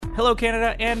Hello,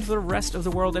 Canada, and the rest of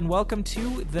the world, and welcome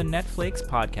to the Netflakes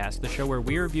podcast, the show where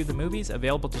we review the movies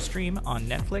available to stream on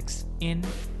Netflix in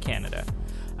Canada.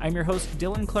 I'm your host,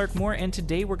 Dylan Clark Moore, and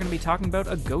today we're going to be talking about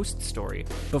A Ghost Story.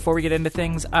 Before we get into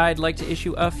things, I'd like to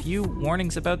issue a few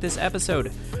warnings about this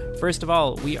episode. First of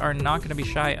all, we are not going to be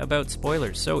shy about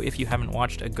spoilers, so if you haven't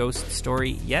watched A Ghost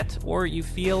Story yet, or you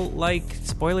feel like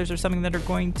spoilers are something that are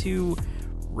going to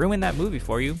ruin that movie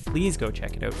for you, please go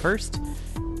check it out first.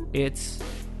 It's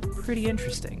pretty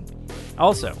interesting.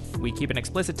 Also, we keep an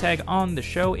explicit tag on the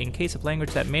show in case of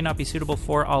language that may not be suitable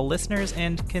for all listeners,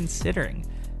 and considering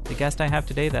the guest I have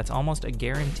today, that's almost a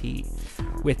guarantee.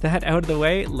 With that out of the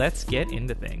way, let's get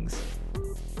into things.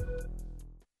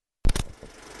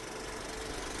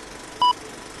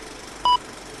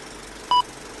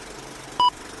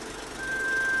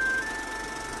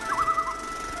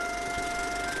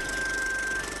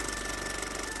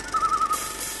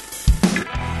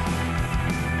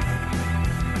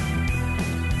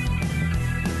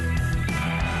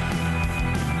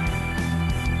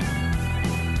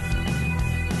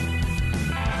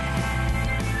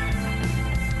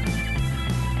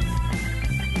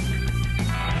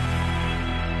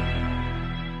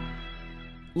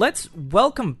 Let's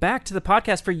welcome back to the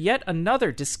podcast for yet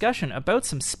another discussion about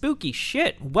some spooky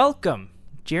shit. Welcome,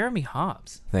 Jeremy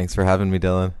Hobbs. Thanks for having me,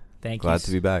 Dylan. Thank you. Glad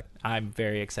to be back. I'm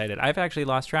very excited. I've actually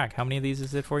lost track. How many of these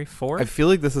is it for you? 4? I feel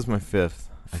like this is my 5th. Fifth?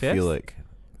 I feel like.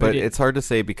 But it's hard to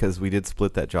say because we did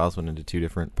split that Jaws one into 2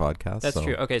 different podcasts. That's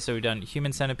true. Okay, so we've done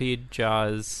Human Centipede,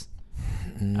 Jaws,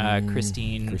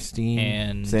 Christine,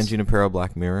 and San Junipero,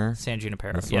 Black Mirror. San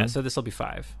Junipero. Yeah, so this will be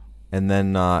 5. And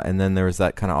then there was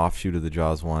that kind of offshoot of the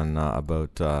Jaws one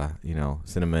about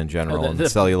cinema in general and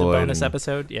celluloid. The bonus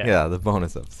episode, yeah. Yeah, the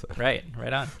bonus episode. Right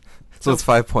on. So it's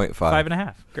 5.5.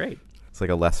 5.5. Great. It's like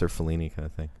a lesser Fellini kind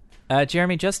of thing.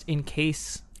 Jeremy, just in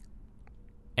case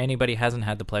anybody hasn't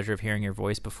had the pleasure of hearing your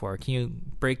voice before, can you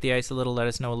break the ice a little, let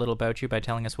us know a little about you by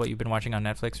telling us what you've been watching on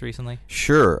Netflix recently?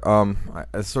 Sure.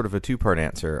 It's sort of a 2-part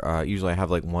answer. Usually I have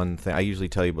like one thing. I usually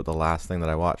tell you about the last thing that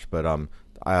I watched, but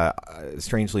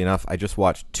strangely enough, I just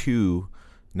watched 2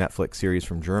 Netflix series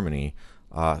from Germany,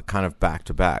 kind of back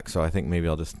to back. So I think maybe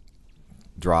I'll just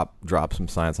drop some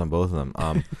science on both of them.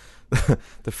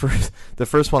 The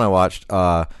first one I watched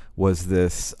was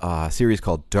this series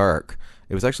called Dark.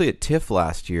 It was actually at TIFF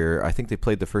last year. I think they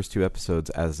played the first 2 episodes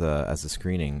as a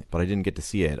screening, but I didn't get to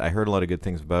see it. I heard a lot of good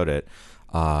things about it.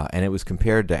 And it was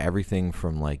compared to everything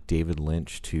from like David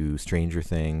Lynch to Stranger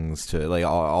Things to like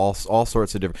all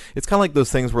sorts of different. It's kind of like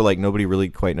those things where like nobody really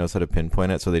quite knows how to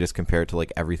pinpoint it, so they just compare it to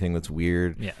like everything that's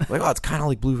weird. Yeah. Like, oh, it's kind of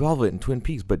like Blue Velvet and Twin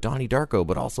Peaks, but Donnie Darko,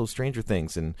 but also Stranger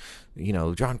Things and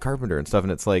John Carpenter and stuff.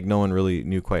 And it's like no one really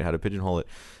knew quite how to pigeonhole it.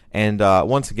 And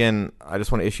once again, I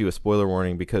just want to issue a spoiler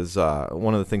warning because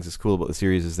one of the things that's cool about the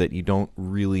series is that you don't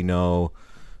really know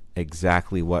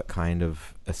exactly what kind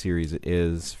of a series it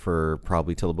is for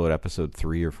probably till about episode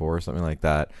 3 or 4 or something like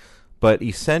that. But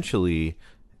essentially,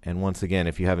 and once again,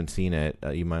 if you haven't seen it,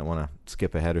 you might want to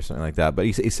skip ahead or something like that. But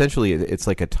essentially, it's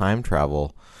like a time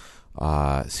travel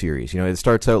series. It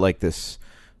starts out like this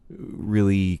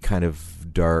really kind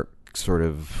of dark sort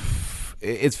of...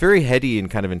 It's very heady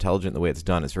and kind of intelligent the way it's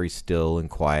done. It's very still and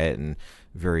quiet and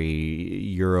very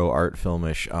Euro art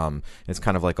filmish. It's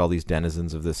kind of like all these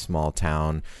denizens of this small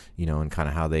town, and kind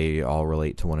of how they all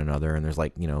relate to one another. And there's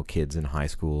like, kids in high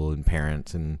school and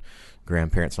parents and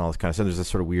grandparents and all this kind of stuff. There's this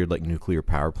sort of weird like nuclear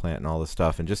power plant and all this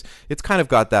stuff. And just, it's kind of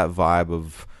got that vibe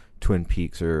of Twin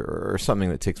Peaks or something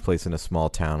that takes place in a small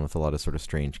town with a lot of sort of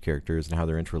strange characters and how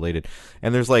they're interrelated.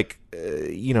 And there's like,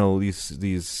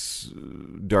 these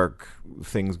dark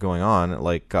things going on.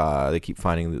 Like they keep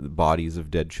finding the bodies of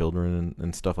dead children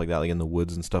and stuff like that, like in the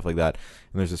woods and stuff like that.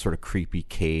 And there's this sort of creepy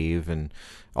cave and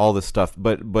all this stuff.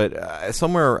 But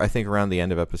somewhere I think around the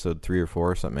end of episode 3 or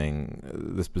 4 or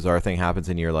something, this bizarre thing happens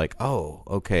and you're like, oh,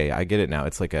 okay, I get it now.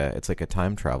 It's like a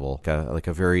time travel, like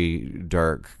a very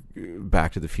dark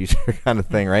Back to the Future kind of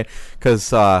thing, right?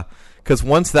 Because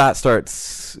once that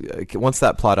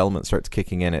plot element starts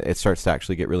kicking in, it starts to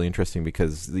actually get really interesting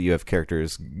because you have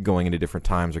characters going into different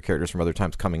times or characters from other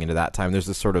times coming into that time. There's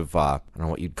this sort of I don't know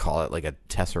what you'd call it, like a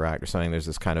tesseract or something. There's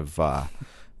this kind of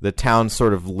the town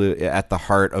sort of at the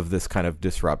heart of this kind of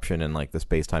disruption and like the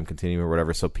space-time continuum or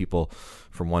whatever. So people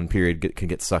from one period can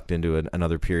get sucked into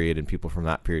another period, and people from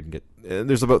that period can get.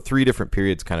 There's about 3 different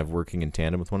periods kind of working in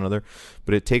tandem with one another,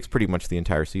 but it takes pretty much the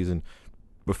entire season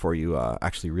before you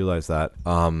actually realize that.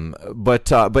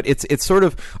 But it's sort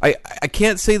of I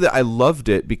can't say that I loved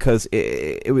it because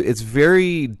it's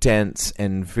very dense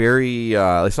and very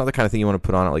it's not the kind of thing you want to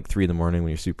put on at like 3 a.m. when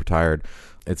you're super tired.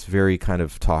 It's very kind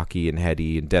of talky and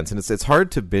heady and dense, and it's hard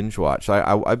to binge watch.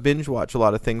 I binge watch a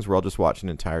lot of things where I'll just watch an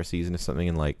entire season of something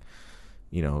in like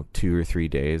 2 or 3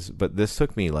 days. But this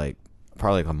took me like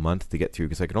probably like a month to get through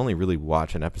because I could only really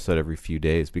watch an episode every few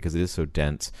days because it is so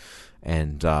dense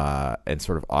and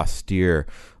sort of austere.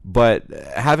 But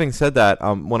having said that,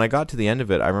 when I got to the end of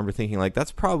it, I remember thinking like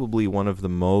that's probably one of the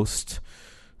most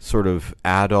sort of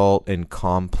adult and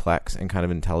complex and kind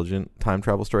of intelligent time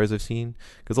travel stories I've seen,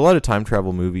 because a lot of time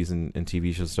travel movies and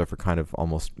TV shows and stuff are kind of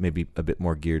almost maybe a bit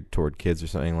more geared toward kids or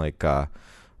something like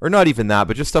or not even that,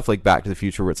 but just stuff like Back to the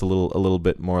Future where it's a little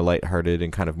bit more lighthearted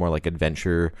and kind of more like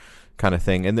adventure kind of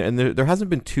thing. And there hasn't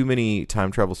been too many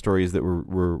time travel stories that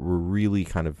were really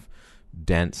kind of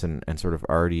dense and sort of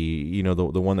arty.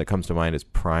 The one that comes to mind is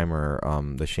Primer.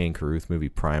 The Shane Carruth movie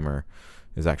Primer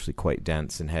is actually quite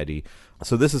dense and heady.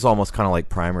 So this is almost kind of like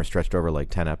Primer stretched over like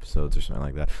 10 episodes or something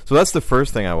like that. So that's the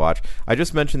first thing I watched. I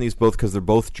just mentioned these both because they're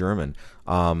both German.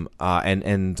 And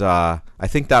I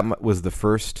think that was the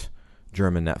first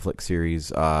German Netflix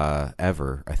series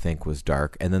ever, I think, was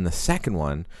Dark. And then the second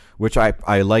one, which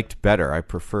I liked better, I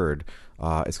preferred,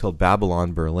 it's called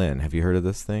Babylon Berlin. Have you heard of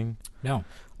this thing? No.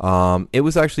 It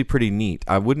was actually pretty neat.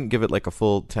 I wouldn't give it like a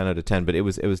full 10 out of 10, but it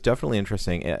was definitely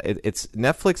interesting. It's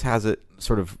Netflix has it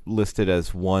sort of listed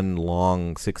as one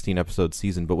long 16-episode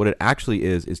season, but what it actually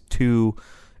is 2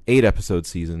 8-episode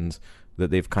seasons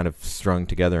that they've kind of strung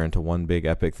together into one big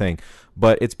epic thing.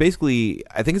 But it's basically,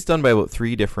 I think it's done by about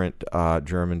 3 different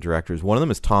German directors. One of them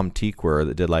is Tom Tykwer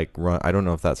that did like Run. I don't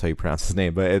know if that's how you pronounce his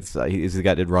name, but he's the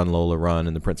guy that did Run Lola Run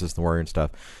and The Princess and the Warrior and stuff.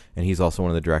 And he's also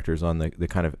one of the directors on the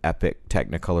kind of epic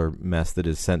Technicolor mess that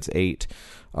is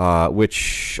Sense8,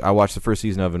 which I watched the first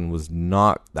season of and was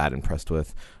not that impressed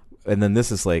with. And then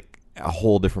this is like a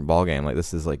whole different ballgame. Like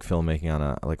this is like filmmaking on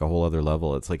a whole other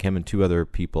level. It's like him and 2 other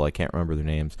people. I can't remember their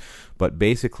names, but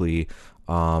basically,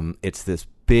 it's this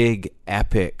big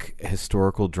epic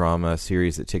historical drama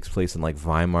series that takes place in like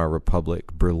Weimar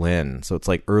Republic, Berlin. So it's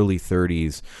like early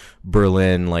 30s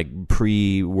Berlin, like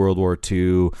pre-World War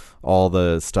II. All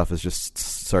the stuff is just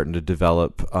starting to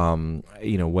develop,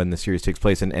 when the series takes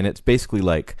place. And it's basically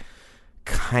like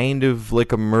kind of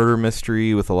like a murder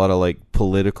mystery with a lot of like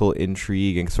political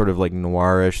intrigue and sort of like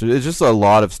noirish. There's just a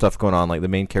lot of stuff going on. Like the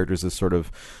main character is this sort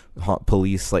of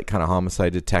police, like kind of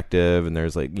homicide detective, and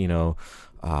there's like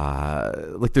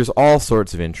like there's all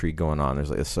sorts of intrigue going on.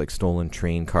 There's like this like stolen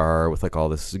train car with like all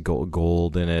this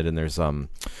gold in it, and there's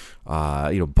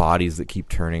bodies that keep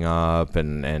turning up,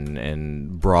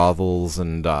 and brothels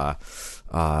and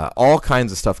all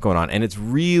kinds of stuff going on. And it's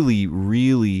really,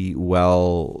 really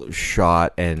well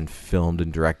shot and filmed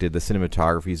and directed. The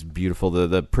cinematography is beautiful.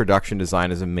 The production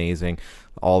design is amazing.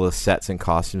 All the sets and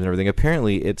costumes and everything.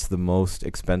 Apparently, it's the most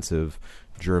expensive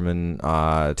German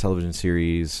television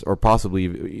series or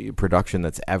possibly production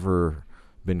that's ever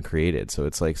been created. So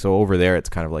it's like, so over there, it's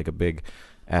kind of like a big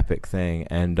epic thing.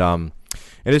 And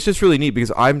it's just really neat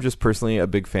because I'm just personally a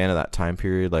big fan of that time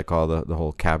period, like all the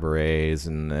whole cabarets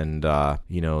and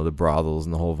the brothels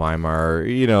and the whole Weimar,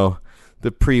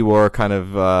 the pre-war kind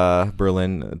of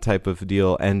Berlin type of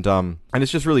deal, and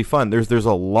it's just really fun. There's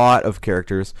a lot of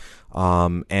characters,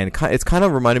 and it's kind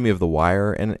of reminded me of The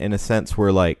Wire in a sense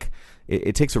where like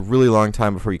it takes a really long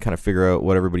time before you kind of figure out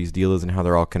what everybody's deal is and how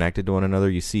they're all connected to one another.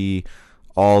 You see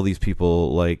all these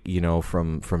people, like,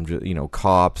 from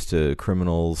cops to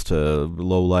criminals to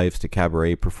lowlifes to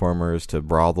cabaret performers to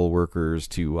brothel workers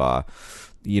to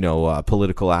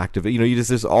political activists.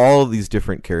 There's all of these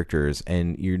different characters,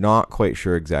 and you're not quite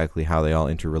sure exactly how they all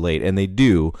interrelate, and they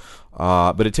do,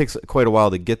 but it takes quite a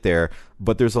while to get there.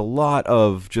 But there's a lot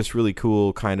of just really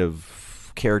cool kind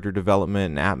of character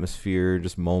development and atmosphere,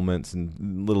 just moments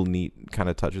and little neat kind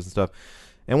of touches and stuff.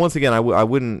 And once again, I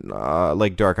wouldn't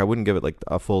like Dark. I wouldn't give it like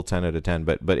a full 10 out of 10,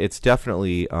 but it's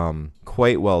definitely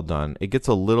quite well done. It gets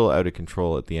a little out of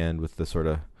control at the end with the sort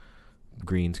of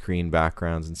green screen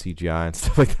backgrounds and CGI and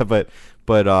stuff like that.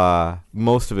 But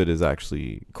most of it is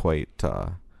actually quite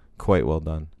well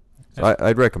done. So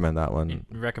I'd recommend that one.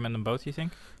 You recommend them both, you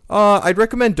think? I'd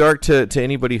recommend Dark to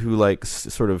anybody who likes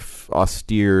sort of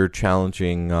austere,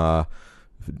 challenging,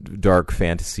 dark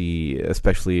fantasy,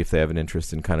 especially if they have an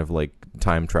interest in kind of like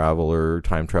time travel or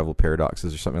time travel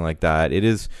paradoxes or something like that. It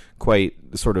is quite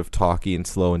sort of talky and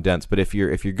slow and dense, but if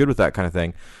you're good with that kind of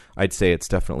thing, I'd say it's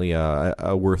definitely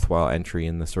a worthwhile entry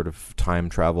in the sort of time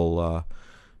travel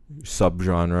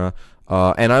subgenre.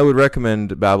 And I would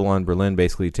recommend Babylon Berlin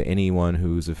basically to anyone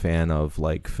who's a fan of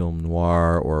like film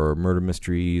noir or murder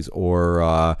mysteries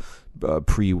or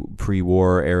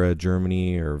pre-war era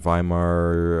Germany or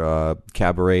Weimar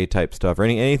cabaret type stuff or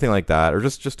anything like that, or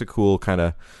just a cool kind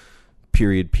of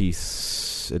period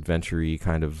piece, adventure-y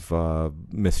kind of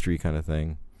mystery kind of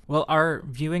thing. Well, our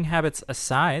viewing habits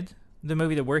aside, the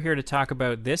movie that we're here to talk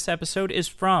about this episode is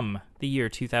from the year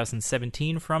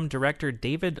 2017 from director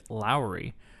David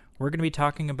Lowery. We're going to be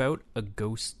talking about A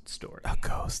Ghost Story. A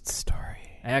Ghost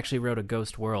Story. I actually wrote A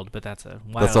Ghost World, but that's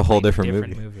a whole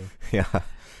different movie. Yeah.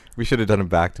 We should have done a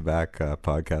back-to-back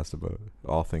podcast about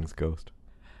all things ghost.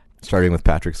 Starting with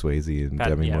Patrick Swayze and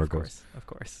Demi Moore. Of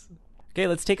course. Okay,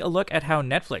 let's take a look at how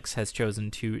Netflix has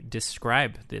chosen to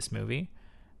describe this movie.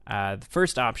 The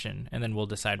first option, and then we'll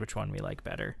decide which one we like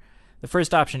better. The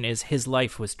first option is his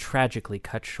life was tragically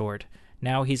cut short.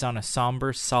 Now he's on a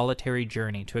somber, solitary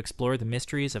journey to explore the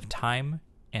mysteries of time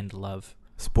and love.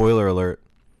 Spoiler alert.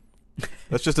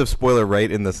 That's just a spoiler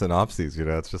right in the synopses,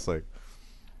 It's just like...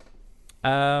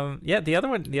 Yeah, the other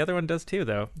one does too,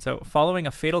 though. So, following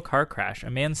a fatal car crash, a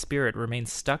man's spirit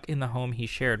remains stuck in the home he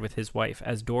shared with his wife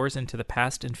as doors into the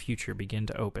past and future begin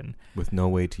to open. With no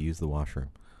way to use the washroom.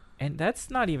 And that's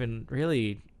not even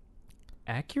really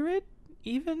accurate,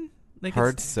 even? Like,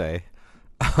 hard to say.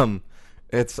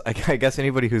 It's I guess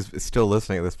anybody who's still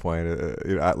listening at this point,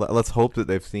 let's hope that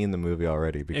they've seen the movie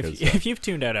already. Because if you've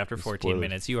tuned out after 14 spoilers.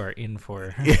 Minutes, you are in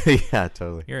for... yeah,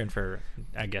 totally. You're in for...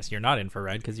 I guess you're not in for a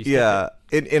ride because you... Yeah.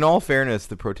 In all fairness,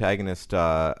 the protagonist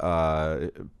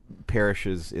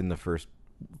perishes in the first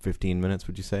 15 minutes,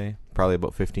 would you say? Probably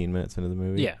about 15 minutes into the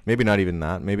movie? Yeah. Maybe not even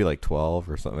that. Maybe like 12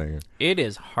 or something. It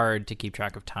is hard to keep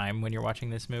track of time when you're watching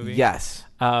this movie. Yes.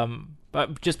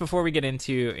 But just before we get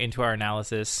into our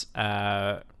analysis,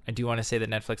 I do want to say that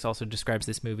Netflix also describes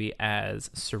this movie as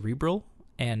cerebral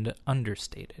and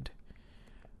understated,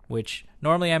 which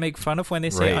normally I make fun of when they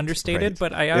say understated,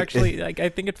 but I actually I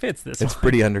think it fits this. It's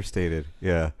pretty understated.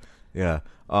 Yeah.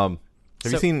 Have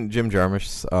you seen Jim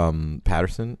Jarmusch's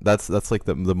Patterson? That's like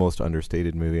the most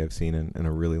understated movie I've seen in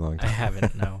a really long time. I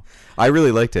haven't. No. I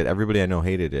really liked it. Everybody I know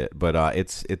hated it, but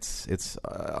it's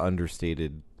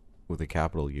understated with a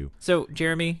capital U. So,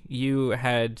 Jeremy, you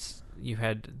had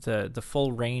the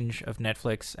full range of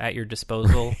Netflix at your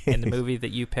disposal, and the movie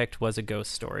that you picked was A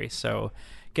Ghost Story. So,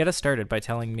 get us started by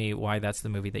telling me why that's the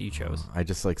movie that you chose. I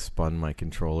just spun my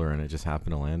controller and it just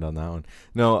happened to land on that one.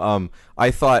 No,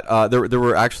 I thought there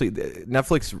were actually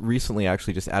Netflix recently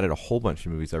actually just added a whole bunch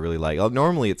of movies I really like.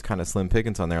 Normally it's kind of slim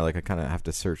pickings on there. Like I kind of have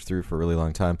to search through for a really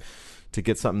long time to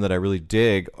get something that I really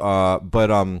dig.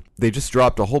 But they just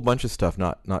dropped a whole bunch of stuff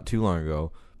not too long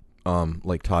ago.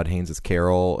 Like Todd Haynes'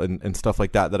 Carol and stuff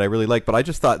like that I really like. But I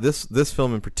just thought this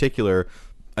film in particular,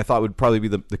 I thought would probably be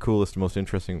the coolest, most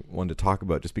interesting one to talk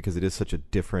about, just because it is such a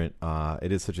different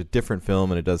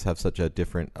film, and it does have such a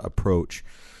different approach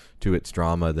to its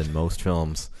drama than most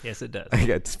films. Yes, it does.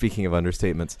 Speaking of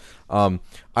understatements,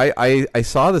 I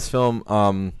saw this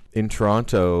film in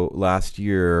Toronto last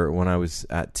year when I was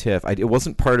at TIFF. It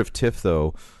wasn't part of TIFF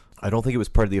though. I don't think it was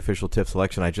part of the official TIFF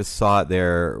selection. I just saw it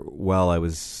there while I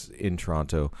was in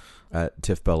Toronto at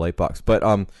TIFF Bell Lightbox. But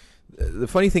the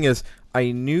funny thing is,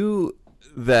 I knew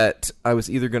that I was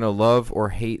either going to love or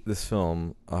hate this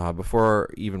film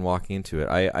before even walking into it.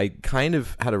 I kind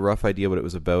of had a rough idea what it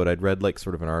was about. I'd read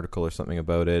sort of an article or something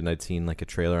about it, and I'd seen a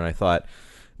trailer, and I thought,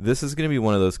 this is going to be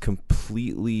one of those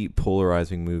completely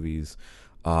polarizing movies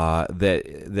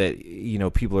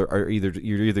that people are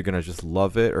you're either going to just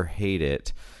love it or hate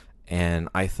it. And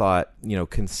I thought,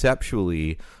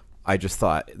 conceptually, I just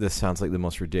thought this sounds like the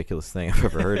most ridiculous thing I've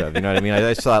ever heard of. You know what I mean? I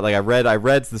just thought, I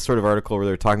read the sort of article where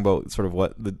they were talking about sort of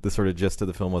what the sort of gist of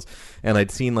the film was, and I'd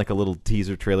seen a little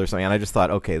teaser trailer or something, and I just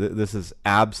thought, okay, this is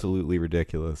absolutely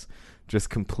ridiculous, just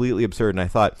completely absurd. And I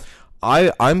thought,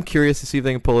 I'm curious to see if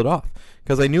they can pull it off,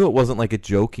 because I knew it wasn't a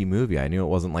jokey movie. I knew it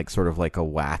wasn't sort of a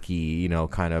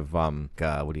wacky, kind of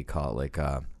what do you call it,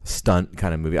 stunt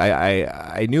kind of movie.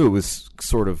 I knew it was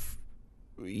sort of,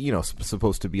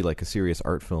 supposed to be a serious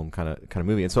art film kind of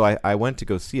movie. And so I went to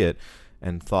go see it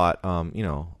and thought,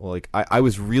 I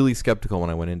was really skeptical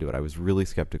when I went into it. I was really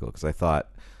skeptical because I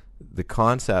thought the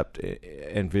concept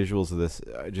and visuals of this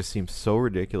just seemed so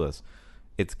ridiculous.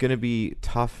 It's going to be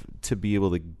tough to be able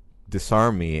to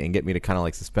disarm me and get me to kind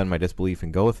of suspend my disbelief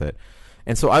and go with it.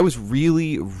 And so I was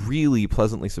really, really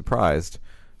pleasantly surprised.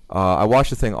 I watched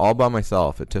the thing all by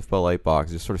myself at TIFF Bell Lightbox,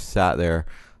 just sort of sat there,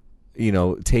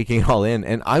 taking it all in.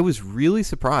 And I was really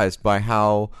surprised by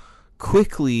how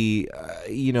quickly,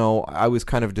 I was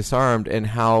kind of disarmed, and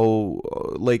how,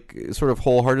 sort of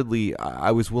wholeheartedly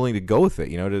I was willing to go with it,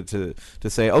 to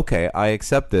say, okay, I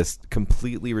accept this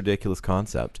completely ridiculous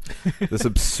concept, this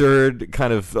absurd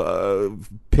kind of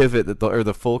pivot or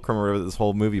the fulcrum or whatever this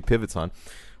whole movie pivots on.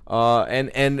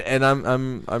 And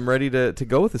I'm ready to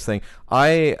go with this thing.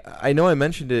 I know I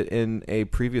mentioned it in a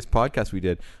previous podcast we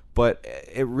did, But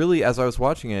it really, as I was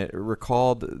watching it,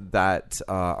 recalled that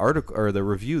article or the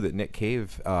review that Nick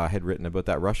Cave had written about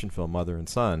that Russian film Mother and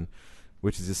Son,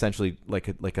 which is essentially like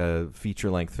a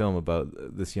feature-length film about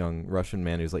this young Russian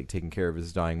man who's like taking care of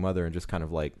his dying mother and just kind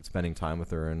of like spending time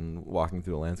with her and walking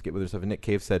through the landscape with her stuff. And Nick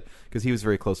Cave said, because he was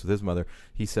very close with his mother,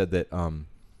 he said that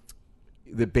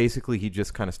that basically he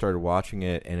just kind of started watching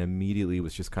it and immediately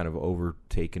was just kind of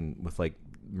overtaken with like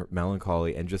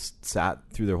melancholy and just sat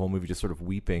through the whole movie just sort of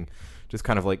weeping, just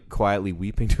kind of like quietly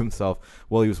weeping to himself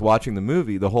while he was watching the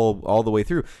movie all the way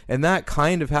through. And that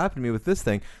kind of happened to me with this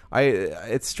thing.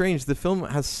 It's strange. The film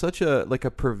has such a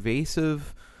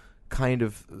pervasive kind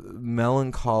of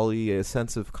melancholy, a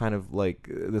sense of kind of like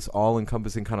this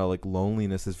all-encompassing kind of like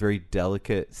loneliness, this very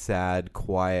delicate, sad,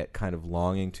 quiet kind of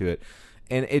longing to it.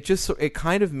 And it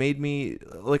kind of made me,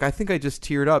 like, I think I just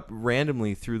teared up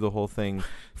randomly through the whole thing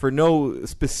for no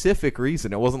specific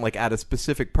reason. It wasn't like at a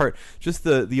specific part. Just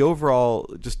the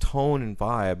overall just tone and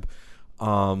vibe.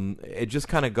 It just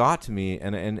kind of got to me,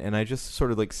 and I just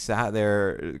sort of like sat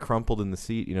there crumpled in the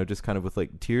seat, just kind of with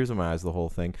like tears in my eyes the whole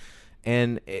thing.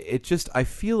 And it just, I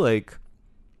feel like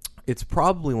it's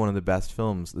probably one of the best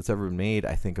films that's ever been made,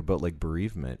 I think, about like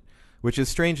bereavement. Which is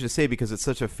strange to say because it's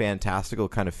such a fantastical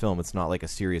kind of film. It's not like a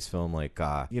serious film like,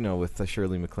 with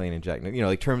Shirley MacLaine and Jack,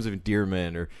 like Terms of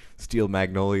Endearment or Steel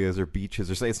Magnolias or Beaches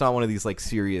or something. It's not one of these like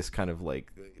serious kind of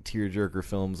like tearjerker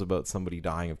films about somebody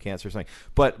dying of cancer or something.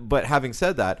 But having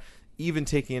said that, even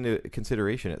taking into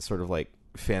consideration its sort of like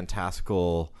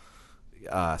fantastical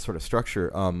sort of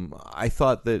structure, I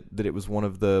thought that it was one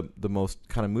of the most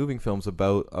kind of moving films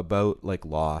about like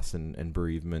loss and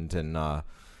bereavement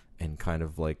and kind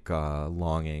of like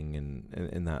longing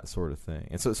and that sort of thing.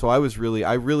 And so I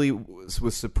really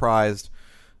was surprised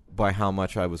by how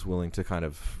much I was willing to kind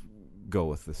of go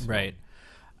with this. Right.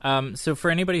 So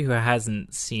for anybody who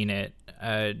hasn't seen it,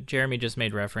 Jeremy just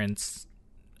made reference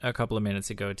a couple of minutes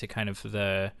ago to kind of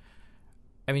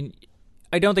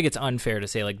I don't think it's unfair to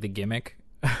say like the gimmick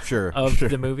of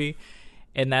the movie.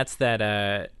 And that's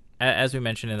that, as we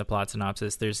mentioned in the plot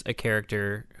synopsis, there's a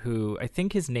character who I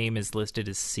think his name is listed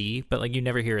as C, but like you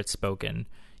never hear it spoken.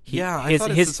 I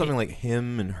thought it said something like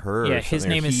him and her. Yeah, his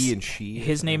name is he and she.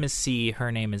 His name is C.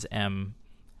 Her name is M.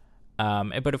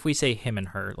 But if we say him and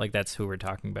her, like that's who we're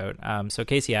talking about. So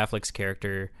Casey Affleck's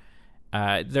character,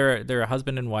 they're a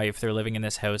husband and wife. They're living in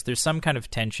this house. There's some kind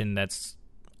of tension that's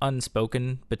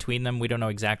unspoken between them. We don't know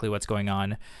exactly what's going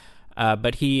on.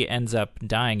 But he ends up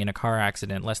dying in a car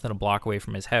accident less than a block away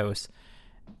from his house.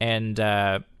 And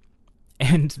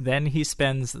then he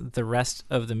spends the rest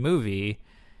of the movie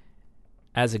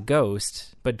as a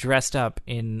ghost, but dressed up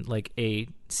in like a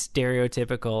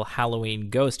stereotypical Halloween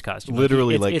ghost costume.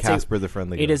 Literally like Casper the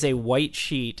Friendly Ghost. It is a white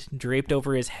sheet draped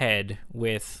over his head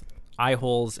with eye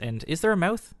holes and... Is there a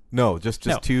mouth? No, just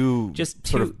two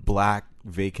sort of black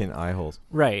vacant eye holes.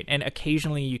 Right, and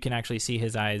occasionally you can actually see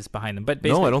his eyes behind them. But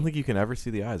no, I don't think you can ever see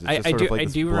the eyes. It's just I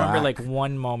do remember like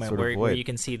one moment where you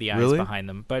can see the eyes really? Behind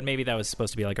them. But maybe that was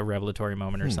supposed to be like a revelatory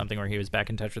moment or something where he was back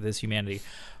in touch with his humanity.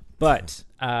 But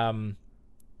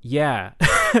yeah,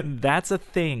 that's a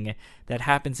thing that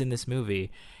happens in this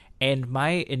movie. And my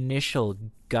initial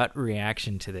gut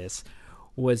reaction to this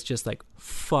was just like,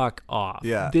 fuck off.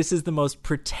 Yeah. This is the most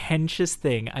pretentious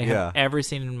thing I have ever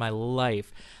seen in my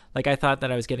life. Like, I thought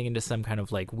that I was getting into some kind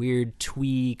of like weird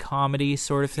twee comedy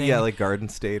sort of thing. Yeah, like Garden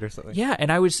State or something. Yeah,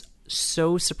 and I was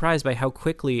so surprised by how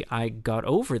quickly I got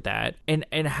over that and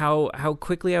how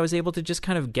quickly I was able to just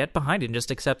kind of get behind it and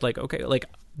just accept like, okay, like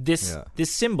this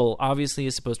symbol obviously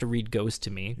is supposed to read ghost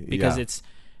to me because it's...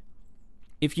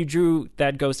 If you drew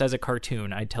that ghost as a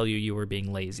cartoon, I'd tell you were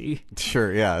being lazy.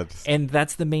 Sure, yeah. And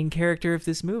that's the main character of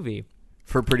this movie.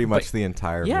 For pretty much the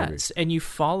entire movie. Yes, and you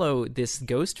follow this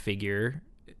ghost figure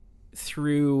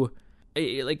through,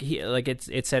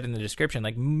 it's said in the description,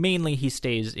 like mainly he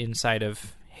stays inside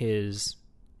of his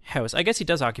house. I guess he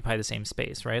does occupy the same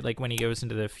space, right? Like when he goes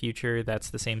into the future, that's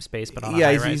the same space, but on a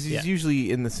high rise. He's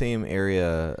usually in the same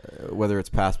area, whether it's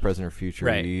past, present, or future.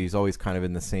 Right. He's always kind of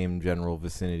in the same general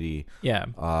vicinity. Yeah.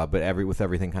 But with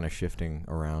everything kind of shifting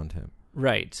around him.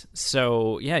 Right.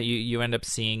 So yeah, you end up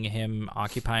seeing him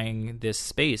occupying this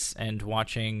space and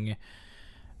watching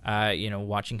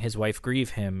his wife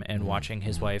grieve him and watching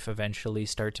his wife eventually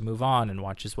start to move on and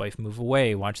watch his wife move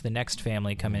away, watch the next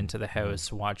family come into the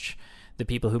house, watch the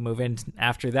people who move in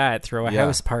after that throw a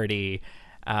house party,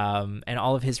 and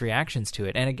all of his reactions to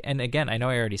it. And again, I know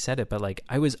I already said it, but like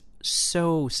I was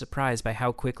so surprised by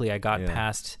how quickly I got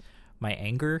past my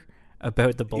anger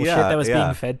about the bullshit that was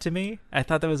being fed to me. I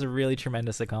thought that was a really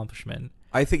tremendous accomplishment.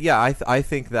 I think, I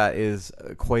think that is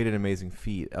quite an amazing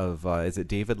feat of, is it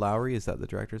David Lowery? Is that the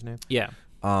director's name? Yeah.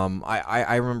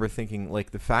 I remember thinking,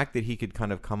 like, the fact that he could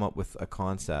kind of come up with a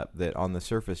concept that on the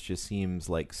surface just seems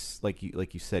like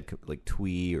you said, like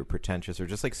twee or pretentious or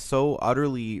just like so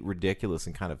utterly ridiculous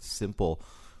and kind of simple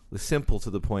to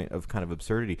the point of kind of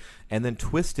absurdity, and then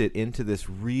twist it into this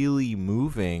really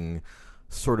moving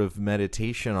sort of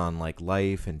meditation on like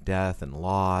life and death and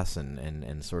loss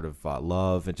and sort of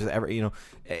love and just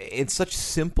it's such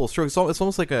simple strokes. It's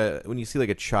almost like when you see like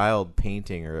a child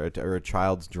painting or a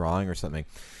child's drawing or something,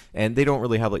 and they don't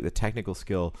really have like the technical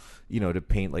skill, to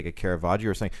paint like a Caravaggio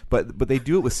or something, but they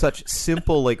do it with such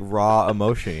simple like raw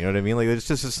emotion. You know what I mean? Like there's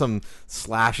just some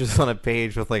slashes on a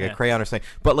page with like a crayon or something,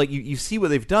 but like you see what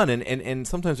they've done, and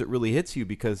sometimes it really hits you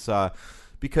because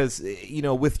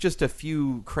with just a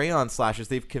few crayon slashes,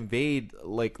 they've conveyed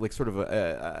like sort of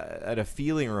a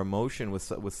feeling or emotion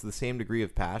with the same degree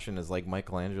of passion as like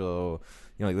Michelangelo,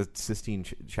 like the Sistine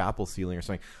Chapel ceiling or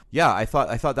something. Yeah, I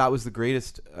thought that was the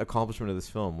greatest accomplishment of this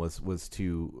film was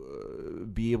to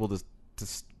be able to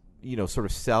sort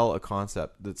of sell a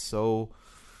concept that's so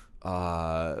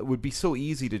would be so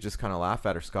easy to just kind of laugh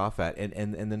at or scoff at,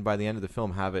 and then by the end of the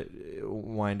film have it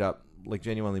wind up like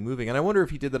genuinely moving. And I wonder if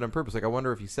he did that on purpose. Like I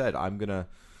wonder if he said, I'm gonna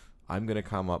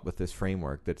come up with this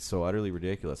framework that's so utterly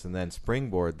ridiculous, and then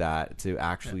springboard that to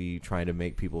actually trying to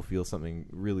make people feel something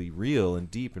really real and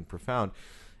deep and profound.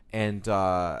 And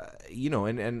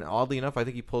and oddly enough, I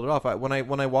think he pulled it off. When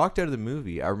I walked out of the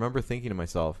movie, I remember thinking to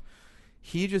myself,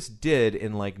 he just did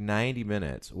in like 90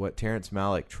 minutes what Terrence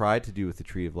Malick tried to do with The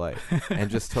Tree of Life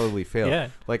and just totally failed. Yeah.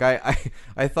 Like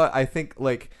I think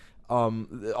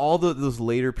all those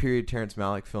later period Terrence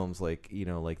Malick films, like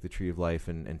like The Tree of Life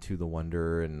and To the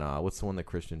Wonder, and what's the one that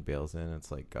Christian Bale's in? It's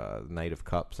like Knight of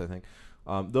Cups, I think.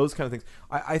 Those kind of things.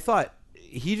 I thought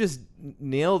he just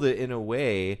nailed it in a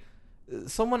way.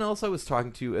 Someone else I was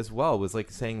talking to as well was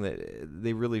like saying that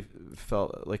they really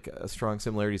felt like strong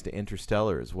similarities to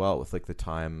Interstellar as well, with like the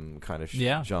time kind of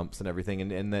jumps and everything,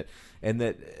 and that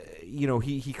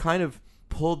he kind of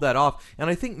pulled that off. And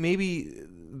I think maybe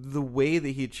the way that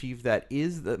he achieved that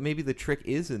is that maybe the trick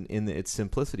is in its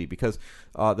simplicity, because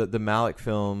the Malick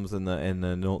films and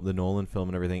the Nolan film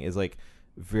and everything is like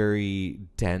very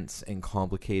dense and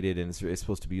complicated, and it's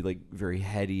supposed to be like very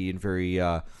heady and very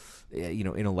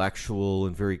intellectual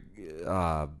and very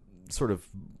sort of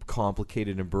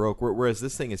complicated and baroque, whereas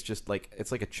this thing is just like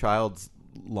it's like a child's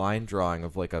line drawing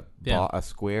of like a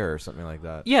square or something like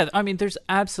that. Yeah, I mean, there's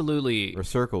absolutely... Or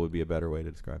circle would be a better way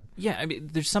to describe it. Yeah, I mean,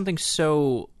 there's something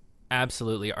so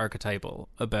absolutely archetypal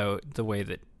about the way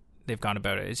that they've gone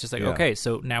about it. It's just like, okay,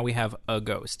 so now we have a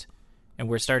ghost, and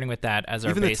we're starting with that as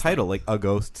our baseline. Even the title, like A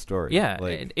Ghost Story. Yeah,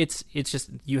 like, it's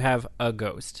just, you have a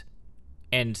ghost,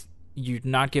 and you're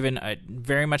not given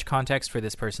very much context for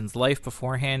this person's life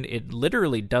beforehand. It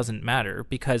literally doesn't matter,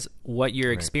 because what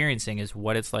you're experiencing is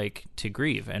what it's like to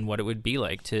grieve and what it would be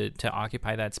like to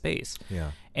occupy that space.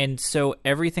 Yeah. And so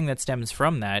everything that stems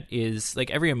from that is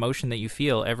like every emotion that you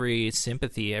feel, every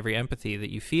sympathy, every empathy that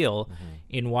you feel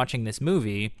in watching this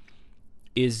movie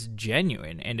is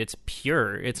genuine, and it's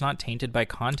pure. It's not tainted by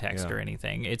context or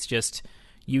anything. It's just,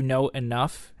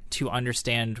 enough to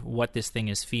understand what this thing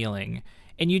is feeling.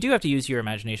 And you do have to use your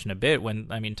imagination a bit when,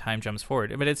 time jumps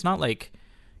forward. But it's not like,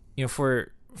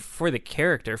 for the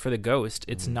character, for the ghost,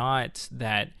 it's not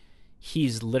that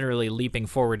he's literally leaping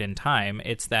forward in time.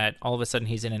 It's that all of a sudden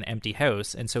he's in an empty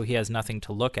house, and so he has nothing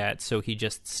to look at, so he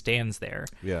just stands there.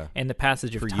 Yeah. And the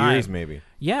passage of time... For years, maybe.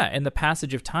 Yeah, and the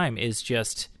passage of time is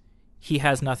just, he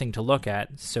has nothing to look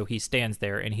at, so he stands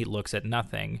there and he looks at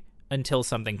nothing until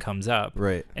something comes up.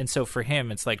 Right. And so for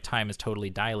him, it's like time is totally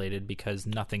dilated because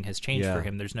nothing has changed for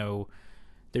him. There's no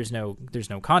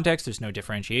context. There's no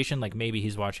differentiation. Like maybe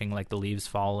he's watching like the leaves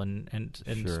fall and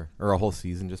sure. Or a whole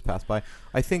season just passed by.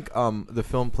 I think the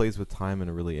film plays with time in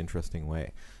a really interesting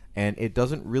way, and it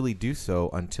doesn't really do so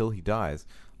until he dies.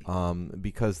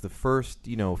 Because the first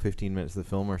 15 minutes of the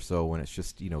film or so, when it's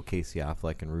just Casey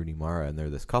Affleck and Rooney Mara and they're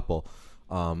this couple,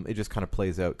 it just kind of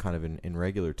plays out kind of in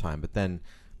regular time. But then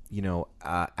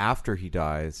after he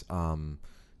dies, for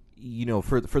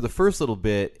the first little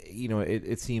bit,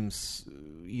 it seems,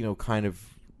 kind of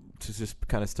to just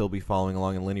kind of still be following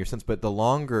along in linear sense. But the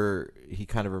longer he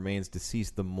kind of remains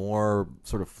deceased, the more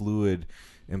sort of fluid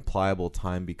and pliable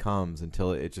time becomes,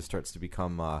 until it just starts to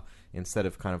become, instead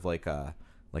of kind of like a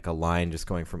line just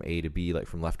going from A to B, like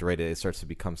from left to right, it starts to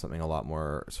become something a lot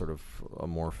more sort of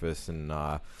amorphous and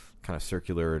kind of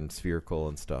circular and spherical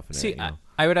and stuff. And see,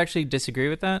 I would actually disagree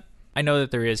with that. I know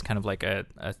that there is kind of like a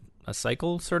a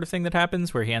cycle sort of thing that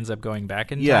happens where he ends up going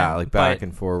back in Yeah, time. like back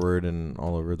and forward and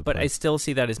all over the place. But I still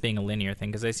see that as being a linear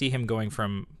thing because I see him going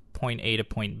from point A to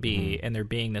point B, and there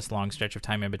being this long stretch of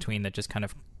time in between that just kind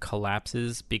of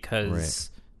collapses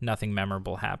because nothing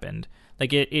memorable happened.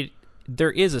 Like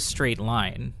there is a straight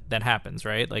line that happens,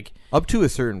 right? Like up to a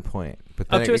certain point, but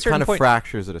then it kind of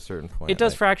fractures at a certain point. It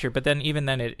does fracture, but then even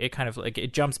then it kind of like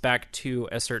it jumps back to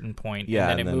a certain point, and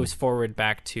then it moves forward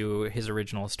back to his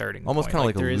original starting almost point. Kind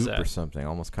of like a loop or something.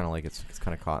 Almost kind of like it's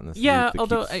kind of caught in this yeah, loop.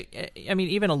 Although I mean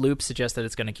even a loop suggests that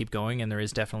it's going to keep going, and there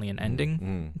is definitely an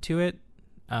ending to it.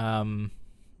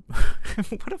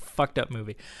 What a fucked up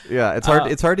movie. Yeah, it's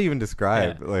hard. It's hard to even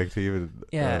describe, like to even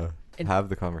have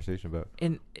the conversation about.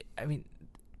 And I mean,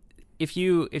 if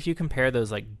you compare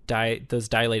those like those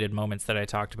dilated moments that I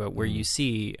talked about, where you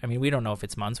see, I mean, we don't know if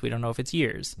it's months, we don't know if it's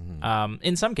years.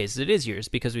 In some cases, it is years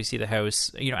because we see the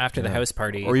house, after the house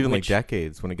party, or even like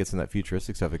decades when it gets in that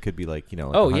futuristic stuff. It could be like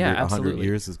 100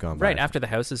 years has gone by. Right after the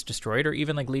house is destroyed, or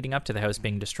even like leading up to the house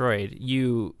being destroyed,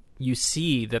 you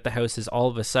see that the house is all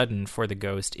of a sudden for the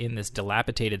ghost in this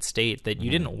dilapidated state that you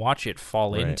didn't watch it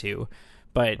fall into,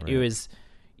 but it was,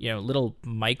 little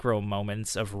micro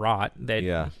moments of rot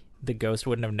that the ghost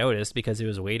wouldn't have noticed because he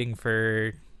was waiting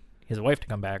for his wife to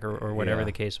come back or whatever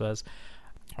the case was.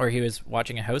 Or he was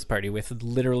watching a house party with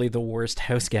literally the worst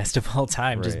house guest of all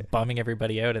time, just bumming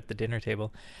everybody out at the dinner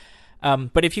table.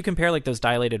 But if you compare like those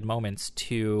dilated moments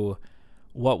to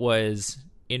what was,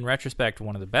 in retrospect,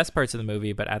 one of the best parts of the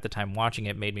movie, but at the time watching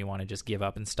it made me want to just give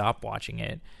up and stop watching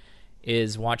it,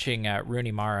 is watching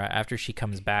Rooney Mara after she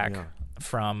comes back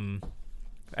from,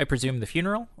 I presume, the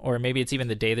funeral, or maybe it's even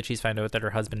the day that she's found out that her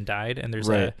husband died, and there's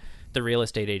the real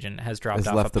estate agent has dropped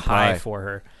off a pie for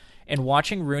her. And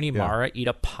watching Rooney Mara eat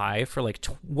a pie for like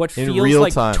what feels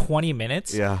like time. 20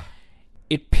 minutes,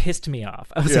 it pissed me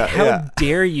off. I was like, how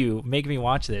dare you make me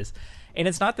watch this? And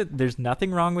it's not that there's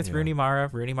nothing wrong with Rooney Mara.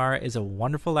 Rooney Mara is a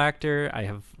wonderful actor. I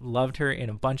have loved her in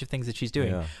a bunch of things that she's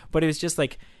doing. But it was just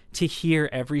like to hear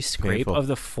every scrape of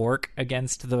the fork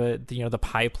against the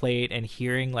pie plate and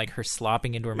hearing like her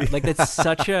slopping into her mouth. Like that's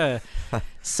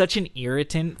such an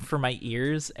irritant for my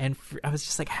ears. And I was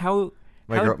just like, how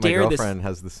dare this? My girlfriend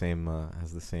has the same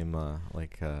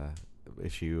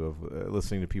issue of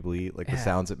listening to people eat, like the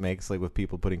sounds it makes, like with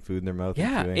people putting food in their mouth.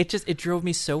 It drove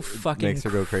me so fucking makes her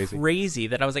go crazy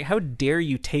that I was like, how dare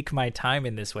you take my time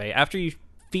in this way after you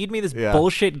feed me this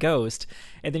bullshit ghost,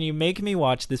 and then you make me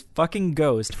watch this fucking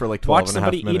ghost for like 12 watch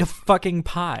somebody eat minutes. a fucking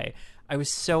pie. I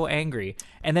was so angry.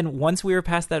 And then once we were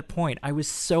past that point, I was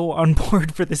so on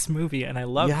board for this movie, and I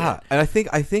loved it. Yeah, and I think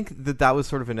that was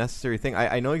sort of a necessary thing.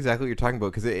 I know exactly what you're talking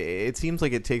about, because it seems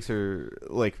like it takes her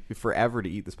like forever to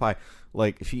eat this pie.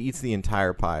 Like she eats the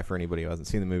entire pie. For anybody who hasn't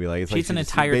seen the movie, like it's she like eats an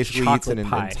entire basically chocolate eats an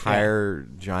pie. entire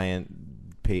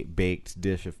giant baked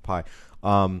dish of pie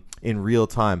in real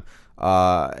time.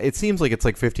 It seems like it's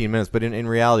like 15 minutes, but in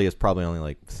reality, it's probably only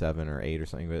like 7 or 8 or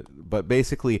something. But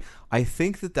basically, I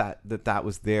think that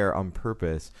was there on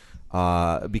purpose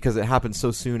because it happened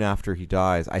so soon after he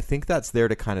dies. I think that's there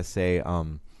to kind of say,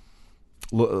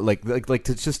 like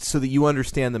to just so that you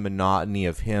understand the monotony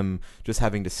of him just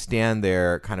having to stand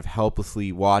there, kind of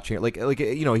helplessly watching it. Like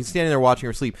he's standing there watching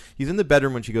her sleep. He's in the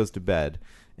bedroom when she goes to bed,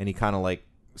 and he kind of like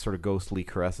sort of ghostly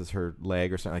caresses her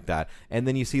leg or something like that, and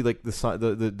then you see like the sun,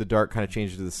 the dark kind of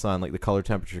changes to the sun, like the color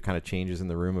temperature kind of changes in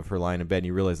the room of her lying in bed, and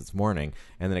you realize it's morning,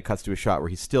 and then it cuts to a shot where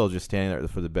he's still just standing there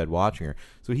for the bed watching her.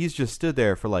 So he's just stood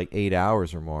there for like 8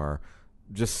 hours or more,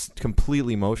 just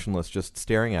completely motionless, just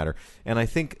staring at her. And I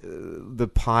think the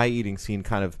pie eating scene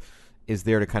kind of is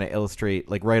there to kind of illustrate,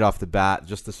 like right off the bat,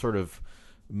 just the sort of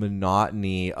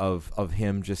monotony of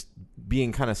him just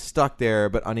being kind of stuck there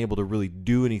but unable to really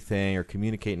do anything or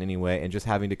communicate in any way, and just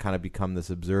having to kind of become this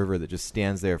observer that just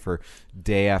stands there for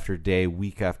day after day,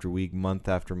 week after week, month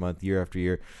after month, year after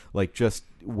year, like just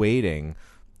waiting,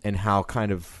 and how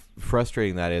kind of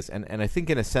frustrating that is. And I think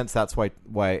in a sense that's why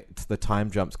the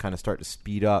time jumps kind of start to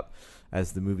speed up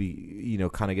as the movie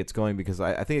kind of gets going, because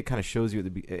I think it kind of shows you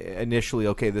initially,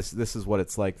 okay, this is what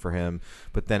it's like for him,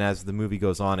 but then as the movie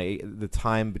goes on, the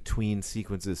time between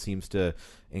sequences seems to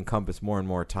encompass more and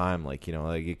more time. Like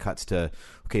like it cuts to,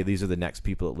 okay, these are the next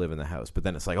people that live in the house, but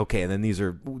then it's like, okay, and then these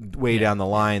are way down the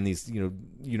line, these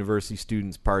university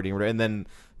students partying, and then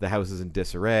the house is in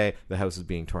disarray, the house is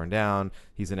being torn down,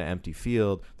 he's in an empty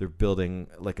field, they're building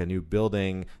like a new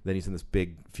building, then he's in this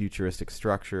big futuristic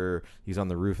structure, he's on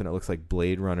the roof and it looks like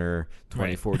Blade Runner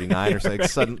 2049 or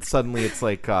something. Suddenly it's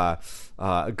like a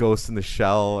Ghost in the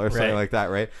Shell or something like that,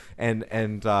 right? And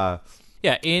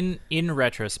in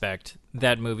retrospect,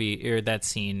 that movie or that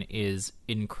scene is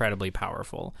incredibly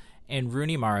powerful, and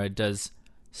Rooney Mara does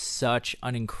such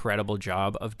an incredible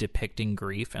job of depicting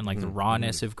grief and like the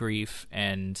rawness of grief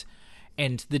and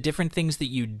the different things that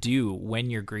you do when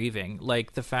you're grieving.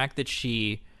 Like the fact that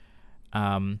she,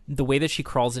 the way that she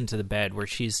crawls into the bed where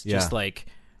she's just like,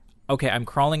 okay, I'm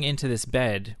crawling into this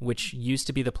bed, which used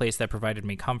to be the place that provided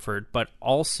me comfort, but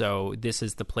also this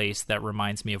is the place that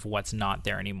reminds me of what's not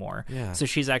there anymore. Yeah. So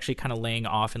she's actually kind of laying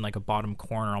off in like a bottom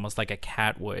corner, almost like a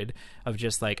cat would, of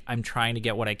just like, I'm trying to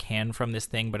get what I can from this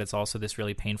thing, but it's also this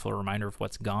really painful reminder of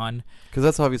what's gone. Because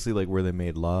that's obviously like where they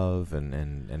made love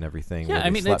and everything. Yeah, where they I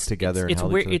mean, slept together and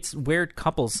held each other. it's where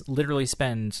couples literally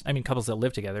spend, I mean, couples that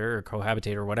live together or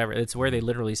cohabitate or whatever, it's where they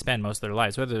literally spend most of their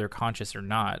lives, whether they're conscious or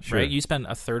not, Sure. right? You spend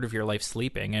a third of your life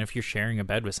sleeping, and if you're sharing a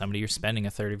bed with somebody, you're spending a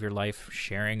third of your life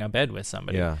sharing a bed with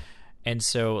somebody. Yeah. And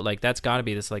so, like, that's got to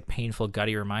be this like painful,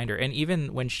 gutty reminder. And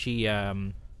even when she,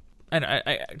 and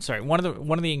sorry, one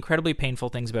of the incredibly painful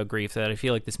things about grief that I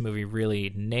feel like this movie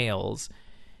really nails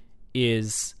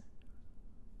is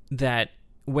that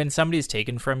when somebody's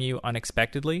taken from you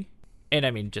unexpectedly, and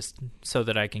I mean, just so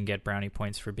that I can get brownie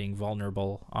points for being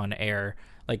vulnerable on air,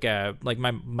 like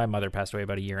my mother passed away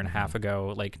about a year and a half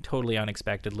ago, like totally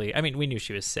unexpectedly. I mean, we knew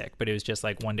she was sick, but it was just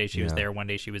like one day she was there, one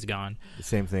day she was gone. The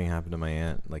same thing happened to my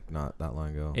aunt, like not that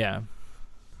long ago. Yeah.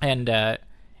 And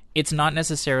it's not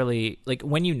necessarily like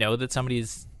when you know that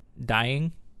somebody's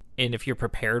dying, and if you're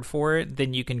prepared for it,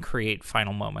 then you can create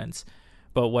final moments.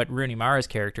 But what Rooney Mara's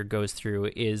character goes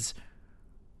through is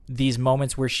these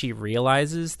moments where she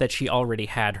realizes that she already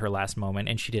had her last moment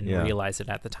and she didn't realize it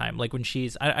at the time. Like when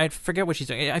she's, I forget what she's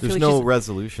doing. I feel like no she's,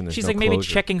 resolution. There's she's no like maybe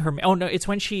closure. checking her. Oh no, it's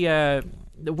when she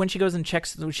goes and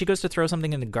checks. She goes to throw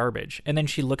something in the garbage, and then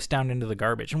she looks down into the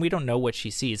garbage, and we don't know what she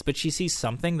sees, but she sees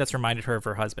something that's reminded her of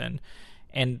her husband,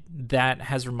 and that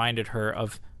has reminded her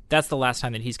of. That's the last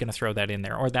time that he's going to throw that in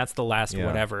there, or that's the last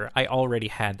whatever. I already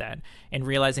had that. And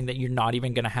realizing that you're not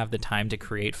even going to have the time to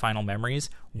create final memories.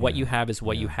 What you have is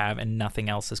what you have, and nothing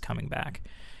else is coming back.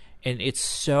 And it's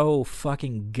so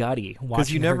fucking gutty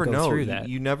watching you never her go know. through that.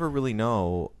 You never really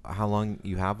know how long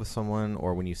you have with someone,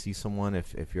 or when you see someone,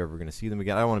 if you're ever going to see them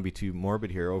again. I don't want to be too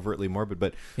morbid here, overtly morbid,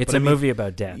 but it's a movie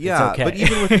about death. Yeah, it's okay.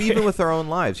 but even with our own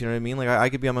lives, you know what I mean? Like I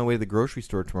could be on my way to the grocery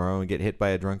store tomorrow and get hit by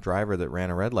a drunk driver that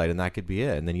ran a red light, and that could be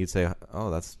it. And then you'd say,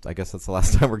 "Oh, I guess that's the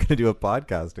last time we're going to do a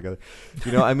podcast together."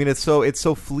 You know, I mean, it's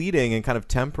so fleeting and kind of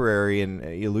temporary and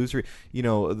illusory. You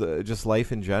know, just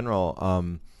life in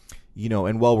general. You know,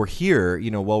 and while we're here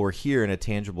in a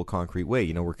tangible, concrete way,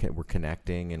 you know, we're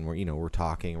connecting and we're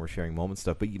talking and we're sharing moments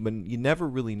stuff. But you never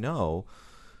really know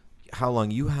how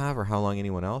long you have or how long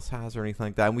anyone else has or anything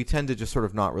like that. And we tend to just sort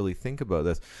of not really think about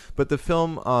this. But the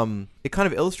film, it kind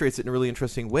of illustrates it in a really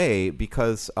interesting way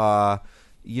because.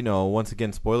 You know, once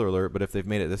again, spoiler alert, but if they've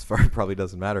made it this far, it probably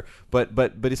doesn't matter. But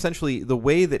essentially, the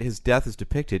way that his death is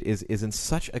depicted is in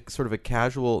such a sort of a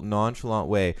casual, nonchalant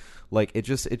way. Like it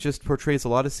just portrays a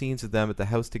lot of scenes of them at the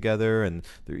house together, and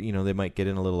you know, they might get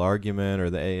in a little argument, or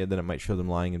then it might show them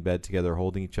lying in bed together,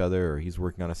 holding each other, or he's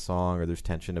working on a song, or there's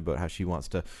tension about how she wants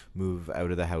to move out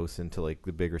of the house into like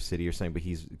the bigger city or something, but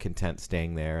he's content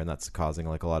staying there, and that's causing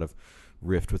like a lot of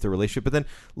rift with the relationship. But then,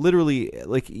 literally,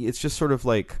 like it's just sort of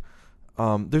like.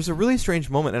 There's a really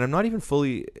strange moment, and I'm not even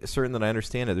fully certain that I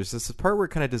understand it. There's this part where it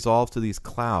kind of dissolves to these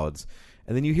clouds,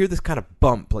 and then you hear this kind of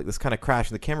bump, like this kind of crash,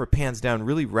 and the camera pans down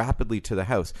really rapidly to the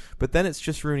house. But then it's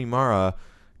just Rooney Mara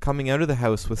coming out of the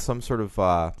house with some sort of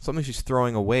something she's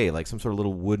throwing away, like some sort of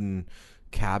little wooden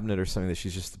cabinet or something that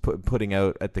she's just putting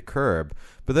out at the curb.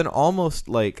 But then almost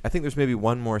like, I think there's maybe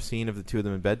one more scene of the two of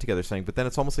them in bed together saying, but then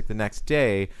it's almost like the next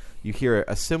day you hear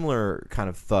a similar kind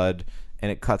of thud, and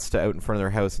it cuts to out in front of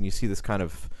their house, and you see this kind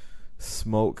of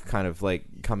smoke kind of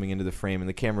like coming into the frame, and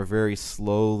the camera very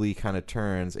slowly kind of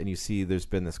turns, and you see there's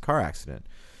been this car accident.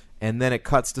 And then it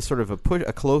cuts to sort of a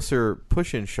closer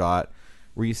push-in shot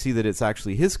where you see that it's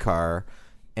actually his car,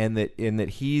 and that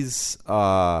he's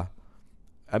I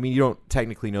mean, you don't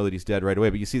technically know that he's dead right away,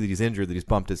 but you see that he's injured, that he's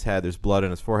bumped his head, there's blood on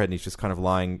his forehead, and he's just kind of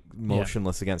lying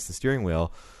motionless against the steering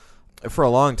wheel for a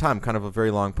long time, kind of a very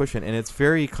long push-in, and it's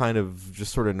very kind of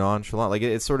just sort of nonchalant. Like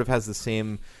it sort of has the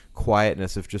same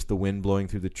quietness of just the wind blowing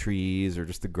through the trees or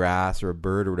just the grass or a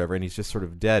bird or whatever, and he's just sort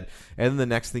of dead. And then the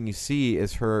next thing you see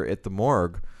is her at the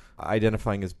morgue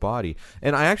identifying his body.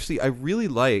 And I really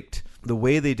liked the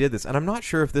way they did this, and I'm not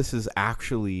sure if this is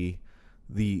actually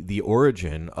the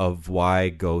origin of why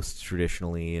ghosts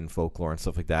traditionally in folklore and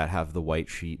stuff like that have the white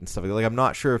sheet and stuff like that. Like I'm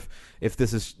not sure if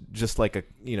this is just like a,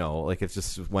 you know, like it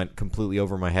just went completely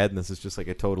over my head and this is just like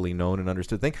a totally known and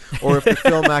understood thing, or if the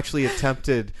film actually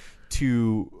attempted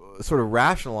to sort of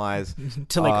rationalize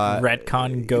to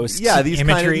retcon ghost these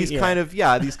imagery. These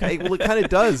well, it kind of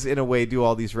does in a way do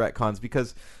all these retcons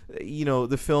because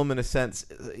the film in a sense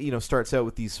starts out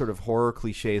with these sort of horror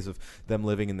cliches of them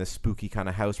living in this spooky kind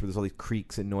of house where there's all these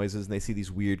creaks and noises, and they see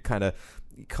these weird kind of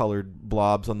colored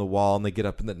blobs on the wall, and they get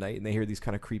up in the night and they hear these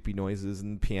kind of creepy noises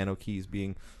and piano keys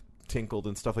being tinkled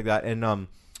and stuff like that. And and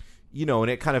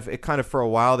it kind of for a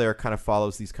while there kind of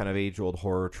follows these kind of age-old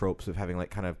horror tropes of having like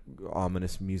kind of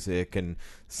ominous music and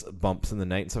bumps in the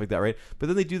night and stuff like that, right? But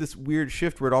then they do this weird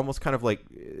shift where it almost kind of like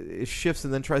it shifts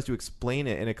and then tries to explain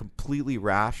it in a completely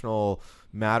rational,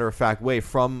 matter-of-fact way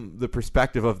from the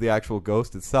perspective of the actual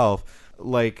ghost itself.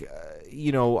 Like,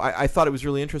 I thought it was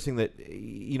really interesting that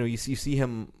you see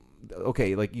him.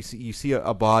 Okay, like you see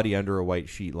a body under a white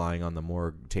sheet lying on the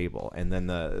morgue table, and then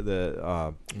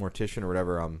the mortician or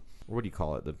whatever, what do you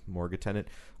call it, the morgue attendant,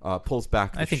 pulls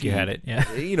back the I think sheet, you had it, yeah.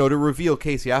 To reveal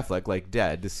Casey Affleck like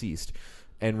dead, deceased,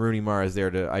 and Rooney Mara is there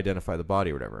to identify the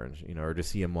body or whatever, and or to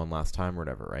see him one last time or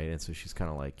whatever, right? And so she's kind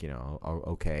of like,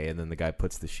 okay, and then the guy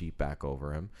puts the sheet back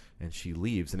over him, and she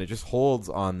leaves, and it just holds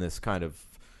on this kind of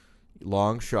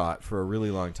long shot for a really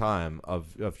long time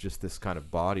of just this kind of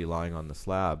body lying on the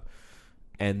slab.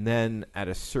 And then at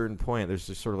a certain point there's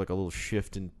just sort of like a little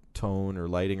shift in tone or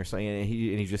lighting or something, and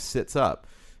he just sits up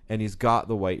and he's got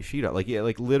the white sheet on.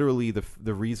 Like literally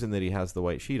the reason that he has the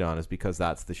white sheet on is because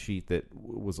that's the sheet that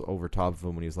was over top of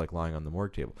him when he was like lying on the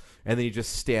morgue table. And then he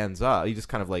just stands up. He just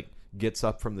kind of like gets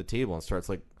up from the table and starts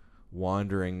like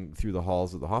wandering through the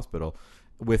halls of the hospital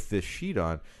with this sheet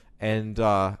on. And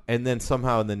then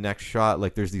somehow in the next shot,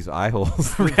 like there's these eye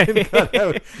holes cut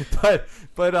out.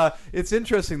 But it's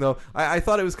interesting though. I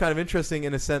thought it was kind of interesting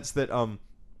in a sense that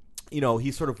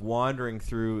he's sort of wandering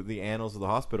through the annals of the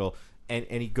hospital, and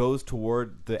he goes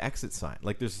toward the exit sign.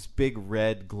 Like there's this big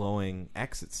red glowing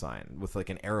exit sign with like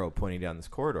an arrow pointing down this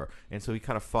corridor, and so he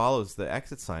kind of follows the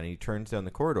exit sign and he turns down the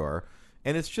corridor.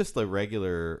 And it's just a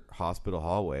regular hospital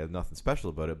hallway, nothing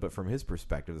special about it. But from his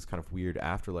perspective, this kind of weird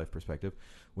afterlife perspective,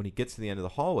 when he gets to the end of the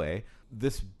hallway,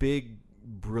 this big,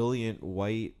 brilliant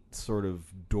white sort of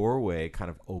doorway kind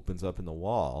of opens up in the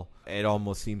wall. It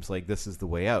almost seems like this is the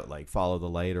way out, like follow the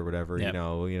light or whatever. Yep.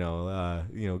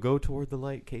 Go toward the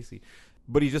light, Casey.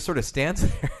 But he just sort of stands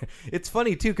there. It's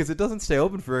funny too because it doesn't stay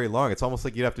open for very long. It's almost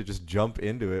like you'd have to just jump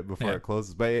into it before it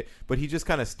closes. But he just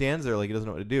kind of stands there like he doesn't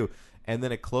know what to do. And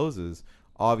then it closes.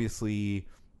 Obviously,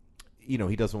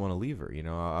 he doesn't want to leave her.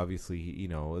 Obviously,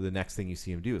 the next thing you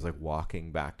see him do is like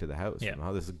walking back to the house. Yeah.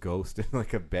 There's a ghost in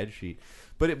like a bed sheet.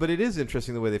 But it is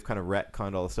interesting the way they've kind of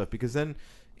retconned all this stuff, because then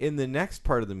in the next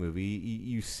part of the movie,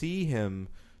 you see him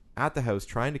at the house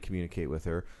trying to communicate with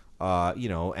her,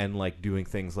 and like doing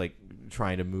things like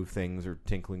trying to move things or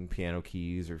tinkling piano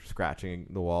keys or scratching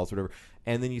the walls or whatever.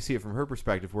 And then you see it from her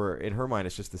perspective, where in her mind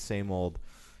it's just the same old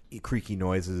creaky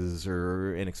noises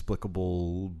or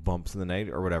inexplicable bumps in the night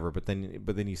or whatever, but then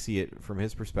you see it from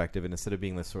his perspective, and instead of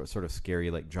being this sort of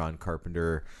scary like John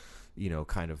Carpenter,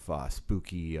 kind of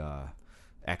spooky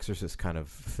exorcist kind of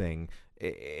thing,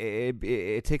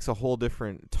 it takes a whole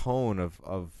different tone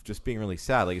of just being really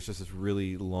sad. Like it's just this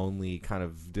really lonely kind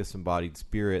of disembodied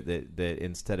spirit that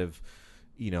instead of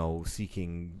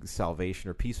seeking salvation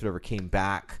or peace or whatever, came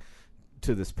back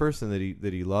to this person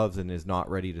that he loves and is not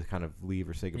ready to kind of leave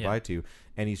or say goodbye to,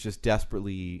 and he's just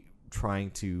desperately trying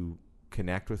to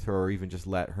connect with her or even just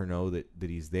let her know that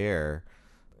he's there.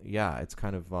 Yeah, it's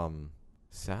kind of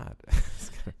sad.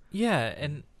 Yeah,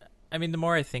 and I mean, the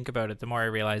more I think about it, the more I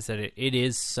realize that it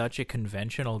is such a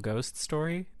conventional ghost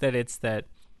story that it's that,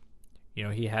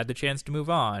 he had the chance to move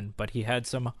on, but he had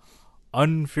some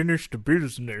unfinished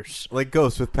business, like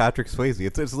Ghost with Patrick Swayze.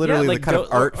 It's literally the kind of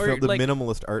art film, the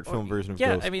minimalist art film version of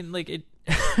Ghost. Yeah, I mean, like it.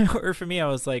 Or for me, I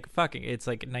was like, "Fucking!" It's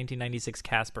like 1996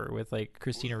 Casper with like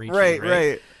Christina Ricci,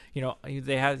 right?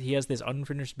 He has this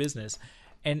unfinished business,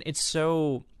 and it's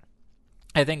so.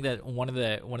 I think that one of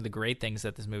the great things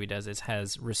that this movie does is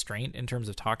has restraint in terms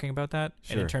of talking about that,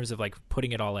 and in terms of like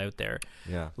putting it all out there.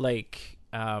 Yeah, like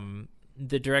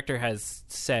the director has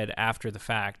said after the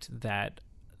fact that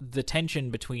the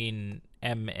tension between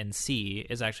M and C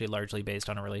is actually largely based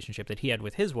on a relationship that he had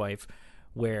with his wife,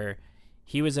 where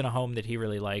he was in a home that he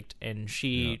really liked and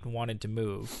she wanted to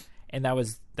move, and that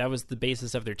was the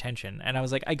basis of their tension. And I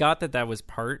was like, I got that was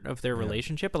part of their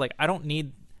relationship, but like I don't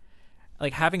need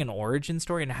like having an origin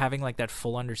story and having like that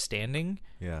full understanding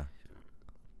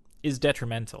is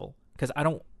detrimental, because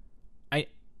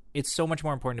it's so much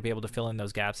more important to be able to fill in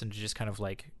those gaps and to just kind of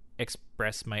like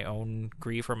express my own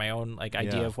grief or my own like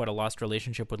idea of what a lost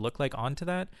relationship would look like onto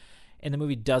that. And the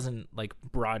movie doesn't like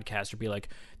broadcast or be like,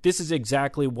 this is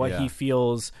exactly what he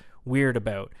feels weird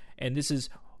about, and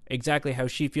exactly how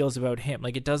she feels about him.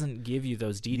 Like, it doesn't give you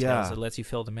those details. Yeah. It lets you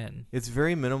fill them in. It's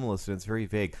very minimalist and it's very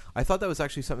vague. I thought that was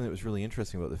actually something that was really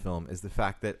interesting about the film, is the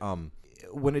fact that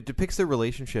when it depicts their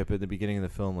relationship at the beginning of the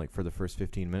film, like for the first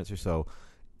 15 minutes or so,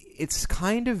 it's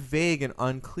kind of vague and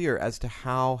unclear as to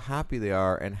how happy they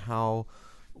are and how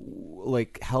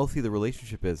like healthy the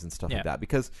relationship is and stuff like that,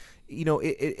 because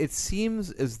it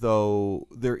seems as though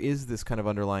there is this kind of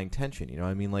underlying tension.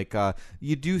 I mean, like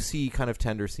you do see kind of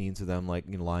tender scenes of them, like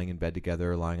lying in bed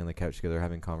together, lying on the couch together,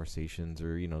 having conversations,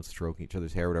 or stroking each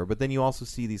other's hair or whatever. But then you also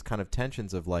see these kind of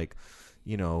tensions of like,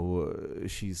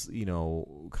 she's kind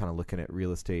of looking at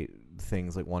real estate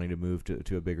things, like wanting to move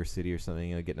to a bigger city or something,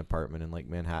 get an apartment in like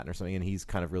Manhattan or something, and he's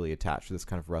kind of really attached to this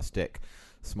kind of rustic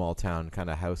small town kind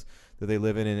of house that they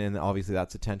live in, and obviously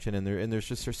that's a tension. And there's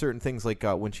just certain things, like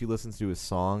when she listens to his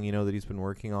song that he's been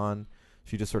working on,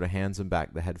 she just sort of hands him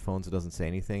back the headphones and doesn't say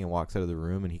anything and walks out of the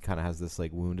room, and he kind of has this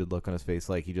like wounded look on his face,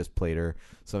 like he just played her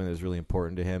something that was really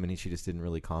important to him, and she just didn't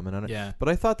really comment on it. Yeah. But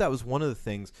I thought that was one of the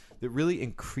things that really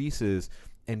increases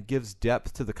and gives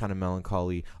depth to the kind of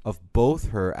melancholy of both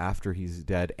her after he's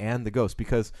dead and the ghost,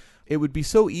 because it would be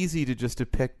so easy to just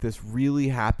depict this really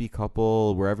happy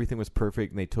couple where everything was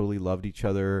perfect and they totally loved each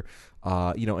other,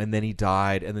 and then he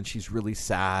died, and then she's really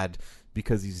sad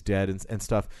because he's dead and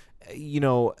stuff,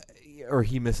 or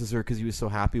he misses her because he was so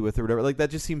happy with her, whatever. Like,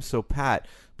 that just seems so pat.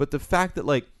 But the fact that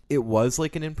like it was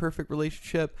like an imperfect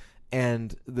relationship,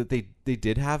 and that they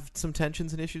did have some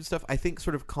tensions and issues and stuff, I think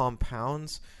sort of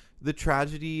compounds the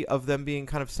tragedy of them being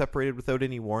kind of separated without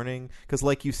any warning. Because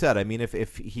like you said, I mean,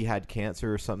 if he had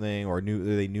cancer or something, or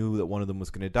they knew that one of them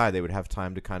was going to die, they would have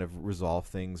time to kind of resolve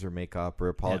things or make up or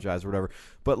apologize or whatever.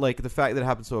 But like the fact that it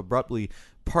happened so abruptly,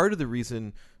 part of the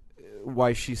reason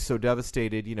why she's so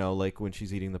devastated, like when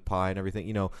she's eating the pie and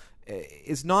everything,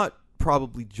 is not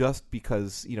probably just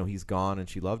because he's gone and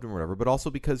she loved him or whatever, but also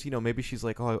because maybe she's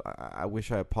like, oh, I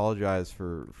wish I apologized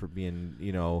for being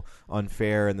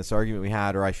unfair in this argument we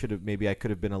had, or I could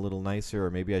have been a little nicer, or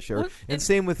maybe I should. And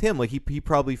same with him, like he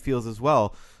probably feels as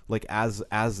well, like as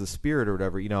the spirit or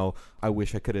whatever, I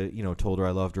wish I could have told her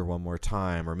I loved her one more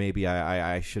time, or maybe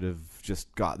I should have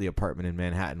just got the apartment in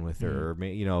Manhattan with her,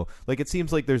 or like it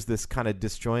seems like there's this kind of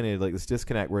disjointed, like this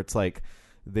disconnect where it's like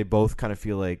they both kind of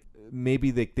feel like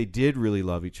maybe they did really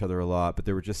love each other a lot, but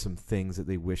there were just some things that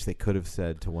they wish they could have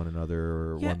said to one another,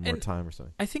 or one more time or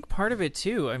something. I think part of it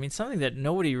too, I mean, something that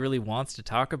nobody really wants to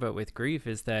talk about with grief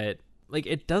is that like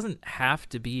it doesn't have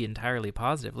to be entirely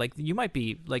positive. Like, you might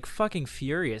be like fucking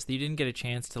furious that you didn't get a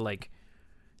chance to like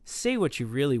say what you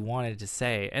really wanted to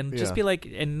say, and just be like,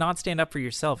 and not stand up for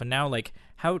yourself. And now like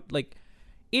how, like,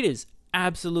 it is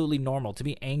absolutely normal to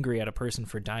be angry at a person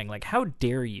for dying. Like, how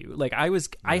dare you? Like,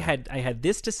 I had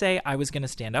this to say. I was going to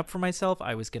stand up for myself.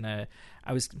 I was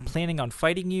planning on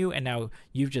fighting you, and now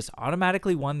you've just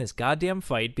automatically won this goddamn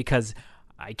fight because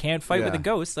I can't fight with a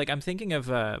ghost. Like, I'm thinking of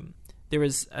there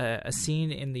was a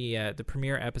scene in the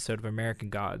premiere episode of American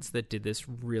Gods that did this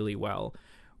really well,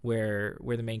 where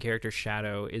the main character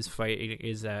Shadow is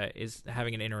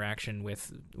having an interaction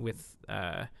with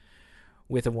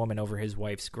a woman over his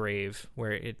wife's grave,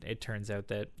 where it turns out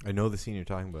that I know the scene you're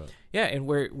talking about. Yeah, and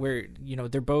where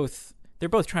they're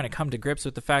both trying to come to grips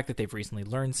with the fact that they've recently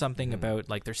learned something about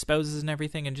like their spouses and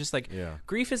everything, and just like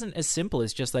grief isn't as simple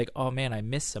as just like, oh man, I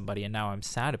miss somebody and now I'm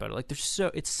sad about it. Like,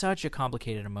 it's such a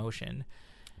complicated emotion.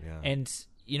 Yeah. And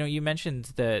you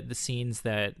mentioned the scenes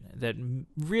that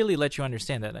really let you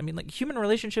understand that. I mean, like, human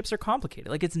relationships are complicated.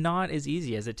 Like, it's not as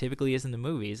easy as it typically is in the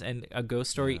movies, and a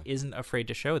ghost story isn't afraid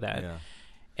to show that. Yeah.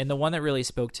 And the one that really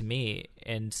spoke to me,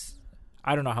 and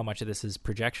I don't know how much of this is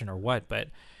projection or what, but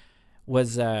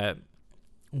was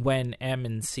when M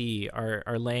and C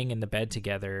are laying in the bed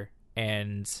together,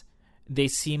 and they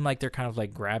seem like they're kind of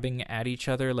like grabbing at each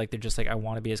other, like they're just like, I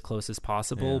want to be as close as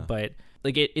possible, but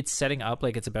like it's setting up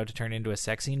like it's about to turn into a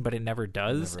sex scene, but it never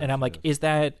does. And I'm like, is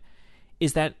that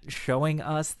showing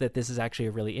us that this is actually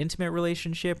a really intimate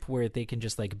relationship where they can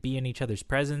just like be in each other's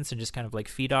presence and just kind of like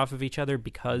feed off of each other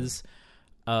because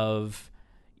of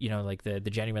like the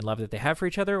genuine love that they have for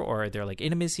each other, or are there like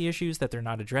intimacy issues that they're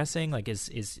not addressing? Like,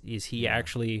 is he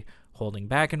actually holding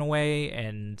back in a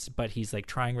way, but he's like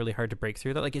trying really hard to break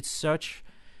through that? Like, it's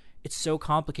so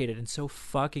complicated and so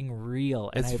fucking real,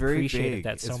 and I appreciated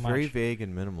that so much. It's very vague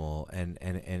and minimal, and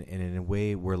in a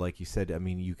way where, like you said, I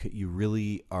mean, you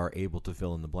really are able to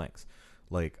fill in the blanks,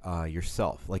 like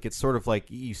yourself. Like, it's sort of like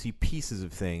you see pieces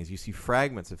of things, you see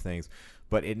fragments of things,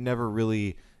 but it never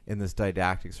really, in this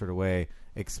didactic sort of way,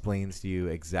 explains to you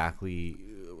exactly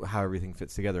how everything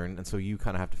fits together, and so you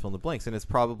kind of have to fill in the blanks, and it's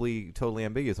probably totally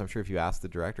ambiguous. I'm sure if you ask the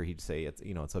director, he'd say it's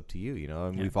up to you,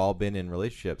 and we've all been in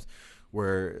relationships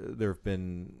where there have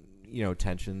been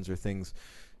tensions or things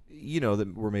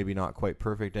that were maybe not quite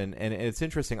perfect, and it's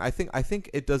interesting. I think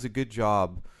it does a good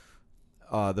job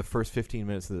the first 15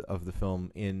 minutes of the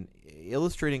film in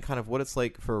illustrating kind of what it's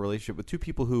like for a relationship with two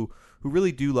people who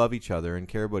really do love each other and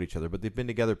care about each other, but they've been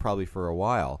together probably for a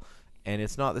while. And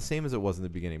it's not the same as it was in the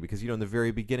beginning because, in the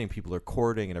very beginning, people are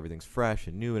courting and everything's fresh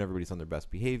and new and everybody's on their best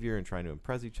behavior and trying to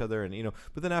impress each other. And,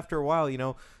 but then after a while,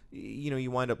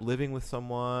 you wind up living with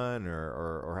someone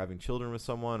or having children with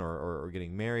someone or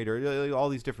getting married or all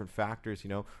these different factors,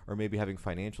 or maybe having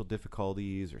financial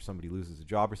difficulties or somebody loses a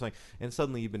job or something. And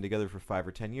suddenly you've been together for 5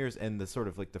 or 10 years and the sort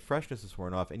of like the freshness is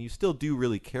worn off and you still do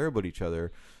really care about each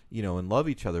other, and love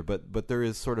each other. But there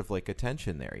is sort of like a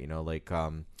tension there,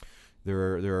 There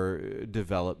are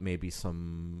developed maybe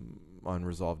some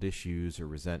unresolved issues or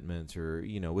resentments or,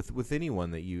 with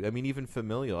anyone that even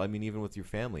familial, even with your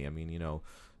family.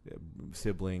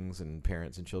 Siblings and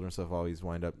parents and children and stuff always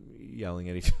wind up yelling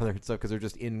at each other and stuff because they're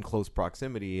just in close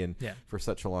proximity and for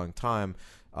such a long time.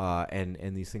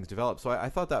 And these things develop. So I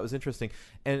thought that was interesting.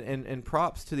 And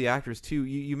props to the actors too.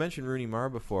 You mentioned Rooney Mara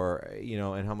before,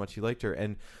 and how much you liked her.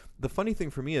 And the funny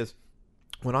thing for me is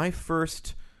when I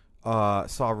first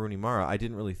saw Rooney Mara, I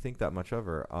didn't really think that much of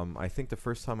her. I think the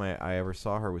first time I ever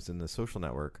saw her was in The Social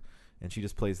Network, and she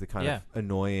just plays the kind of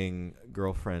annoying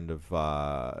girlfriend of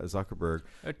Zuckerberg.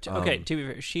 Okay, to be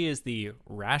fair, she is the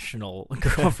rational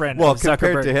girlfriend well, of Zuckerberg,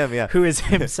 compared to him, who is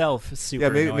himself super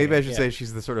annoying. Maybe I should say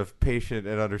she's the sort of patient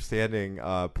and understanding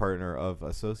partner of a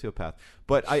sociopath.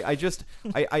 But I just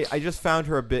found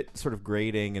her a bit sort of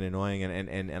grating and annoying,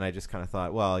 and I just kind of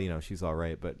thought, well, she's all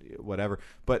right, but whatever.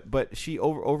 But she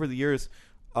over the years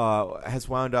has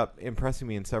wound up impressing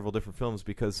me in several different films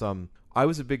because I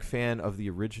was a big fan of the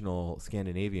original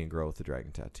Scandinavian girl with the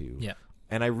dragon tattoo. Yeah.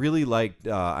 And I really liked,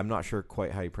 I'm not sure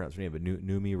quite how you pronounce her name, but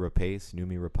Noomi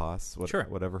Rapace,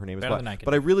 whatever her name is.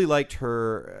 But I really liked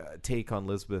her take on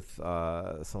Lisbeth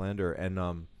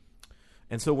Salander.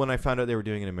 And so when I found out they were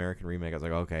doing an American remake, I was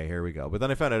like, okay, here we go. But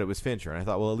then I found out it was Fincher, and I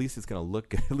thought, well, at least it's going to look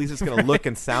good. At least it's going to look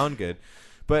and sound good.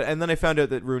 And then I found out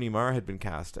that Rooney Mara had been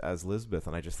cast as Lisbeth,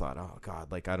 and I just thought, oh God,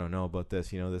 I don't know about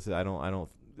this.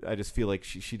 I just feel like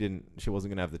she wasn't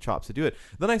going to have the chops to do it.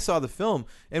 Then I saw the film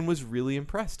and was really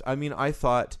impressed. I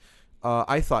thought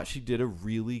she did a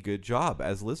really good job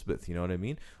as Lisbeth. You know what I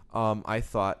mean? I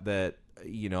thought that,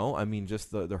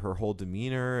 just her whole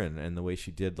demeanor and the way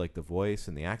she did like the voice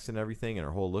and the accent and everything and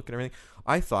her whole look and everything.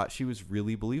 I thought she was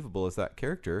really believable as that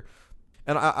character.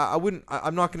 And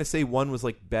I'm not going to say one was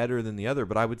like better than the other,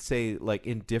 but I would say like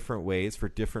in different ways for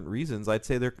different reasons. I'd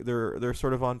say they're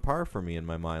sort of on par for me in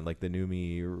my mind, like the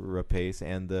Noomi Rapace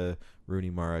and the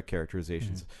Rooney Mara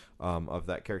characterizations of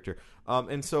that character.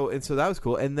 And so that was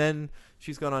cool. And then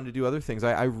she's gone on to do other things.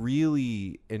 I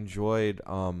really enjoyed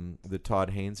the Todd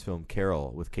Haynes film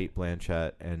Carol with Cate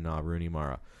Blanchett and Rooney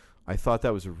Mara. I thought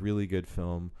that was a really good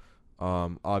film.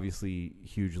 Obviously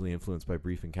hugely influenced by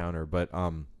Brief Encounter, but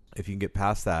if you can get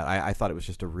past that, I thought it was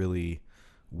just a really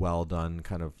well done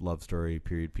kind of love story,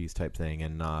 period piece type thing.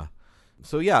 And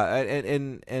so yeah,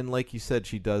 and like you said,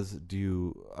 she does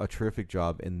do a terrific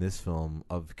job in this film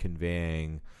of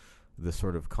conveying the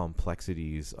sort of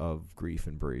complexities of grief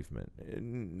and bereavement.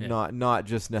 Not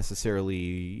just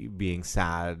necessarily being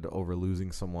sad over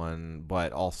losing someone,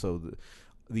 but also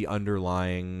the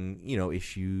underlying,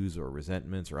 issues or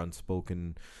resentments or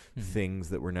unspoken things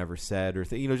that were never said or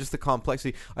just the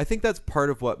complexity. I think that's part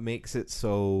of what makes it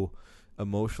so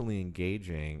emotionally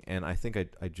engaging. And I think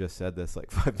I just said this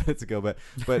like 5 minutes ago,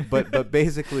 but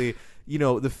basically,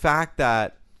 the fact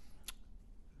that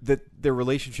their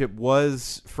relationship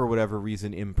was for whatever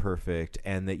reason imperfect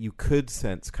and that you could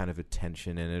sense kind of a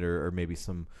tension in it or maybe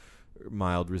some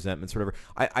mild resentments or whatever,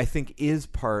 I think is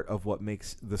part of what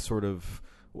makes the sort of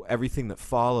everything that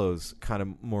follows kind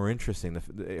of more interesting.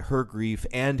 Her grief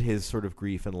and his sort of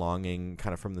grief and longing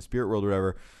kind of from the spirit world or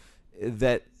whatever,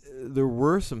 that there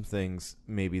were some things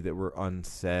maybe that were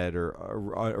unsaid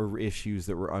or issues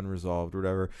that were unresolved or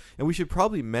whatever. And we should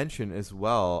probably mention as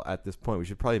well at this point,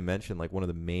 like one of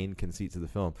the main conceits of the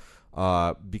film,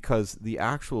 because the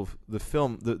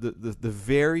film, the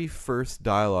very first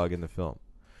dialogue in the film,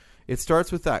 it starts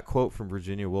with that quote from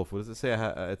Virginia Woolf. What does it say?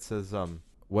 It says,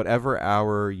 whatever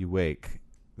hour you wake,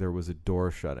 there was a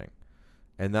door shutting.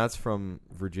 And that's from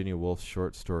Virginia Woolf's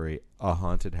short story, A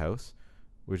Haunted House,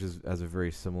 which has a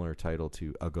very similar title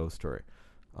to A Ghost Story.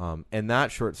 And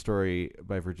that short story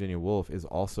by Virginia Woolf is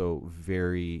also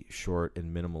very short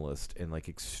and minimalist and like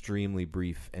extremely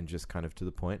brief and just kind of to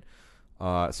the point.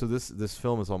 So this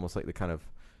film is almost like the kind of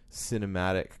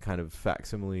cinematic kind of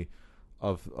facsimile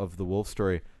of the Wolf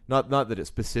story. Not that it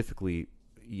specifically,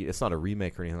 it's not a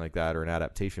remake or anything like that or an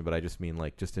adaptation, but I just mean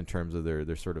like just in terms of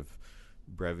their sort of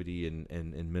brevity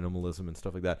and minimalism and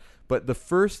stuff like that. But the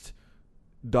first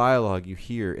dialogue you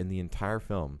hear in the entire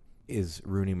film is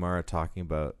Rooney Mara talking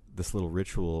about this little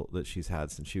ritual that she's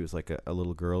had since she was like a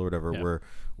little girl or whatever,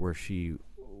 where she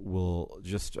will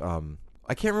just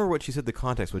I can't remember what she said the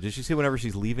context was. Did she say whenever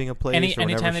she's leaving a place?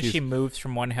 Anytime that she moves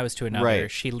from one house to another,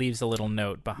 she leaves a little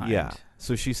note behind. Yeah.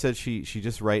 So she said she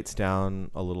just writes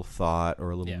down a little thought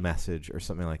or a little message or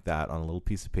something like that on a little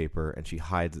piece of paper, and she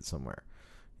hides it somewhere.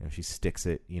 She sticks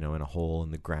it, in a hole in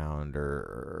the ground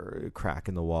or a crack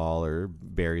in the wall or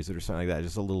buries it or something like that.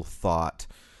 Just a little thought.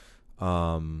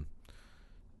 And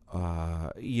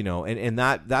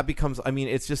that becomes,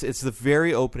 it's the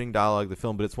very opening dialogue of the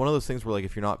film, but it's one of those things where, like,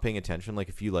 if you're not paying attention, like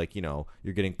if you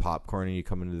you're getting popcorn and you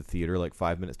come into the theater like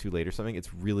 5 minutes too late or something,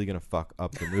 it's really going to fuck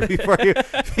up the movie for you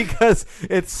because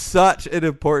it's such an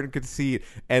important conceit,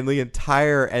 and the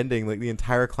entire ending, like the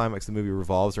entire climax of the movie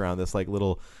revolves around this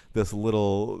little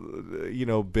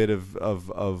bit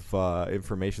of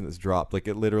information that's dropped, like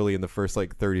it literally in the first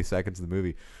like 30 seconds of the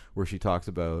movie, where she talks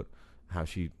about how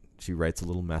she writes a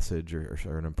little message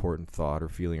or an important thought or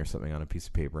feeling or something on a piece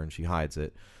of paper, and she hides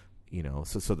it,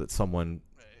 so that someone,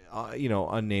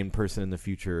 unnamed person in the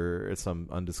future at some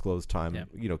undisclosed time,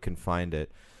 can find it.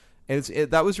 And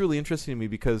that was really interesting to me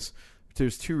because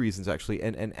there's two reasons actually.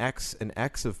 And an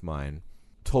ex of mine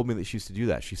told me that she used to do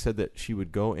that. She said that she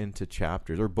would go into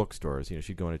Chapters or bookstores,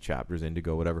 she'd go into Chapters,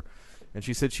 Indigo, whatever. And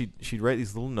she said she'd write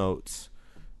these little notes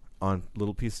on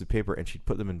little pieces of paper, and she'd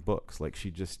put them in books. Like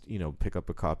she'd just, pick up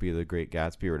a copy of The Great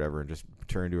Gatsby or whatever and just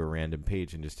turn to a random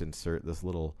page and just insert this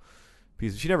little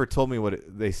piece. She never told me what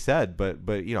they said, but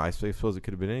I suppose it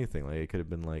could have been anything. Like it could have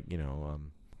been like,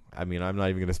 I'm not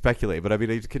even going to speculate, but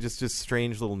it could just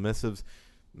strange little missives,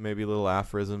 maybe little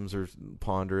aphorisms or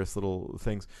ponderous little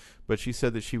things. But she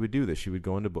said that she would do this. She would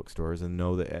go into bookstores and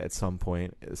know that at some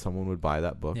point someone would buy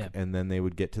that book, and then they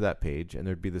would get to that page and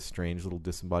there'd be this strange little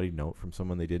disembodied note from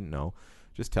someone they didn't know,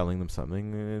 just telling them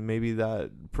something, and maybe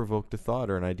that provoked a thought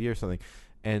or an idea or something.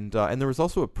 And there was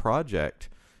also a project,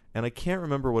 and I can't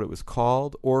remember what it was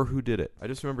called or who did it. I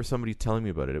just remember somebody telling me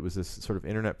about it. It was this sort of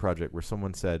internet project where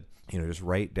someone said, just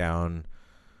write down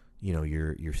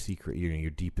your secret,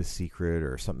 your deepest secret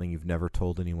or something you've never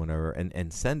told anyone ever,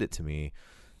 and send it to me.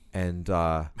 And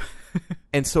so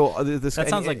this that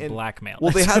sounds like blackmail.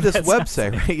 Well, they had this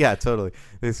website, right? Yeah, totally.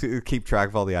 They keep track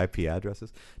of all the IP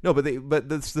addresses. No, but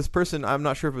this person, I'm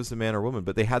not sure if it was a man or woman,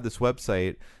 but they had this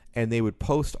website, and they would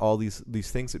post all these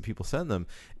things that people send them,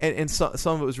 and some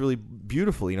of it was really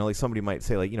beautiful. Like somebody might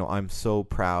say, like, I'm so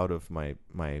proud of my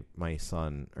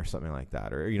son or something like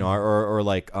that, or or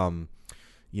like I'm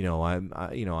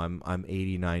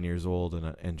 89 years old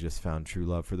and just found true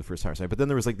love for the first time. But then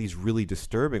there was like these really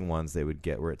disturbing ones they would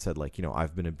get where it said like,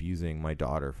 I've been abusing my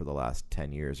daughter for the last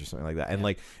 10 years or something like that. And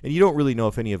and you don't really know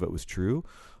if any of it was true.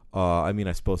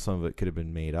 I suppose some of it could have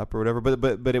been made up or whatever,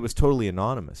 but it was totally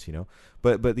anonymous,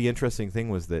 But the interesting thing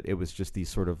was that it was just these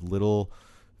sort of little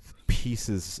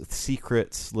pieces,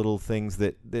 secrets, little things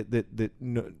that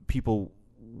people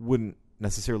wouldn't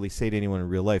necessarily say to anyone in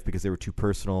real life because they were too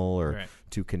personal or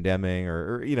too condemning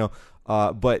or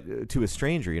but to a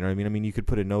stranger, you know what I mean? I mean, you could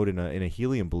put a note in a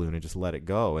helium balloon and just let it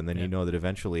go, and then you know that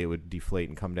eventually it would deflate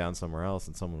and come down somewhere else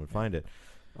and someone would find it,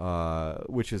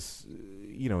 which is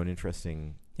an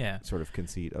interesting sort of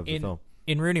conceit of the film.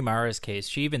 In Rooney Mara's case,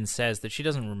 she even says that she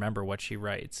doesn't remember what she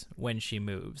writes when she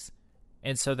moves,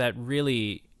 and so that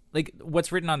really, like,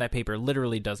 what's written on that paper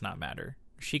literally does not matter.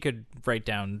 She could write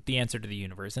down the answer to the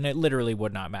universe, and it literally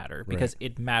would not matter because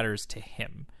it matters to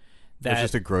him. It's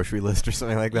just a grocery list or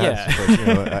something like that.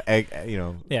 Yeah. Like,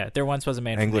 there once was a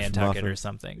man from Nantucket or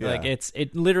something. Yeah. Like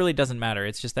it literally doesn't matter.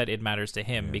 It's just that it matters to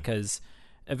him because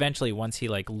eventually, once he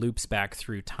like loops back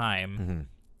through time,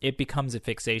 it becomes a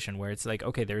fixation where it's like,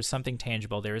 okay, there's something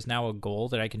tangible. There is now a goal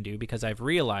that I can do because I've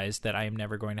realized that I am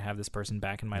never going to have this person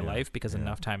back in my life because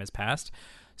enough time has passed.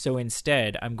 So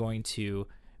instead, I'm going to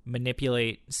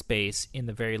manipulate space in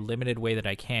the very limited way that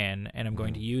I can, and I'm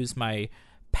going to use my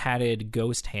padded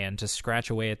ghost hand to scratch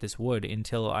away at this wood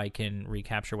until I can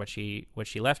recapture what she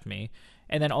left me.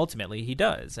 And then ultimately he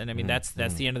does. And I mean that's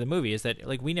the end of the movie, is that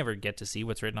like we never get to see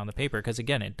what's written on the paper because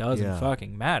again it doesn't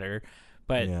fucking matter.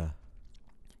 But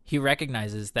he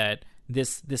recognizes that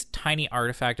this tiny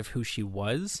artifact of who she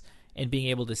was and being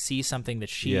able to see something that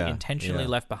she intentionally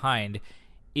left behind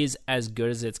is as good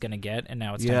as it's going to get, and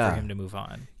now it's time for him to move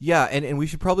on. Yeah, and we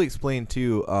should probably explain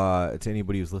too to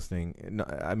anybody who's listening.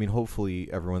 I mean, hopefully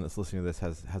everyone that's listening to this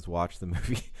has watched the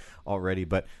movie already,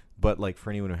 but like for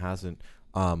anyone who hasn't,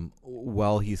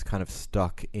 while he's kind of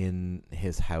stuck in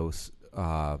his house,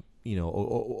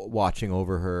 watching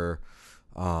over her,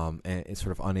 and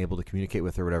sort of unable to communicate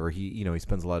with her, or whatever, he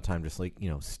spends a lot of time just like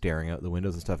staring out the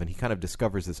windows and stuff, and he kind of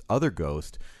discovers this other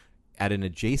ghost at an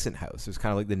adjacent house. It's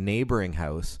kind of like the neighboring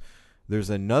house. There's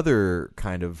another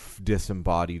kind of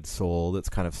disembodied soul that's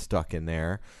kind of stuck in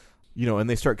there, and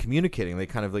they start communicating. They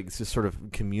kind of like just sort of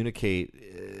communicate,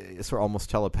 sort of almost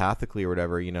telepathically or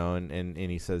whatever, and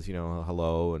he says,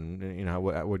 hello, and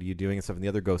what are you doing and stuff. And the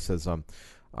other ghost says,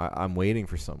 I'm waiting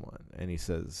for someone. And he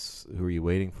says, who are you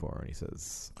waiting for? And he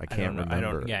says, I can't remember. I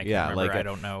can't remember. Like, I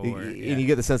don't know. And you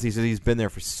get the sense he says he's been there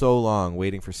for so long,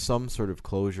 waiting for some sort of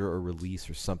closure or release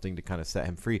or something to kind of set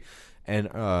him free. And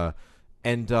that's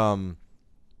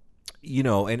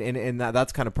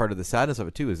kind of part of the sadness of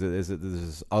it too. Is that there's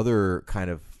this other kind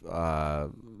of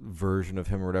version of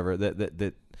him or whatever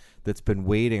that's been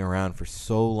waiting around for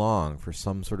so long for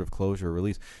some sort of closure or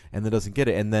release, and that doesn't get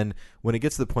it. And then when it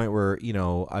gets to the point where,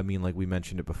 like we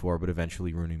mentioned it before, but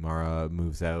eventually Rooney Mara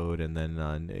moves out, and then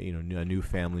a new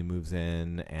family moves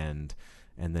in, and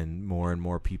then more and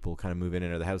more people kind of move in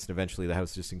and out of the house, and eventually the house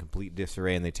is just in complete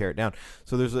disarray, and they tear it down.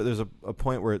 So there's a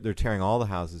point where they're tearing all the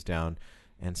houses down.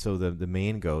 And so the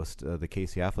main ghost, the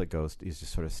Casey Affleck ghost, is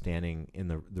just sort of standing in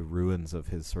the ruins of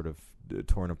his sort of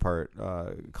torn apart,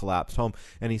 collapsed home,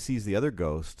 and he sees the other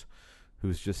ghost,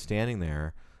 who's just standing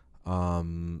there,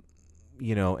 and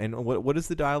what is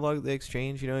the dialogue they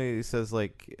exchange? He says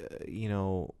like,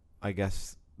 I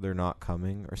guess they're not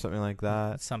coming or something like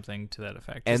that, something to that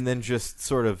effect, and then just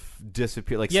sort of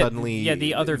disappear, like suddenly,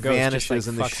 the other ghost vanishes,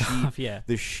 just, like, and the off,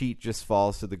 the sheet just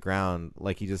falls to the ground,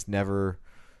 like he just never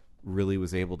really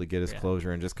was able to get his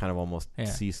closure, and just kind of almost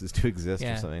ceases to exist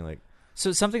or something like.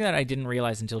 So something that I didn't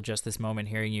realize until just this moment,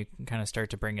 hearing you kind of start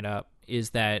to bring it up,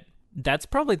 is that that's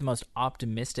probably the most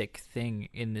optimistic thing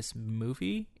in this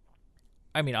movie.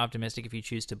 I mean, optimistic if you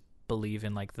choose to believe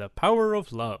in like the power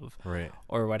of love, right,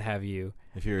 or what have you.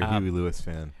 If you're a Huey Lewis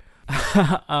fan,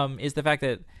 is the fact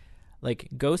that like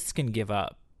ghosts can give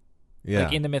up. Yeah.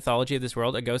 Like in the mythology of this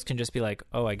world, a ghost can just be like,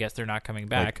 "Oh, I guess they're not coming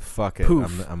back. Like, fuck it,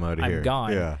 Poof, I'm out of here. I'm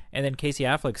gone." Yeah. And then Casey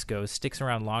Affleck's ghost sticks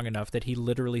around long enough that he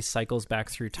literally cycles back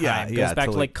through time. Goes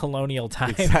back to like colonial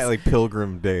times. Exactly, like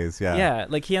Pilgrim days. Yeah. Yeah,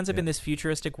 like he ends up in this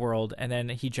futuristic world, and then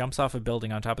he jumps off a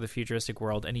building on top of the futuristic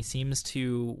world, and he seems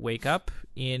to wake up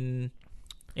in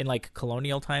like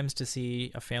colonial times to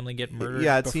see a family get murdered.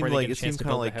 Yeah, it seemed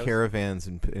kind of like caravans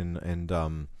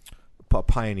and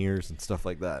pioneers and stuff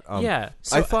like that.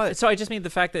 So I just mean the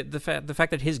fact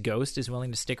that his ghost is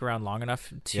willing to stick around long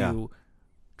enough to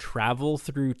travel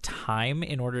through time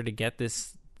in order to get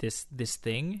this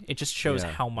thing. It just shows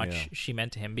how much she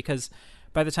meant to him, because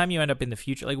by the time you end up in the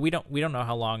future, like we don't know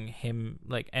how long him,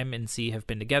 like M and C, have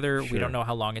been together. Sure. We don't know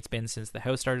how long it's been since the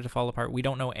house started to fall apart. We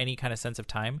don't know any kind of sense of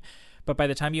time. But by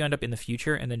the time you end up in the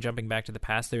future and then jumping back to the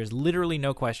past, there is literally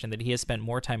no question that he has spent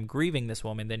more time grieving this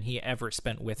woman than he ever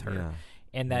spent with her. Yeah.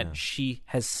 And that she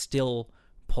has still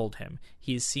pulled him.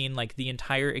 He's seen like the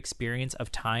entire experience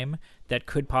of time that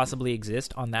could possibly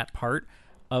exist on that part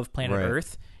of planet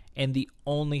Earth. And the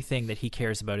only thing that he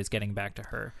cares about is getting back to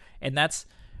her. And that's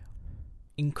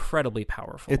incredibly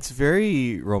powerful. It's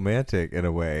very romantic in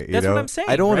a way. That's what I'm saying.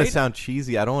 I don't want to sound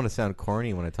cheesy. I don't want to sound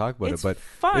corny when I talk about it, but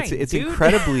fine, it's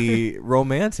incredibly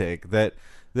romantic that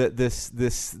this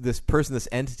person, this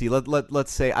entity.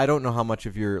 Let's say, I don't know how much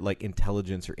of your like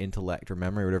intelligence or intellect or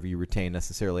memory or whatever you retain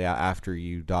necessarily after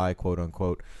you die, quote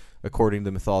unquote, according to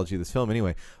the mythology of this film.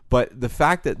 Anyway, but the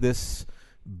fact that this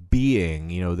being,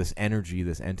 this energy,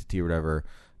 this entity or whatever,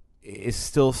 is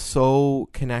still so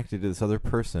connected to this other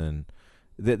person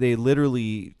that they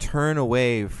literally turn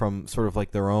away from sort of like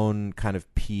their own kind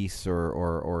of peace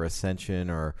or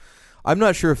ascension, or I'm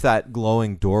not sure if that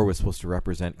glowing door was supposed to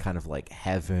represent kind of like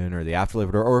heaven or the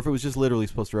afterlife, or if it was just literally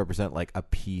supposed to represent like a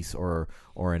peace or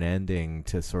an ending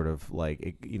to sort of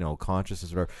like,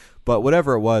 consciousness or whatever. But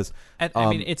whatever it was, I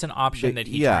mean, it's an option that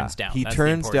he turns down. He That's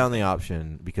turns the down the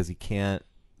option because he can't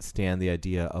stand the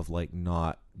idea of like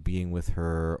not being with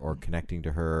her or connecting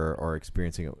to her or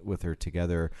experiencing it with her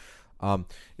together.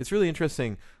 It's really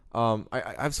interesting.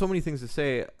 I have so many things to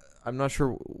say. I'm not sure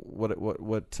what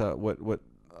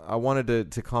I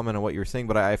wanted to comment on what you were saying,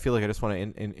 but I feel like I just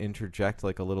want to interject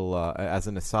like a little as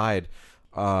an aside.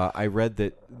 I read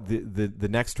that the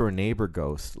next door neighbor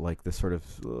ghost, like this sort of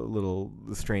little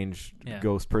strange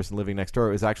ghost person living next door,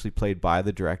 was actually played by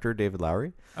the director David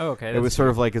Lowery. Oh, okay. It was sort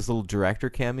of like his little director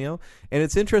cameo, and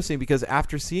it's interesting because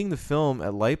after seeing the film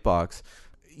at Lightbox,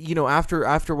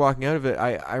 after walking out of it,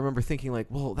 I remember thinking like,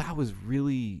 well, that was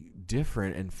really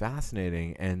different and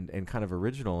fascinating and kind of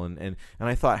original, and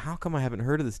I thought, how come I haven't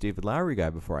heard of this David Lowery guy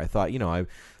before? I thought,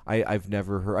 I've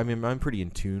never heard. I mean, I'm pretty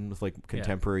in tune with like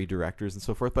contemporary directors and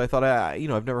so forth, but I thought,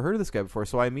 I've never heard of this guy before,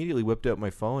 so I immediately whipped out my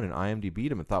phone and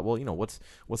IMDb'd him and thought, well,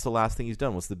 what's the last thing he's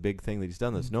done? What's the big thing that he's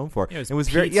done that's known for? It was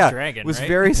Pete's Dragon, was right?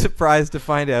 very surprised to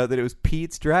find out that it was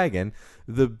Pete's Dragon,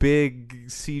 the big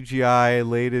CGI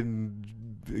laden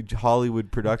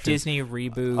Hollywood production, Disney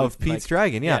reboot of Pete's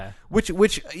Dragon, which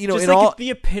just in like all the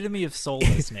epitome of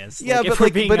soullessness.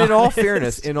 but in all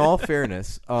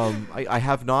fairness, I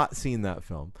have not seen that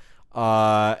film,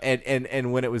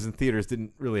 and when it was in theaters,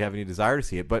 didn't really have any desire to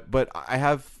see it. But I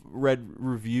have read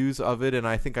reviews of it, and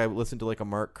I think I listened to like a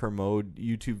Mark Kermode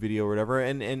YouTube video or whatever,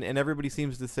 and everybody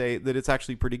seems to say that it's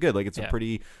actually pretty good. Like it's a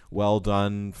pretty well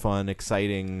done, fun,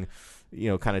 exciting,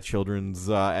 kind of children's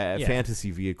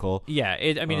fantasy vehicle. Yeah,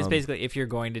 it's basically, if you're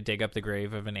going to dig up the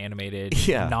grave of an animated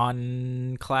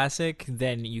non-classic,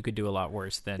 then you could do a lot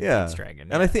worse than Pete's Dragon.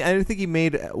 And I think he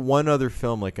made one other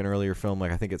film, like an earlier film,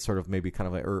 like I think it's sort of maybe kind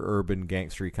of like urban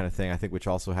gangstery kind of thing, I think, which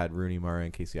also had Rooney Mara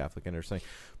and Casey Affleck in it or something.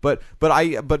 But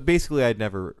basically I'd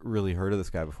never really heard of this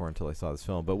guy before until I saw this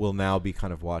film, but will now be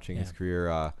kind of watching his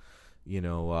career,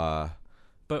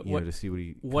 but to see what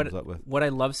he comes up with. What I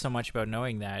love so much about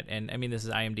knowing that, and I mean, this is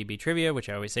IMDb trivia, which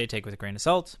I always say take with a grain of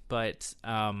salt, but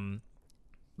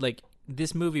like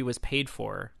this movie was paid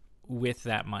for with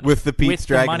that money, with the Pete's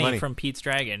Dragon money from Pete's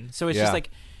Dragon. So it's just like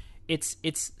it's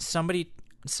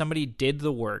somebody did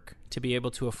the work to be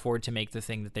able to afford to make the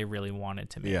thing that they really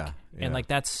wanted to make. And like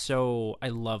that's so, I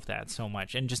love that so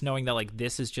much, and just knowing that like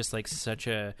this is just like such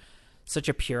a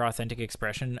pure, authentic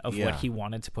expression of what he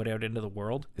wanted to put out into the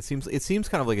world. It seems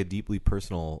kind of like a deeply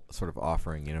personal sort of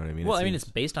offering. You know what I mean? Well, it's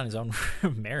based on his own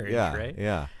marriage, right?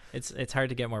 Yeah. It's hard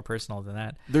to get more personal than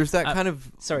that. There's that kind of.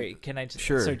 Sorry, can I?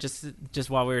 Sure. So just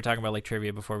while we were talking about like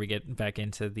trivia before we get back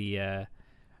into the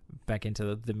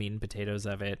meat and potatoes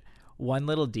of it, one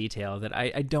little detail that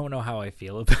I don't know how I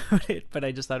feel about it, but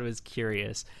I just thought it was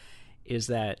curious, is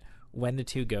that when the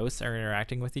two ghosts are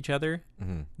interacting with each other,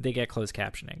 they get closed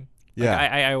captioning. Yeah,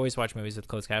 I always watch movies with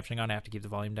closed captioning on. I have to keep the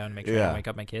volume down to make sure I don't wake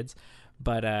up my kids.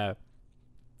 But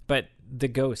the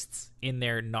ghosts in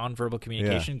their nonverbal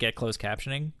communication get closed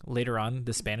captioning. Later on,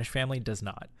 the Spanish family does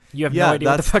not. You have no idea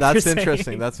what the fuck you're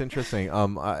saying. That's interesting.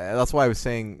 That's why I was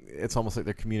saying it's almost like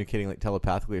they're communicating like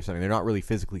telepathically or something. They're not really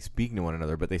physically speaking to one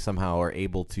another, but they somehow are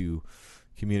able to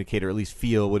communicate or at least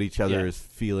feel what each other is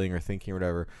feeling or thinking or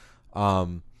whatever.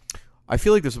 I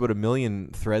feel like there's about a million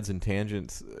threads and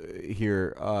tangents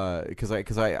here because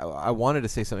I wanted to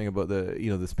say something about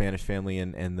the Spanish family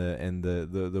and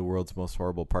the world's most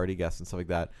horrible party guests and stuff like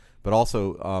that, but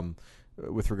also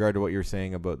with regard to what you're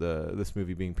saying about this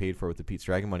movie being paid for with the Pete's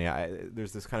Dragon money,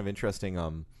 there's this kind of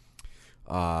interesting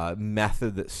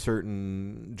method that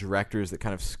certain directors that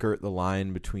kind of skirt the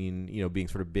line between being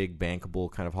sort of big bankable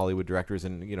kind of Hollywood directors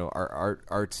and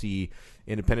artsy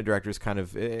independent directors kind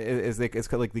of it's kind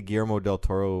of like the Guillermo del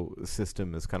Toro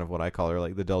system is kind of what I call it, or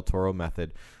like the del Toro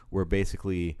method, where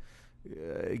basically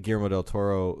Guillermo del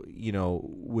Toro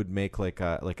would make like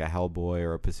a Hellboy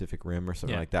or a Pacific Rim or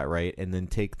something like that, right, and then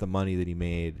take the money that he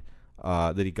made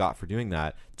that he got for doing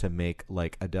that to make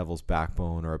like a Devil's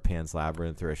Backbone or a Pan's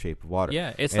Labyrinth or a Shape of Water.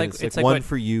 Yeah, it's like one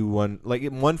for you,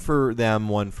 one for them,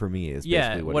 one for me is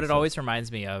basically what it always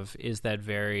reminds me of is that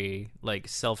very like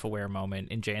self-aware moment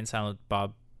in Jay and Silent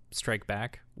Bob Strike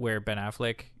Back where Ben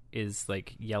Affleck is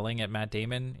like yelling at Matt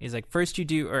Damon. He's like, first you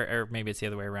do, or maybe it's the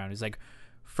other way around. He's like,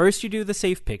 first you do the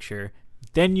safe picture,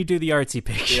 then you do the artsy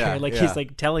picture. He's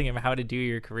like telling him how to do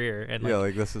your career and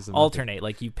like this is alternate.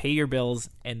 Like you pay your bills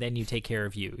and then you take care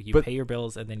of you. You pay your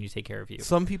bills and then you take care of you.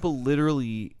 Some people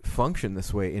literally function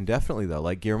this way indefinitely though.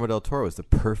 Like Guillermo del Toro is the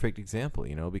perfect example,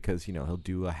 because he'll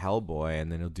do a Hellboy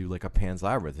and then he'll do like a Pan's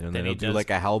Labyrinth and then he'll do like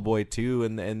a Hellboy 2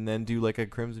 and then do like a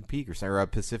Crimson Peak or a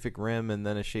Pacific Rim and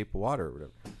then a Shape of Water or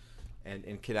whatever.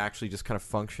 And could actually just kind of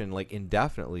function like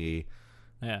indefinitely.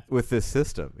 Yeah. With this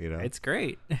system, it's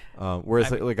great. Whereas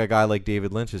like a guy like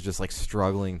David Lynch is just like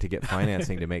struggling to get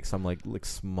financing to make some like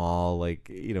small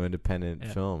independent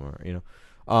film or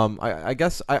I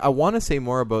guess I want to say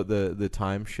more about the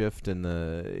time shift and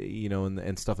the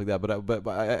and stuff like that. But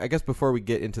I guess before we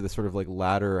get into the sort of like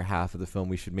latter half of the film,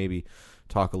 we should maybe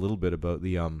talk a little bit about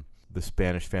the the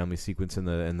Spanish family sequence and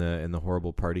the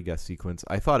horrible party guest sequence.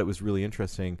 I thought it was really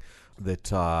interesting that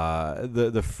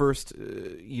the first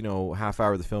half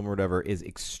hour of the film or whatever is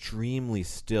extremely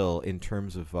still in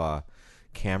terms of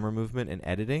camera movement and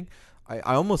editing.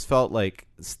 I almost felt like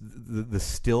the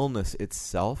stillness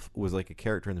itself was like a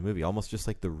character in the movie, almost just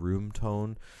like the room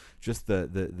tone, just the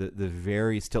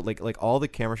very still, like all the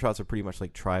camera shots are pretty much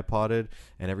like tripoded,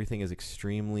 and everything is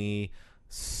extremely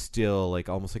still, like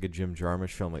almost like a Jim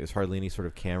Jarmusch film. Like there's hardly any sort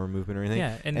of camera movement or anything.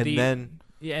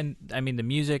 Yeah, and I mean the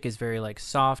music is very like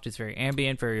soft, it's very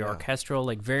ambient, very orchestral,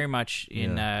 like very much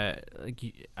in I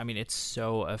mean it's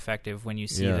so effective when you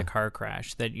see the car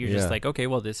crash that you're just like, okay,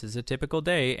 well this is a typical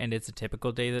day, and it's a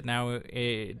typical day that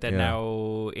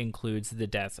now includes the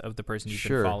death of the person you've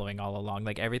been following all along.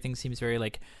 Like everything seems very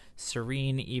like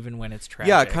serene even when it's tragic.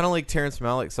 Yeah, kind of like Terrence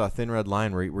Malick saw Thin Red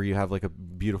Line, where you have like a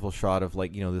beautiful shot of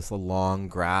like this long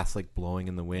grass like blowing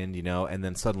in the wind, and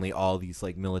then suddenly all these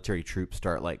like military troops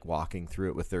start like walking through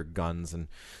it with their guns and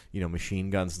machine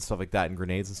guns and stuff like that and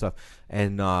grenades and stuff,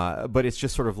 and but it's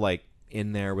just sort of like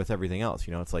in there with everything else.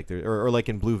 It's like there or like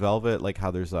in Blue Velvet, like how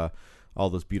there's all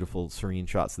those beautiful serene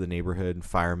shots of the neighborhood and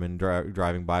firemen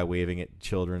driving by waving at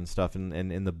children and stuff, and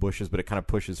in the bushes, but it kind of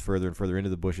pushes further and further into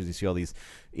the bushes. You see all these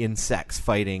insects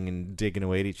fighting and digging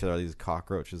away at each other, all these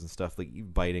cockroaches and stuff like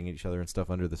biting at each other and stuff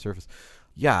under the surface.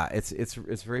 Yeah, it's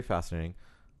very fascinating.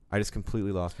 I just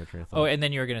completely lost my train of thought. Oh, and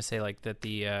then you were going to say like that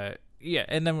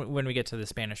and then when we get to the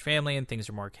Spanish family and things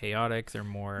are more chaotic, they're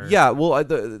more... Yeah, well,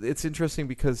 it's interesting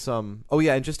because...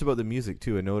 and just about the music,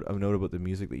 too. A note about the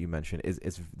music that you mentioned is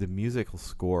the musical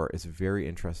score is very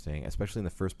interesting, especially in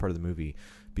the first part of the movie,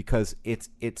 because it's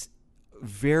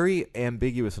very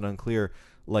ambiguous and unclear,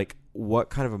 like,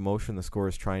 what kind of emotion the score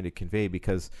is trying to convey,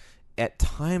 because at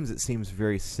times it seems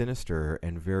very sinister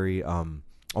and very...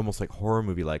 almost like horror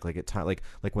movie like at time like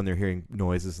when they're hearing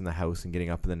noises in the house and getting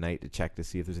up in the night to check to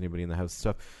see if there's anybody in the house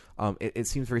and stuff. It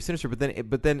seems very sinister,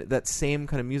 but then that same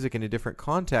kind of music in a different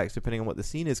context, depending on what the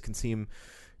scene is, can seem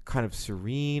kind of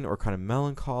serene or kind of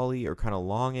melancholy or kind of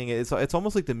longing. It's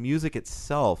almost like the music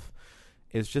itself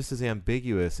is just as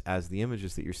ambiguous as the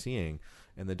images that you're seeing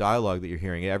and the dialogue that you're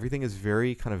hearing. Everything is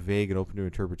very kind of vague and open to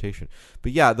interpretation.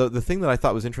 But yeah, the thing that I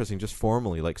thought was interesting, just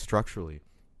formally, like structurally,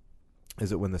 is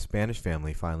that when the Spanish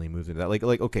family finally moves into that, like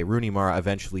okay, Rooney Mara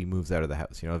eventually moves out of the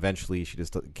house. Eventually she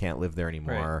just can't live there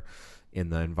anymore in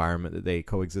the environment that they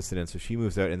coexisted in. So she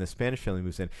moves out, and the Spanish family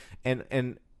moves in,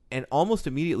 and almost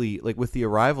immediately, like with the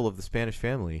arrival of the Spanish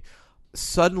family,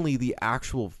 suddenly the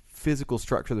actual physical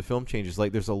structure of the film changes.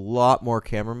 Like there's a lot more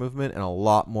camera movement and a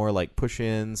lot more like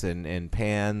push-ins and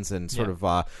pans and sort of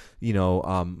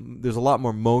there's a lot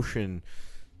more motion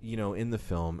in the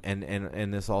film,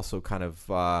 and this also kind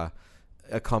of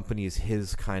accompanies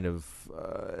his kind of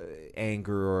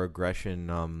anger or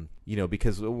aggression,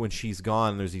 because when she's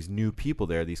gone, there's these new people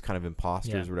there, these kind of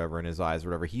imposters or whatever in his eyes or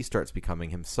whatever. He starts becoming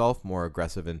himself more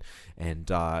aggressive and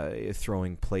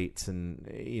throwing plates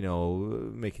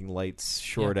and making lights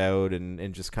short out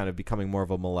and just kind of becoming more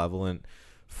of a malevolent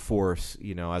force,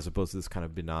 as opposed to this kind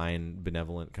of benign,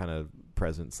 benevolent kind of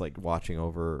presence like watching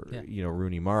over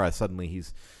Rooney Mara. Suddenly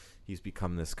he's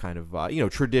become this kind of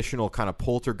traditional kind of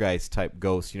poltergeist type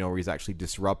ghost, where he's actually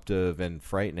disruptive and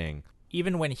frightening.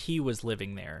 Even when he was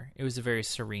living there, it was a very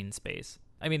serene space.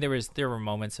 I mean, there were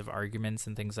moments of arguments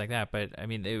and things like that, but I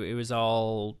mean, it was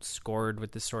all scored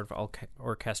with this sort of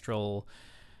orchestral,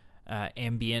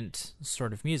 ambient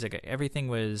sort of music. Everything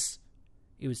was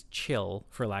chill,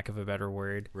 for lack of a better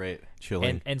word. Right,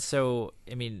 chilling. And so,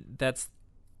 I mean, that's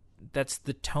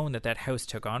the tone that house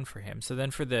took on for him. So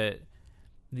then for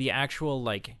the actual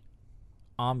like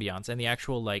ambiance and the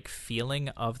actual like feeling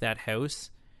of that house,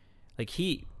 like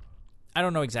I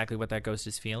don't know exactly what that ghost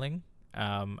is feeling.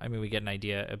 I mean, we get an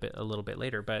idea a little bit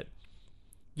later, but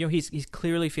he's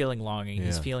clearly feeling longing.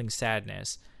 He's feeling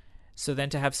sadness. So then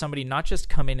to have somebody not just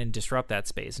come in and disrupt that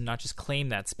space and not just claim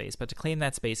that space, but to claim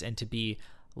that space and to be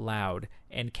loud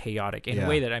and chaotic in a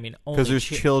way that, I mean, only because there's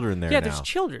children there. Yeah, there's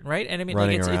children, right? And I mean,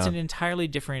 like, it's an entirely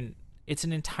different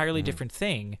different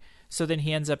thing. So then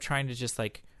he ends up trying to just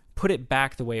like put it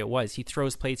back the way it was. He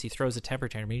throws plates, he throws a temper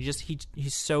tantrum. He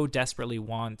so desperately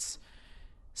wants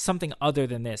something other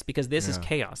than this, because this is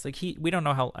chaos. Like we don't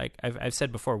know how, like I've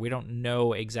said before, we don't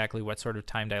know exactly what sort of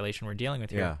time dilation we're dealing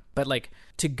with here. But like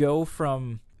to go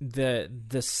from the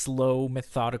slow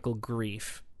methodical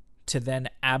grief to then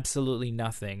absolutely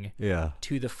nothing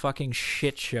to the fucking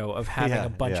shit show of having a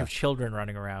bunch of children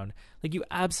running around. Like, you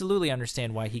absolutely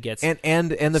understand why he gets and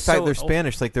the fact they're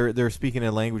Spanish, like they're speaking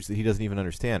a language that he doesn't even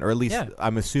understand, or at least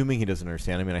I'm assuming he doesn't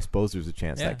understand. I mean, I suppose there's a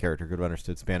chance that character could have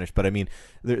understood Spanish, but I mean,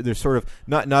 there's sort of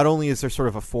not only is there sort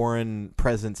of a foreign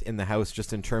presence in the house,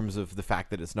 just in terms of the fact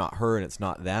that it's not her and it's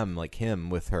not them, like him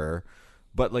with her,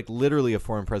 but like literally a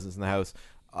foreign presence in the house.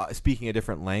 Speaking a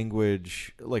different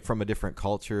language, like from a different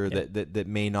culture, that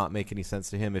may not make any sense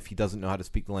to him. If he doesn't know how to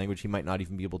speak the language, he might not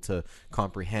even be able to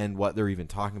comprehend what they're even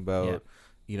talking about.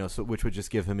 You know, so which would just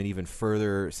give him an even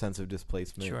further sense of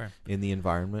displacement in the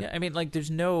environment. Yeah, I mean, like, it's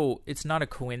not a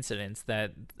coincidence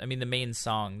that, I mean, the main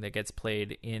song that gets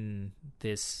played in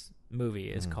this movie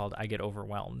is called "I Get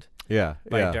Overwhelmed." By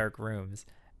Dark Rooms.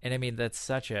 And I mean, that's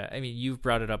I mean, you've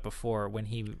brought it up before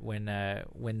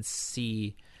when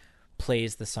C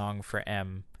plays the song for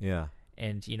M.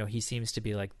 And, you know, he seems to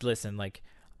be like, listen, like,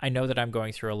 I know that I'm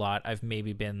going through a lot. I've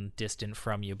maybe been distant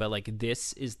from you, but like,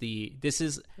 this is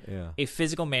a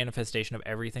physical manifestation of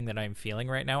everything that I'm feeling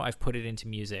right now. I've put it into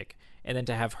music. And then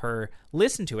to have her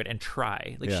listen to it and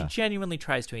try, like, she genuinely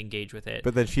tries to engage with it.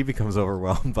 But then she becomes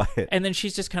overwhelmed by it. And then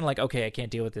she's just kind of like, okay, I can't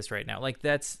deal with this right now. Like,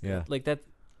 that's like that.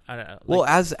 I don't know. Well,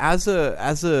 as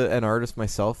an artist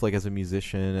myself, like as a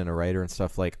musician and a writer and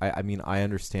stuff, like I mean, I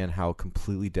understand how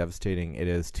completely devastating it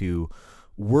is to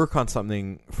work on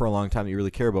something for a long time that you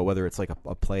really care about, whether it's like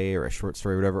a play or a short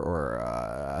story or whatever, or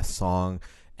a song,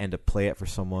 and to play it for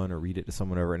someone or read it to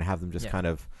someone or whatever, and have them just kind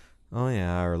of, oh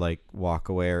yeah, or like walk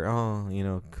away, or oh, you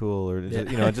know, cool, or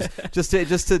you know, just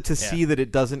to see that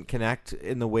it doesn't connect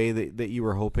in the way that you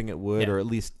were hoping it would, or at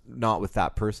least not with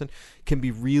that person, can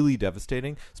be really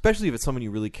devastating, especially if it's someone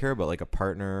you really care about, like a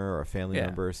partner or a family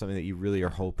member or something that you really are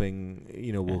hoping,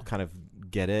 you know, will kind of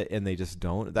get it, and they just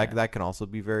don't. That can also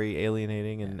be very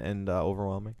alienating and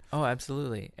overwhelming. Oh,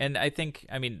 absolutely. And I think,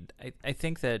 I mean, I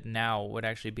think that now would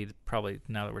actually be probably,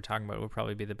 now that we're talking about it, would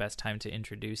probably be the best time to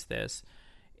introduce this.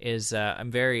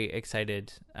 I'm very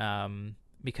excited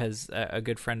because a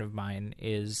good friend of mine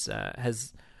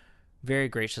has very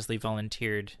graciously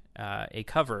volunteered a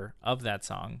cover of that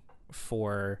song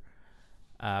for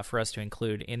us to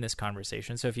include in this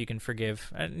conversation. So if you can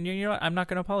forgive, you know what, I'm not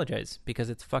going to apologize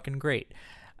because it's fucking great.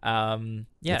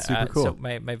 That's super cool. So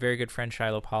my very good friend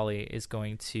Shilo Pawley is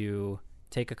going to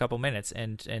take a couple minutes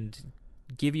and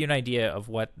give you an idea of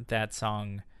what that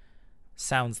song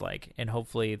sounds like, and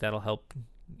hopefully that'll help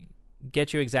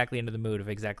get you exactly into the mood of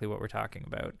exactly what we're talking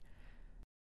about.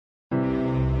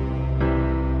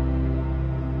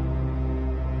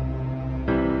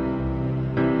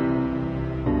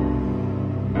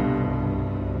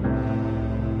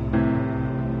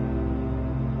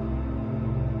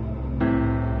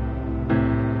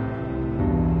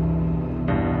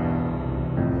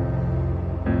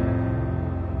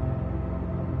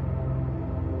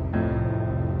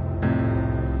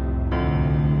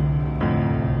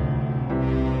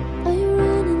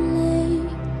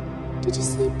 Did you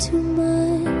sleep too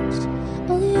much?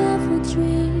 All the awful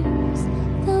dreams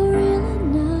felt real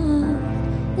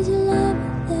enough. Is your love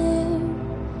there?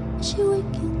 Is she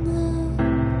waking up?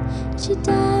 Did she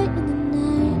die in the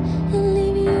night and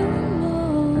leave you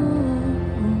alone?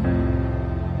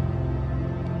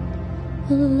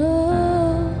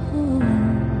 Alone.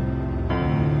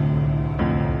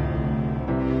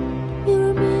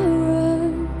 Mirror,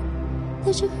 mirror,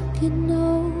 there's your crooked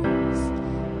nose,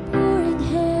 pouring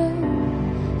hair,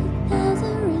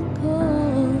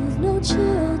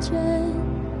 children,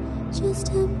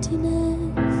 just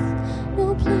emptiness,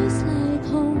 no place like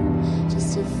home,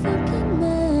 just a fucking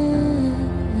mess.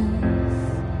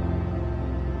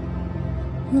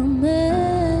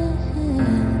 Romance.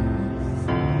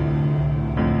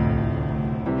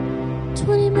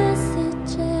 20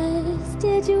 messages,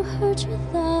 did you hurt your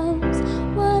thumbs?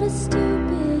 What a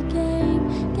stupid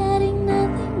game, getting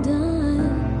nothing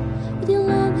done with your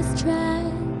longest track,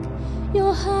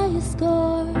 your highest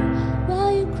score,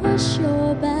 while you crush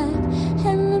your back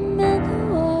and lament the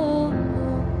war.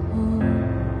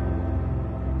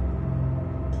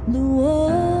 The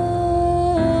war.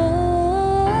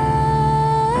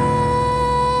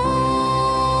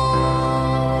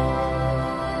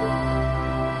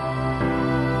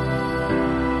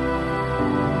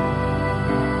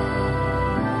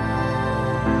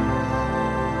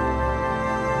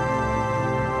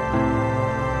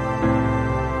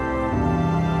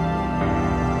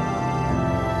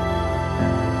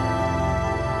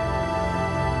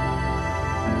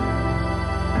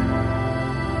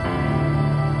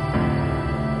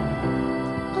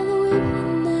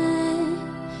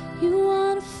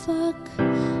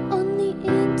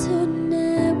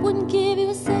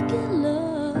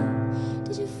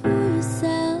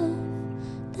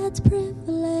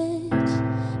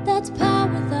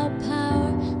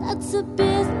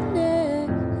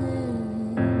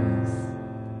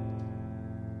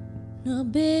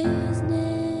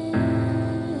 business.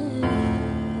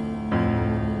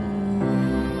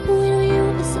 When you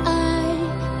as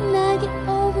I get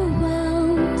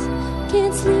overwhelmed,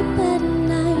 can't sleep at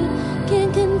night,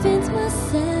 can't convince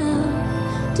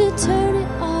myself to turn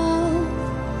it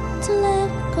off, to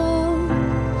let go.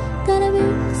 Gotta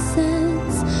make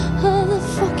sense of the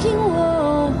fucking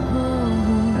war.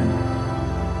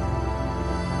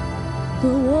 The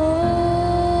war.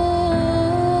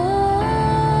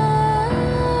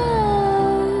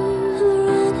 I'm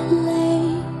running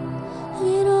late, I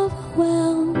get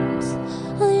overwhelmed.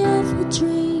 All the awful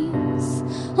dreams,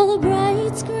 all the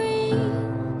bright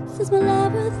screens. Is my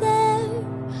lover there?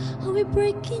 Are we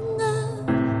breaking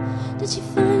up? Did she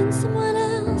find someone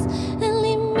else and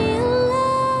leave me alone?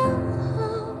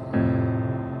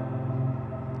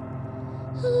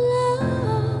 Alone.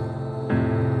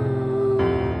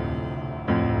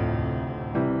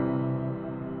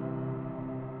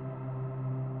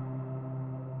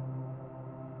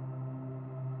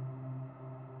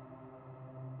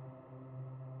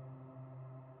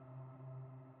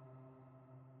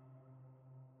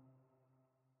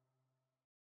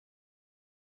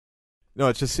 No,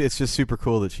 it's just super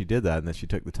cool that she did that and that she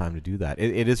took the time to do that.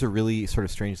 It is a really sort of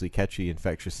strangely catchy,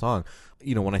 infectious song.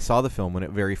 You know, when I saw the film, when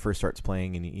it very first starts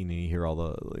playing, and you hear all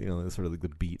the the sort of like the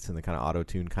beats and the kind of auto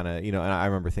tune kind of and I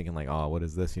remember thinking like, oh, what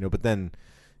is this? But then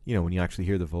when you actually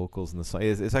hear the vocals and the song,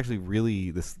 it's actually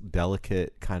really this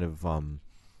delicate kind of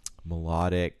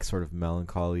melodic, sort of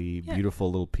melancholy, beautiful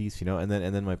little piece, and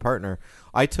then my partner,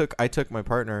 I took my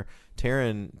partner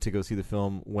Taryn to go see the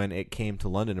film when it came to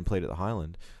London and played at the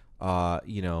Highland.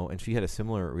 And she had a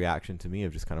similar reaction to me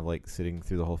of just kind of like sitting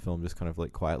through the whole film, just kind of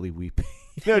like quietly weeping,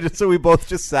 just so we both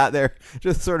just sat there,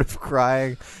 just sort of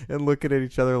crying and looking at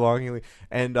each other longingly.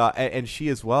 And she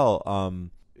as well,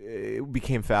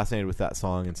 became fascinated with that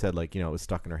song and said like, it was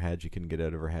stuck in her head. She couldn't get it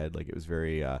out of her head. Like it was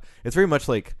very, it's very much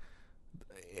like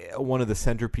one of the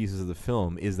centerpieces of the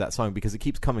film is that song because it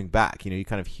keeps coming back. You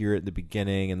kind of hear it at the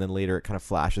beginning and then later it kind of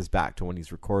flashes back to when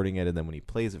he's recording it and then when he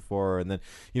plays it for her. And then,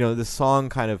 the song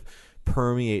kind of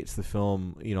permeates the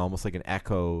film, almost like an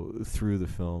echo through the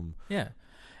film. Yeah.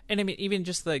 And I mean, even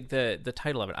just like the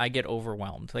title of it, I get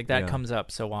overwhelmed. Like that comes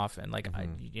up so often. Like,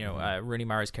 Rooney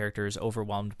Mara's character is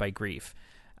overwhelmed by grief.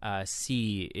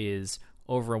 C is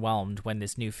overwhelmed when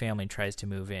this new family tries to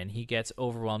move in. He gets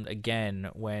overwhelmed again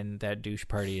when that douche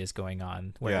party is going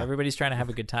on, where everybody's trying to have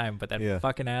a good time, but that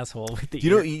fucking asshole with the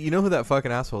you know who that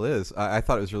fucking asshole is? I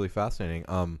thought it was really fascinating.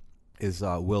 Is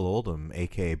Will Oldham,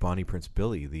 aka Bonnie Prince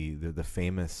Billy, the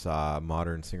famous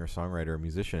modern singer songwriter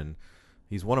musician.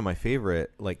 He's one of my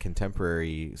favorite like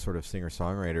contemporary sort of singer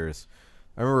songwriters.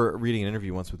 I remember reading an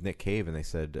interview once with Nick Cave, and they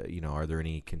said, are there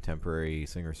any contemporary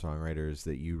singer-songwriters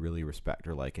that you really respect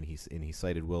or like? And he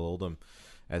cited Will Oldham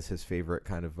as his favorite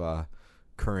kind of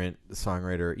current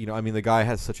songwriter. The guy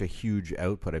has such a huge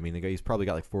output. He's probably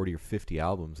got like 40 or 50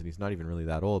 albums, and he's not even really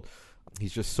that old.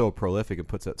 He's just so prolific and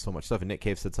puts out so much stuff. And Nick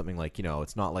Cave said something like,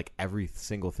 it's not like every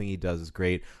single thing he does is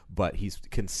great, but he's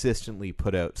consistently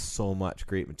put out so much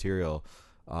great material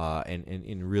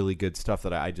and really good stuff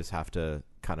that I just have to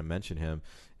kind of mention him.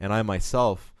 And I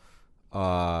myself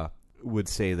would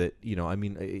say that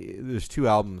there's two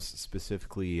albums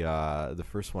specifically. The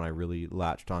first one I really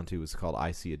latched onto was called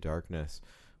I See a Darkness,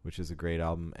 which is a great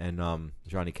album, and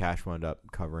Johnny Cash wound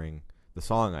up covering the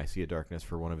song I See a Darkness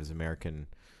for one of his American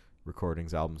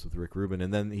recordings albums with Rick Rubin.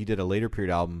 And then he did a later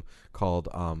period album called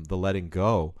The Letting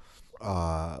Go,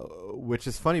 which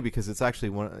is funny because it's actually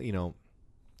one,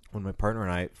 when my partner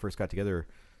and I first got together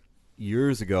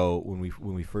years ago, when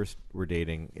we first were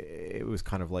dating, it was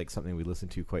kind of like something we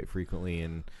listened to quite frequently,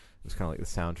 and it was kind of like the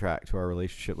soundtrack to our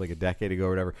relationship like a decade ago or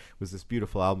whatever. It was this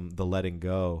beautiful album, The Letting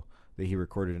Go, that he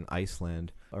recorded in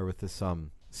Iceland, or with this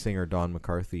singer Don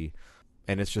McCarthy,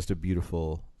 and it's just a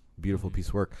beautiful piece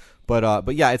of work.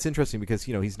 But yeah, it's interesting because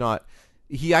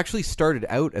he actually started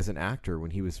out as an actor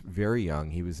when he was very young.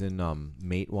 He was in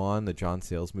Matewan, the John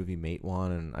Sayles movie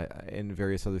Matewan, and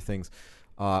various other things.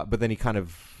 But then he kind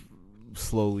of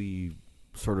slowly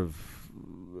sort of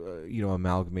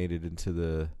amalgamated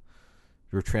into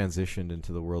or transitioned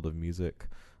into the world of music,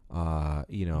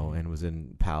 and was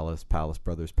in Palace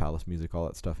Brothers, Palace Music, all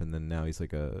that stuff. And then now he's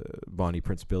like a Bonnie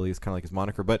Prince Billy is kind of like his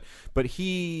moniker, but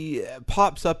he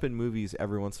pops up in movies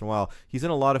every once in a while. He's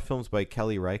in a lot of films by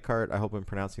Kelly Reichardt. I hope I'm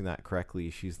pronouncing that correctly.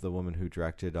 She's the woman who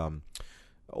directed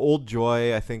Old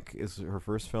Joy, I think, is her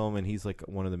first film, and he's like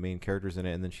one of the main characters in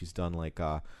it. And then she's done like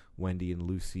Wendy and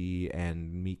Lucy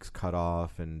and Meek's Cut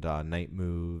Off and Night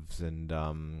Moves and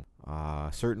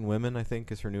Certain Women, I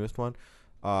think, is her newest one.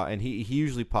 And he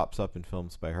usually pops up in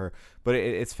films by her. But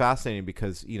it's fascinating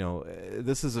because,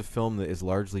 this is a film that is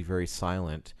largely very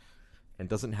silent and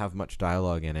doesn't have much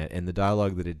dialogue in it. And the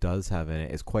dialogue that it does have in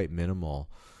it is quite minimal.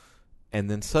 And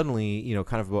then suddenly,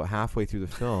 kind of about halfway through the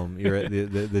film, you're at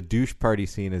the douche party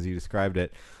scene, as you described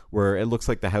it, where it looks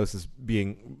like the house is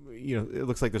being, it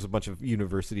looks like there's a bunch of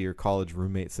university or college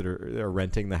roommates that are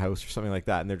renting the house or something like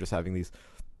that. And they're just having these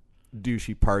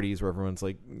douchey parties where everyone's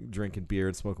like drinking beer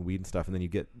and smoking weed and stuff. And then you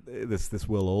get this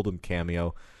Will Oldham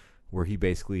cameo where he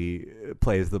basically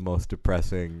plays the most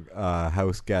depressing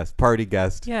party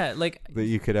guest that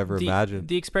you could ever imagine.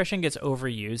 The expression gets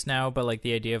overused now, but like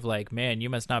the idea of like, man, you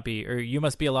must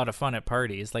be a lot of fun at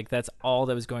parties. Like that's all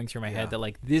that was going through my head, that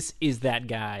like this is that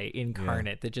guy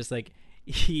incarnate that just like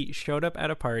he showed up at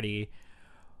a party,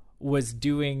 was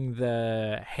doing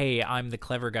the, hey, I'm the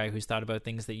clever guy who's thought about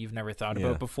things that you've never thought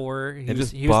about before.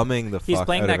 He's bumming the fuck He's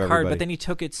playing out that of card, everybody. but then he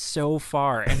took it so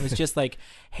far and was just like,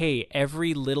 hey,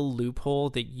 every little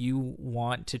loophole that you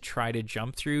want to try to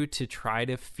jump through to try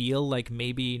to feel like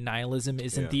maybe nihilism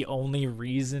isn't the only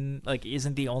reason, like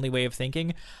isn't the only way of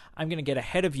thinking, I'm going to get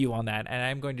ahead of you on that, and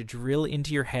I'm going to drill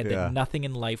into your head that nothing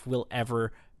in life will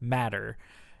ever matter.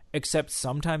 Except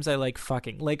sometimes I like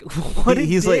fucking. Like, what a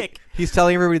he's dick. Like, he's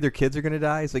telling everybody their kids are going to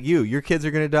die. He's like, your kids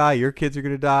are going to die. Your kids are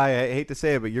going to die. I hate to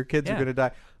say it, but your kids are going to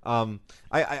die.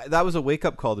 I that was a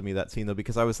wake-up call to me, that scene, though,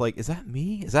 because I was like, is that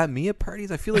me? Is that me at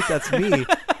parties? I feel like that's me.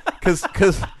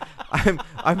 Because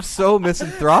I'm so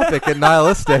misanthropic and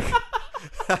nihilistic.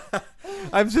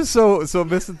 I'm just so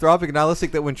misanthropic and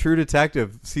nihilistic that when True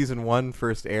Detective season 1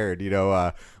 first aired,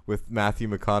 with Matthew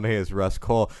McConaughey as Russ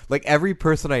Cole, like every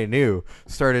person I knew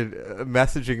started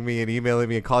messaging me and emailing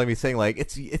me and calling me saying like,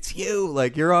 it's you,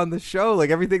 like you're on the show,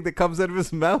 like everything that comes out of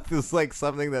his mouth is like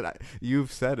something that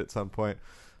you've said at some point.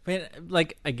 I mean,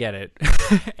 like, I get it.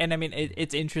 And I mean,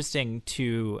 it's interesting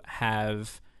to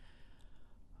have,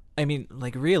 I mean,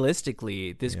 like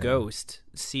realistically, this ghost,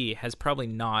 C, has probably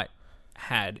not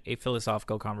had a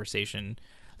philosophical conversation.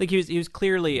 Like he was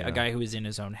clearly a guy who was in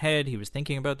his own head. He was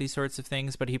thinking about these sorts of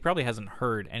things, but he probably hasn't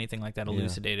heard anything like that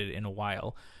elucidated in a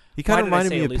while. He kind of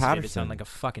reminded me of Patterson. Sound like a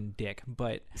fucking dick,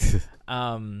 but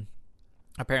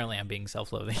apparently I'm being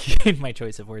self-loathing in my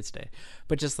choice of words today.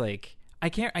 But just like I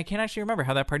can't actually remember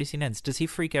how that party scene ends. Does he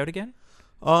freak out again?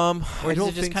 Or I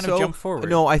don't just think kind so. of Jump forward?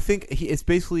 No, I think it's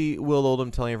basically Will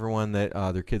Oldham telling everyone that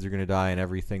their kids are going to die and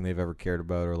everything they've ever cared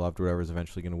about or loved or whatever is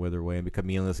eventually going to wither away and become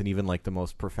meaningless. And even like the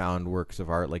most profound works of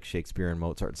art like Shakespeare and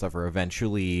Mozart and stuff are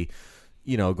eventually,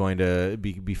 going to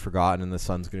be forgotten, and the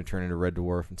sun's going to turn into a red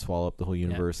dwarf and swallow up the whole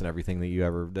universe, and everything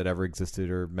that ever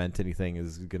existed or meant anything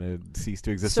is going to cease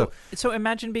to exist. So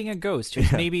imagine being a ghost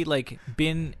who's maybe like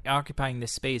been occupying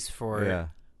this space for,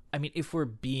 I mean, if we're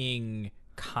being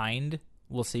kind,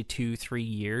 we'll say 2-3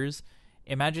 years.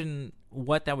 Imagine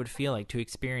what that would feel like to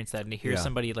experience that and to hear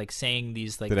somebody like saying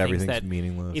these like that things that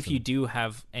meaningless. If you do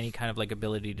have any kind of like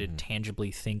ability to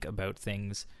tangibly think about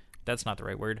things, that's not the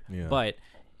right word, but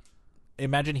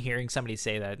imagine hearing somebody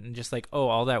say that and just like, oh,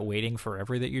 all that waiting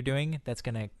forever that you're doing, that's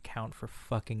going to count for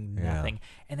fucking nothing.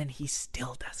 And then he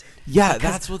still does it. Yeah,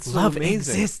 that's what's love so amazing.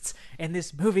 exists, and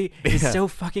this movie is so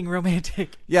fucking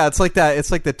romantic. Yeah, it's like that.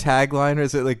 It's like the tagline, or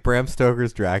is it like Bram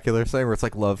Stoker's Dracula or something, where it's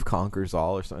like love conquers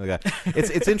all or something like that.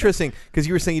 It's interesting because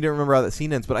you were saying you didn't remember how that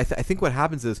scene ends, but I think what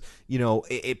happens is,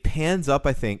 it pans up,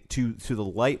 I think, to the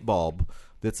light bulb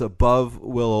that's above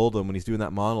Will Oldham when he's doing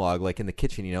that monologue, like in the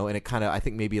kitchen, and it kind of, I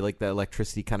think maybe like the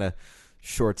electricity kind of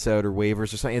shorts out or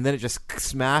wavers or something, and then it just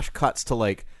smash cuts to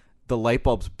like the light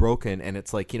bulb's broken, and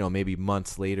it's like, maybe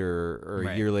months later or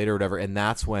a year later or whatever, and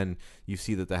that's when you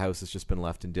see that the house has just been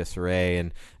left in disarray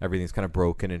and everything's kind of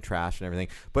broken and trashed and everything.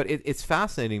 But it's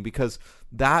fascinating because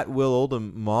that Will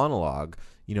Oldham monologue,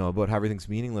 about how everything's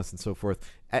meaningless and so forth,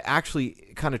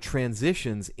 actually kind of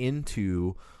transitions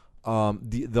into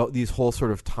these whole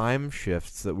sort of time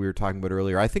shifts that we were talking about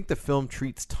earlier. I think the film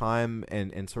treats time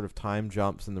and sort of time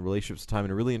jumps and the relationships to time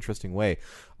in a really interesting way,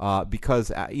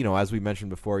 because as we mentioned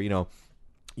before, you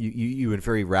in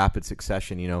very rapid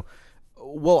succession,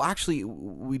 well, actually,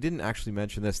 we didn't actually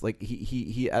mention this. Like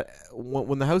he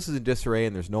when the house is in disarray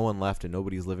and there's no one left and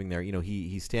nobody's living there,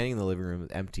 he's standing in the living room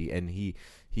empty, and he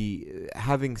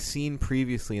having seen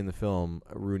previously in the film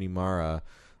Rooney Mara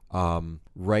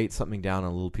write something down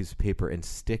on a little piece of paper and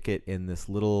stick it in this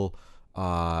little,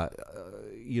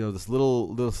 this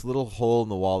little hole in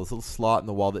the wall, this little slot in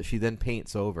the wall that she then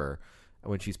paints over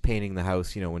when she's painting the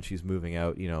house. When she's moving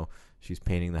out, she's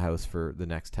painting the house for the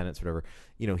next tenants, or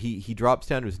whatever. He drops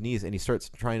down to his knees and he starts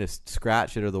trying to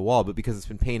scratch it or the wall, but because it's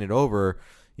been painted over,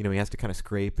 he has to kind of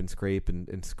scrape and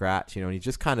scratch, and he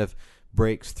just kind of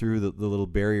breaks through the little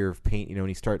barrier of paint, and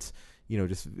he starts,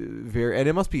 just very, and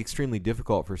it must be extremely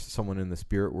difficult for someone in the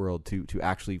spirit world to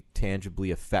actually tangibly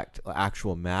affect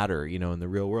actual matter, in the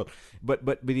real world.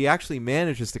 But he actually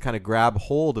manages to kind of grab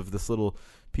hold of this little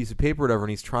piece of paper or whatever,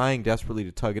 and he's trying desperately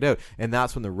to tug it out. And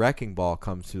that's when the wrecking ball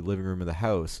comes to the living room of the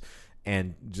house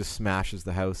and just smashes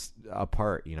the house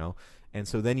apart, And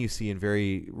so then you see in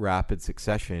very rapid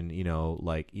succession,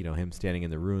 him standing in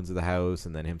the ruins of the house,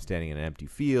 and then him standing in an empty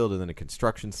field, and then a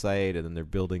construction site, and then they're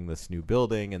building this new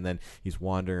building, and then he's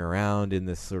wandering around in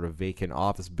this sort of vacant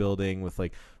office building with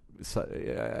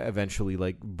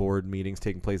eventually board meetings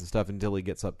taking place and stuff until he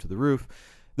gets up to the roof.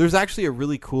 There's actually a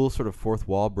really cool sort of fourth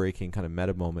wall breaking kind of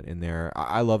meta moment in there.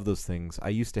 I love those things. I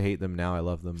used to hate them. Now I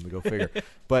love them. Go figure.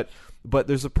 But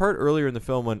there's a part earlier in the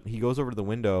film when he goes over to the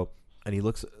window and he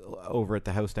looks over at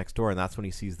the house next door, and that's when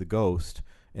he sees the ghost,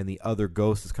 and the other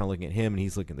ghost is kind of looking at him, and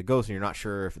he's looking at the ghost, and you're not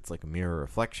sure if it's like a mirror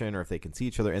reflection or if they can see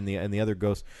each other. And the other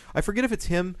ghost, I forget if it's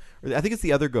him or I think it's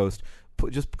the other ghost,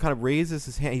 just kind of raises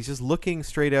his hand. He's just looking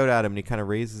straight out at him, and he kind of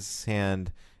raises his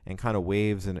hand and kind of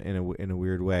waves in a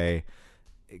weird way.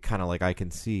 Kind of like, I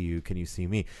can see you, can you see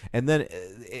me? And then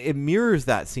it mirrors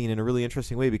that scene in a really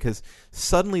interesting way, because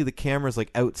suddenly the camera's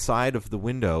like outside of the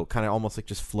window, kind of almost like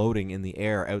just floating in the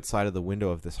air outside of the window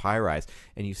of this high rise,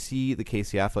 and you see the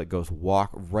Casey Affleck ghost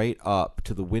walk right up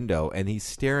to the window, and he's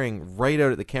staring right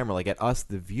out at the camera, like at us,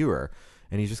 the viewer,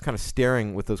 and he's just kind of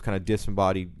staring with those kind of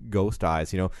disembodied ghost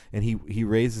eyes, and he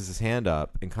raises his hand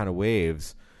up and kind of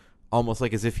waves, almost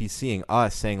like as if he's seeing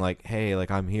us, saying like, hey,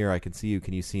 like, I'm here, I can see you,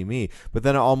 can you see me? But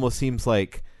then it almost seems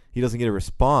like he doesn't get a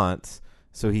response,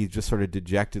 so he just sort of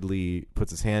dejectedly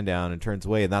puts his hand down and turns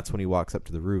away, and that's when he walks up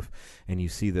to the roof, and you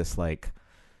see this like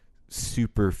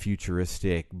super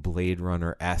futuristic Blade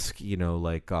Runner-esque,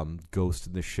 Ghost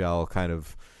in the Shell kind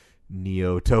of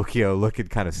Neo Tokyo looking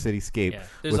kind of cityscape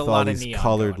with all these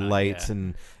colored lights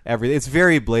and everything. It's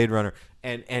very Blade Runner.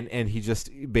 And he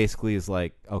just basically is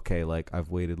like, okay, like,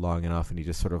 I've waited long enough, and he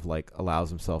just sort of like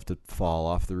allows himself to fall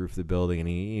off the roof of the building, and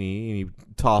he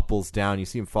topples down. You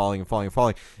see him falling,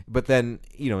 but then,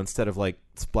 instead of like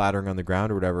splattering on the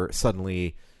ground or whatever,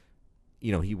 suddenly,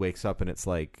 he wakes up, and it's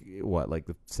like like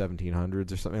the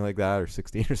 1700s or something like that, or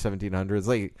 16 or 1700s,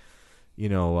 like,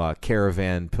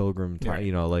 caravan pilgrim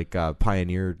time,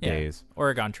 pioneer days,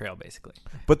 Oregon Trail, basically.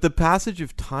 But the passage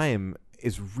of time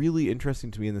is really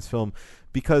interesting to me in this film,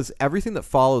 because everything that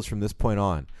follows from this point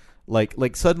on,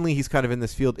 like suddenly he's kind of in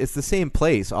this field. It's the same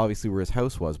place, obviously, where his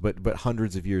house was, but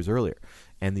hundreds of years earlier,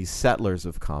 and these settlers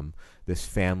have come, this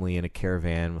family in a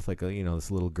caravan with like a, this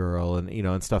little girl, and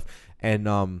and stuff,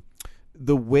 and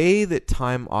the way that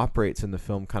time operates in the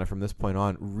film kind of from this point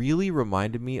on really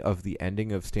reminded me of the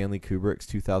ending of Stanley Kubrick's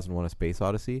 2001: A Space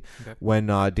Odyssey, when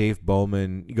Dave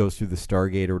Bowman goes through the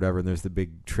Stargate or whatever, and there's the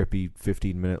big trippy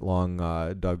 15-minute long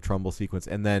Doug Trumbull sequence,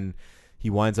 and then he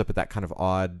winds up at that kind of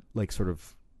odd, like, sort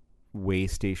of way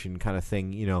station kind of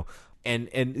thing, And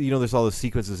there's all those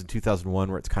sequences in 2001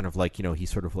 where it's kind of like, he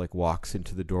sort of like walks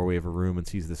into the doorway of a room and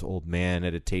sees this old man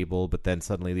at a table, but then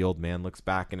suddenly the old man looks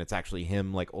back and it's actually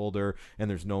him, like, older, and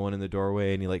there's no one in the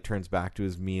doorway, and he like turns back to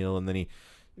his meal, and then he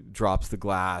drops the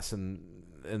glass, and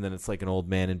then it's like an old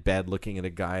man in bed looking at a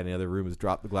guy in the other room who's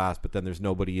dropped the glass, but then there's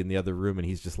nobody in the other room, and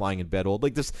he's just lying in bed old.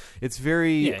 Like this, it's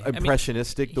very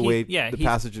impressionistic, the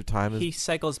passage of time is. He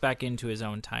cycles back into his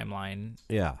own timeline.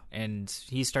 Yeah. And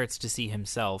he starts to see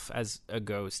himself as a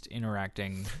ghost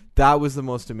interacting. That was the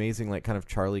most amazing, like, kind of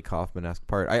Charlie Kaufman-esque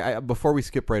part. I before we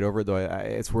skip right over it, though,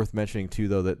 it's worth mentioning, too,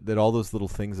 though, that all those little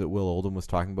things that Will Oldham was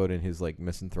talking about in his, like,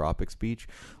 misanthropic speech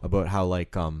about how,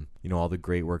 like, all the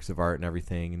great works of art and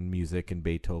everything, and music and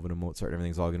Beethoven and Mozart and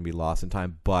everything's all going to be lost in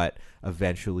time, but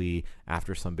eventually,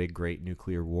 after some big great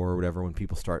nuclear war or whatever, when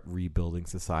people start rebuilding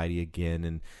society again,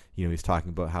 and he's talking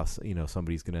about how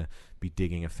somebody's going to be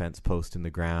digging a fence post in the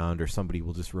ground, or somebody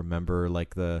will just remember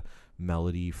like the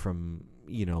melody from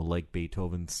like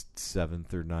Beethoven's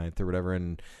 7th or 9th or whatever,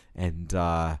 and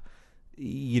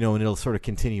it'll sort of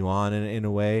continue on in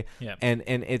a way. Yeah. And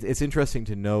it's interesting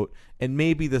to note, and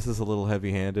maybe this is a little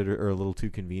heavy-handed or a little too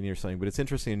convenient or something, but it's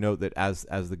interesting to note that as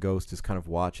the ghost is kind of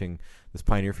watching this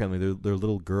pioneer family, their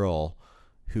little girl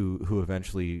who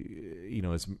eventually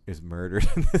is murdered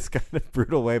in this kind of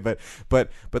brutal way, but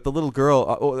the little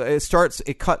girl,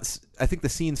 it cuts. I think the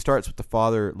scene starts with the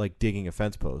father like digging a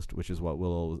fence post, which is what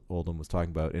Will Oldham was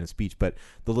talking about in a speech, but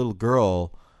the little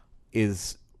girl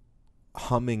is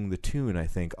humming the tune, I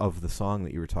think, of the song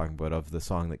that you were talking about, of the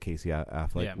song that Casey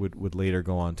Affleck would later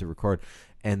go on to record.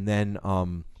 And then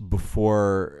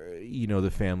before,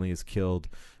 the family is killed,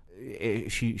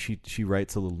 she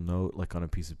writes a little note like on a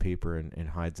piece of paper and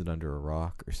hides it under a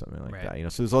rock or something like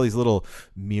that. So there's all these little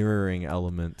mirroring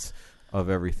elements of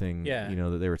everything,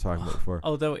 that they were talking about before.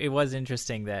 Although it was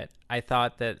interesting that I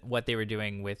thought that what they were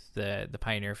doing with the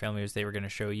Pioneer family was they were going to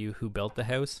show you who built the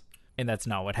house. And that's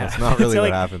not what happens. That's not really so,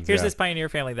 what happens. Here's this pioneer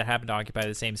family that happened to occupy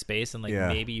the same space, and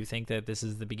maybe you think that this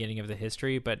is the beginning of the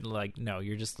history, but no,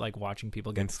 you're just watching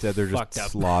people get instead they're just up.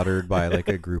 slaughtered by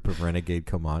a group of renegade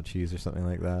Comanches or something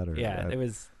like that. Or,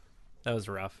 that was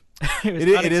rough.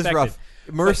 It is rough.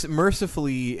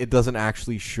 Mercifully, it doesn't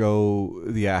actually show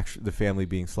the family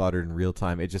being slaughtered in real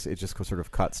time. It just sort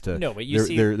of cuts to but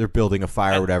they're building a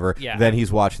fire or whatever. Yeah. Then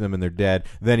he's watching them and they're dead.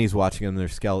 Then he's watching them and they're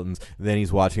skeletons. Then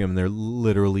he's watching them and they're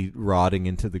literally rotting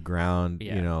into the ground.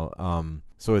 Yeah.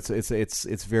 So it's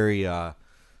very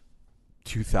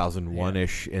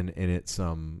 2001-ish in its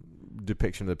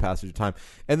depiction of the passage of time,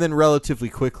 and then relatively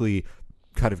quickly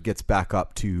kind of gets back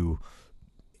up to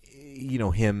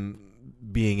him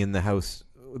being in the house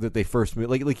that they first moved.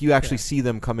 Like you actually see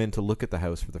them come in to look at the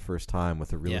house for the first time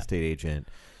with a real estate agent.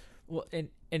 Well,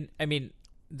 and I mean,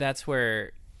 that's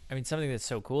where, something that's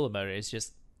so cool about it is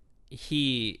just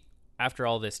after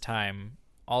all this time,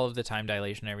 all of the time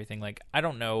dilation and everything, I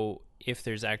don't know if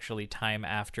there's actually time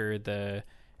after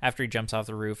he jumps off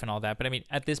the roof and all that, but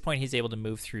at this point he's able to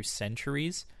move through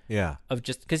centuries of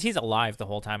just, because he's alive the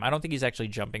whole time. I don't think he's actually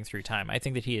jumping through time. I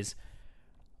think that he is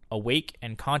awake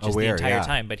and conscious the entire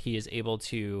time, but he is able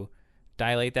to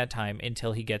dilate that time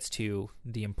until he gets to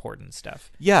the important stuff.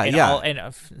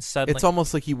 Suddenly, it's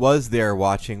almost like he was there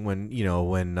watching when the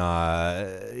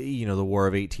War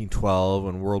of 1812,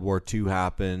 when World War II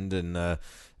happened, and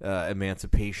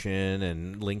emancipation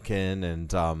and Lincoln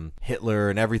and Hitler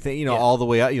and everything, all the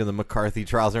way up, the McCarthy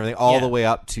trials and everything, all the way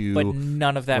up to. But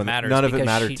none of that matters. None of it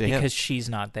mattered to him because she's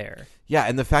not there. Yeah,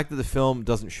 and the fact that the film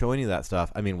doesn't show any of that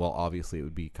stuff, obviously it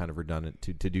would be kind of redundant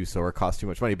to do so or cost too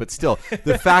much money, but still,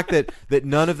 the fact that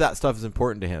none of that stuff is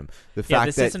important to him. The fact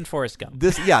this that isn't Forrest Gump.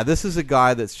 This is a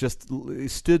guy that's just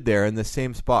stood there in the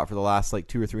same spot for the last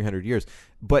 200 or 300 years,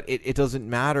 but it doesn't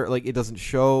matter. It doesn't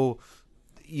show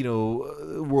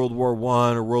World War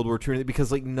I or World War II,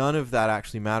 because none of that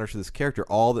actually matters to this character.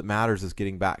 All that matters is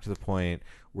getting back to the point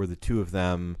where the two of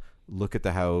them look at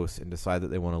the house and decide that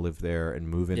they want to live there and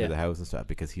move into the house and stuff,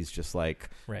 because he's just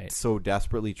so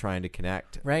desperately trying to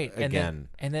connect again.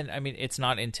 And then it's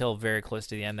not until very close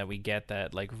to the end that we get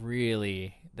that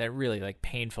really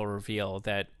painful reveal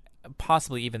that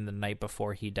possibly even the night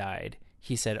before he died,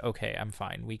 he said, "Okay, I'm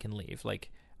fine. We can leave.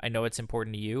 I know it's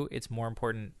important to you. It's more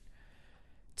important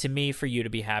to me for you to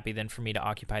be happy than for me to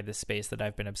occupy this space that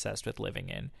I've been obsessed with living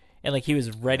in." And he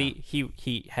was ready.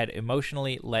 He had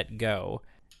emotionally let go.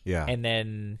 Yeah. And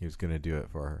then he was going to do it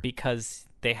for her. Because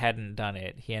they hadn't done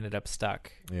it, he ended up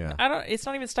stuck. Yeah. It's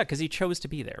not even stuck because he chose to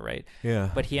be there, right? Yeah.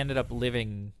 But he ended up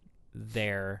living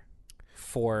there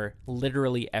for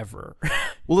literally ever.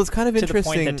 Well, it's kind of to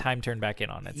interesting. To the point that time turned back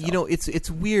in on itself. It's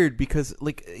weird because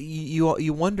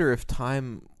you wonder if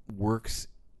time works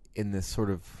in this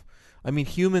sort of.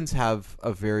 Humans have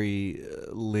a very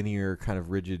linear, kind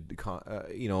of rigid,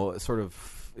 sort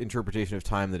of interpretation of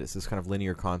time, that it's this kind of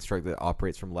linear construct that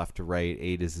operates from left to right,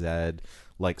 A to Z,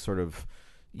 like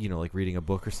reading a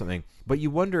book or something. But you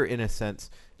wonder, in a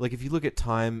sense, if you look at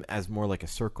time as more like a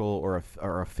circle or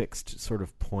a fixed sort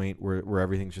of point where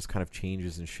everything just kind of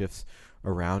changes and shifts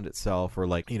around itself, or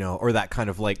or that kind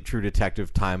of True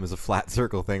Detective, time is a flat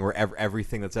circle thing where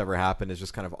everything that's ever happened is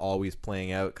just kind of always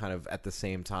playing out kind of at the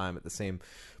same time, at the same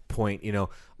point.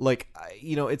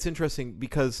 It's interesting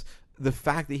because the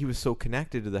fact that he was so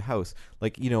connected to the house,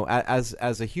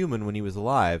 as a human when he was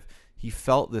alive, he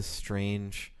felt this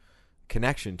strange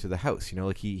connection to the house.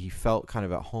 He felt kind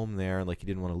of at home there, and he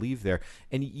didn't want to leave there.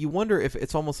 And you wonder if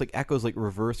it's almost echoes,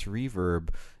 reverse reverb.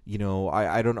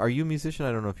 I don't. Are you a musician?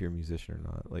 I don't know if you're a musician or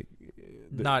not.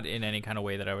 Not in any kind of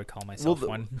way that I would call myself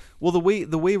one. Well, the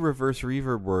way reverse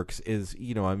reverb works is,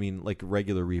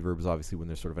 regular reverb is obviously when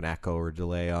there's sort of an echo or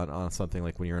delay on something,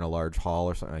 when you're in a large hall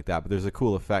or something like that. But there's a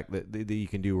cool effect that you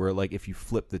can do where, if you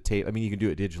flip the tape. You can do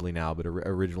it digitally now, but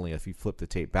originally, if you flip the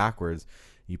tape backwards,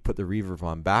 you put the reverb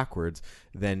on backwards,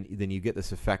 then you get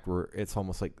this effect where it's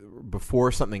almost like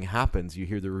before something happens, you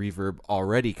hear the reverb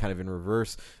already kind of in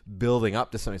reverse building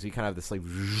up to something. So you kind of have this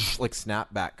like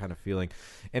snapback kind of feeling.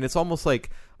 And it's almost like,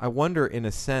 I wonder in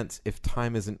a sense if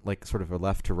time isn't sort of a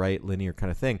left to right linear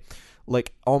kind of thing.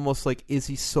 like almost like, is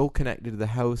he so connected to the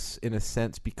house in a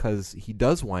sense because he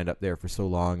does wind up there for so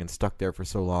long and stuck there for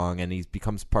so long, and he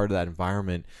becomes part of that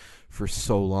environment for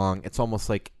so long? It's almost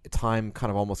like time kind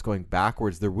of almost going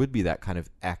backwards. There would be that kind of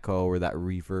echo or that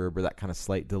reverb or that kind of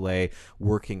slight delay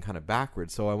working kind of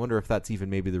backwards. So I wonder if that's even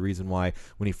maybe the reason why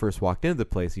when he first walked into the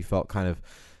place, he felt kind of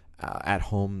at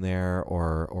home there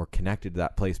or connected to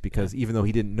that place, because even though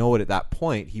he didn't know it at that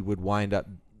point, he would wind up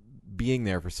being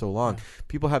there for so long.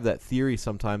 People have that theory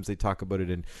sometimes. They talk about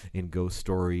it in ghost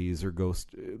stories or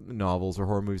ghost novels or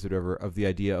horror movies or whatever, of the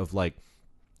idea of like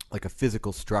a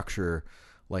physical structure,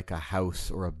 like a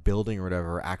house or a building or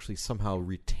whatever, actually somehow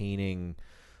retaining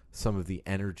some of the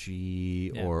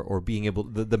energy or being able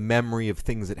the memory of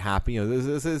things that happen. You know,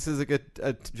 this is like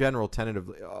a general tenet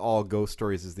of all ghost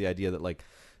stories, is the idea that like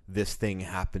this thing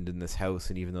happened in this house,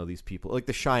 and even though these people, like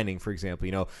The Shining, for example,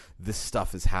 you know, this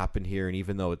stuff has happened here, and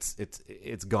even though it's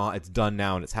gone, it's done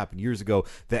now, and it's happened years ago,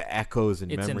 the echoes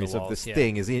and memories of this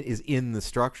thing is in the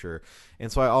structure. And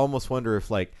so I almost wonder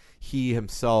if like he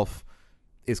himself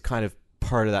is kind of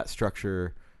part of that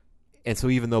structure, and so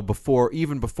even before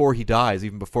he dies,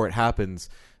 even before it happens,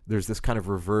 there's this kind of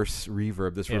reverse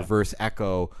reverb, this reverse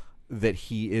echo, that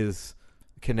he is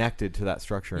connected to that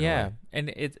structure. And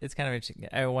it's kind of interesting.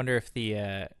 I wonder if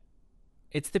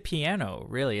it's the piano,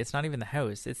 really. It's not even the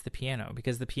house, it's the piano,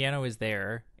 because the piano is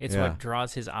there. It's what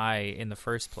draws his eye in the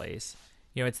first place.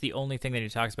 You know, it's the only thing that he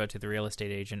talks about to the real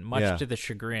estate agent, much to the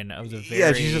chagrin of the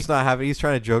very... she's just not having... He's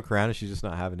trying to joke around, and she's just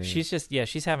not having any...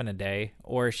 She's having a day,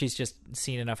 or she's just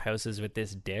seen enough houses with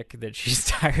this dick that she's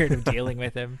tired of dealing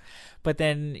with him. But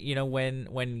then, you know,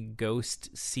 when ghosts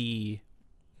see...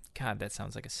 God, that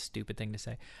sounds like a stupid thing to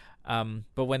say.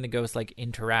 But when the ghost, like,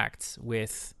 interacts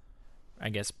with, I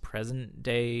guess, present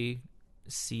day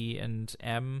C and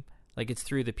M, like, it's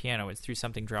through the piano. It's through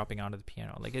something dropping onto the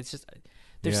piano. Like, it's just...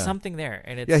 There's something there,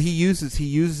 and it's... he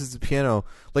uses the piano.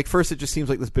 Like, first it just seems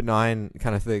like this benign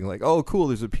kind of thing. Like, oh, cool,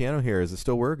 there's a piano here. Does it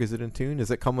still work? Is it in tune?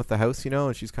 Does it come with the house, you know?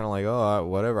 And she's kind of like, oh,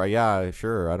 whatever. Yeah,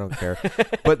 sure, I don't care.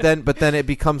 but then it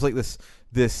becomes like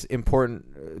this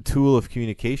important tool of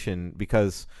communication,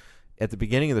 because at the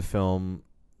beginning of the film,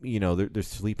 you know, they're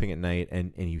sleeping at night,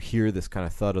 and you hear this kind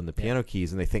of thud on the piano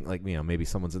keys, and they think, like, you know, maybe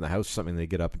someone's in the house or something. They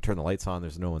get up and turn the lights on.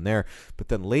 There's no one there. But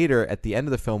then later, at the end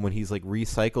of the film, when he's like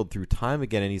recycled through time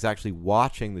again, and he's actually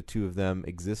watching the two of them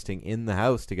existing in the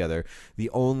house together,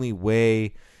 the only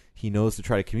way he knows to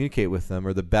try to communicate with them,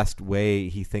 or the best way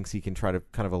he thinks he can try to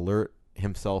kind of alert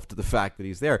himself to the fact that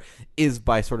he's there, is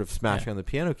by sort of smashing on the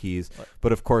piano keys.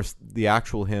 But of course, the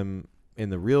actual him in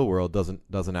the real world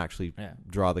doesn't actually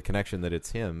draw the connection that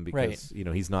it's him, because you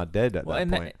know, he's not dead at that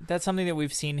point. That's something that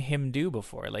we've seen him do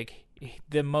before. Like,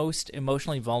 the most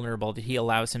emotionally vulnerable that he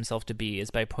allows himself to be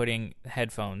is by putting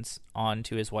headphones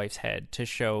onto his wife's head to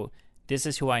show, this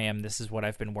is who I am, this is what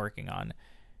I've been working on,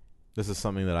 this is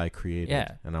something that I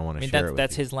created, and I want to share it with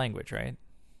that's you. his language, right?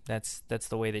 That's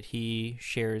the way that he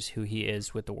shares who he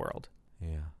is with the world.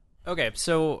 Okay,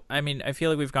 so, I mean, I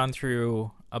feel like we've gone through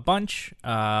a bunch. You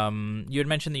had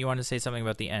mentioned that you wanted to say something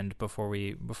about the end before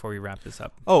we wrap this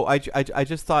up. Oh, I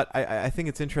just thought, I think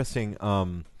it's interesting,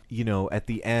 you know, at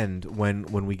the end,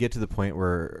 when we get to the point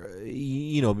where,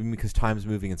 you know, because time's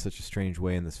moving in such a strange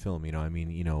way in this film, you know, I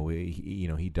mean, you know,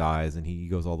 he dies, and he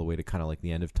goes all the way to kind of like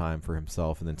the end of time for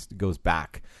himself, and then goes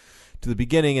back to the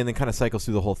beginning, and then kind of cycles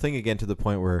through the whole thing again, to the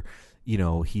point where, you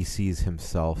know, he sees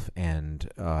himself and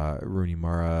Rooney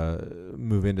Mara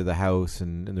move into the house,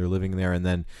 and they're living there, and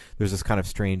then there's this kind of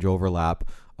strange overlap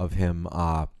of him,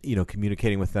 you know,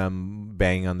 communicating with them,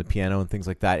 banging on the piano and things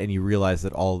like that, and you realize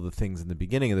that all of the things in the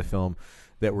beginning of the film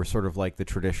that were sort of like the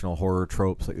traditional horror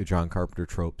tropes, like the John Carpenter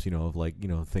tropes, you know, of like, you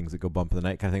know, things that go bump in the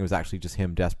night kind of thing, was actually just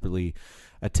him desperately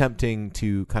attempting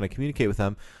to kind of communicate with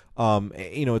them.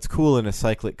 You know, it's cool in a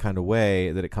cyclic kind of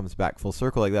way that it comes back full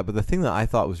circle like that. But the thing that I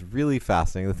thought was really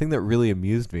fascinating, the thing that really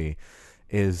amused me,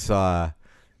 is,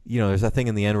 you know, there's that thing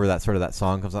in the end where that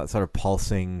song comes out, that sort of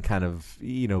pulsing kind of,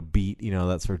 you know, beat, you know,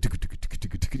 that sort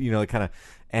of, you know, kind of,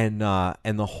 and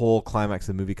the whole climax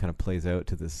of the movie kind of plays out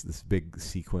to this big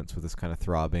sequence with this kind of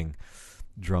throbbing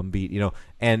drum beat, you know,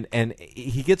 and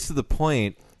he gets to the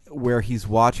point where he's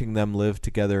watching them live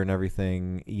together and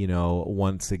everything, you know,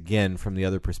 once again from the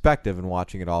other perspective, and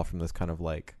watching it all from this kind of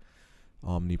like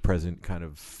omnipresent kind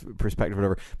of perspective,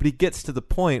 whatever. But he gets to the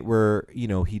point where, you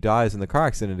know, he dies in the car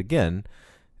accident again,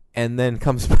 and then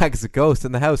comes back as a ghost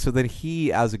in the house. So then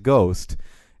he, as a ghost,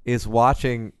 is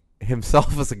watching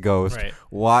himself as a ghost,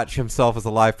 watch himself as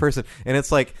a live person. And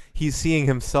it's like he's seeing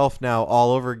himself now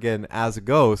all over again as a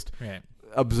ghost.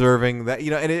 observing that,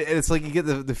 and it's like you get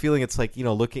the feeling it's like,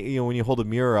 looking, when you hold a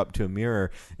mirror up to a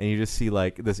mirror and you just see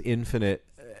like this infinite,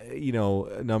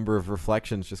 number of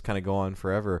reflections just kind of go on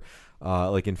forever,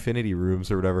 like infinity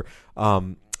rooms or whatever.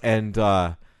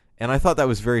 And I thought that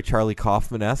was very Charlie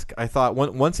Kaufman-esque. I thought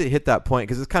once it hit that point,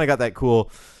 because it's kind of got that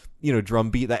cool,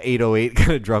 drum beat, that 808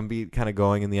 kind of drum beat kind of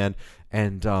going in the end.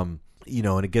 And,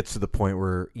 and it gets to the point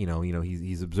where,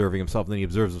 he's observing himself, and then he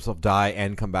observes himself die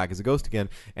and come back as a ghost again.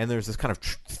 And there's this kind of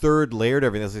third layer to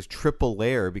everything. There's this triple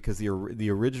layer, because the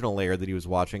original layer that he was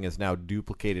watching has now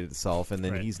duplicated itself. And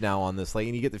then he's now on this, like,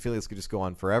 and you get the feeling this could just go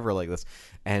on forever like this.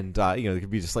 And, there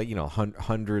could be just like,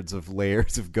 hundreds of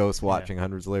layers of ghosts watching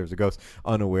hundreds of layers of ghosts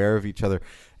unaware of each other.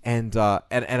 And I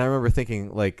remember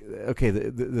thinking, like, okay,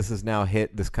 this has now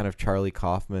hit this kind of Charlie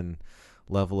Kaufman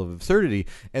level of absurdity.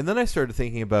 And then I started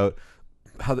thinking about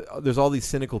how there's all these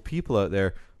cynical people out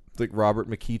there, like Robert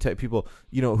McKee type people,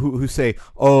 who say,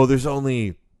 oh, there's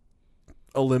only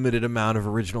a limited amount of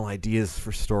original ideas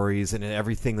for stories, and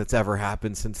everything that's ever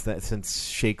happened since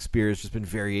Shakespeare has just been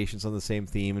variations on the same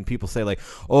theme. And people say, like,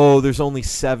 oh, there's only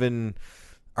 7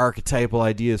 archetypal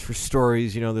ideas for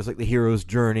stories. There's like the hero's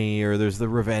journey, or there's the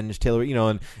revenge tale,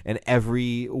 and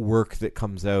every work that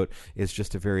comes out is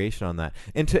just a variation on that.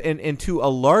 And to a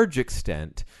large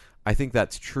extent, I think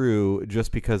that's true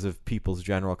just because of people's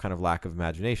general kind of lack of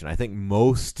imagination. I think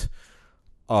most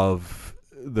of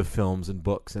the films and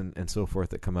books and so forth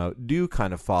that come out do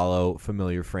kind of follow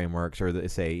familiar frameworks, or they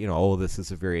say, oh, this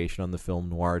is a variation on the film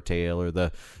noir tale, or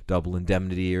the double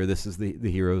indemnity, or this is the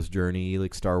hero's journey,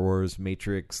 like Star Wars,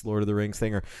 Matrix, Lord of the Rings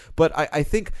thing. But I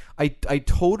think I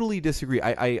totally disagree.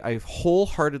 I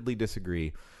wholeheartedly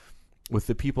disagree with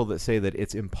the people that say that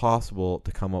it's impossible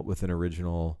to come up with an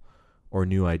original or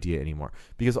new idea anymore,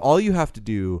 because all you have to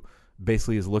do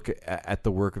basically is look at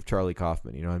the work of Charlie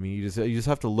Kaufman. You just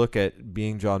have to look at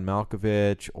Being John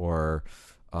Malkovich, or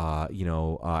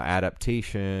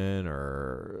Adaptation,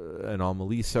 or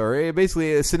Anomalisa, or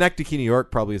basically Synecdoche, New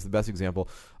York probably is the best example,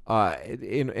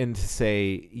 and to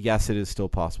say, yes, it is still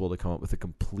possible to come up with a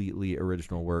completely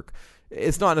original work.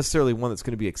 It's not necessarily one that's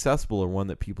going to be accessible, or one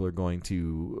that people are going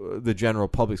to, the general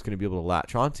public's going to be able to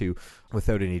latch onto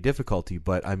without any difficulty.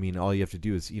 But I mean, all you have to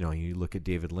do is, you look at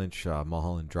David Lynch,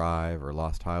 Mulholland Drive, or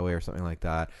Lost Highway, or something like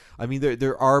that. I mean,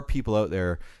 there are people out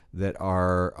there that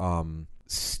are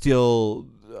still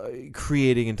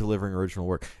creating and delivering original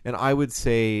work. And I would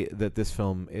say that this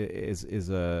film is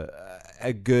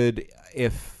a good,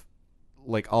 if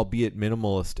like, albeit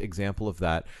minimalist example of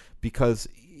that, because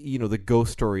the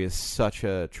ghost story is such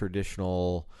a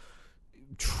traditional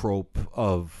trope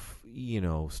of,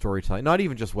 storytelling, not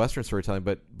even just Western storytelling,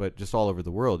 but just all over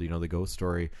the world. The ghost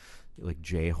story, like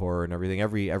J-horror and everything,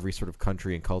 every sort of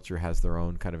country and culture has their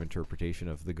own kind of interpretation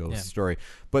of the ghost story.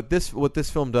 But what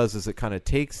this film does is it kind of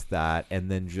takes that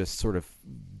and then just sort of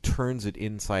turns it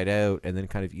inside out, and then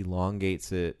kind of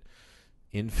elongates it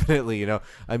infinitely.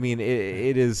 I mean,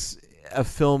 it is a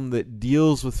film that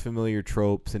deals with familiar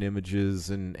tropes and images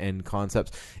and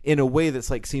concepts in a way that's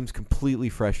like seems completely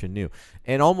fresh and new,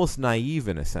 and almost naive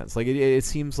in a sense. Like it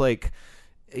seems like,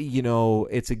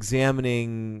 it's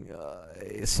examining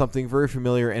something very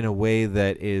familiar in a way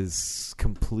that is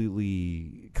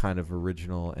completely kind of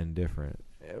original and different,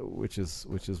 which is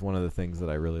one of the things that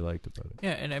I really liked about it.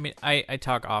 Yeah, and I mean, I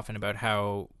talk often about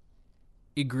how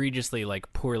egregiously,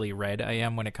 like, poorly read I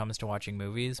am when it comes to watching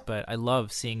movies, but I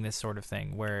love seeing this sort of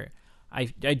thing where I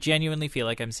genuinely feel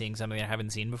like I'm seeing something I haven't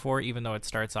seen before, even though it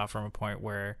starts off from a point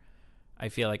where I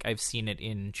feel like I've seen it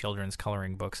in children's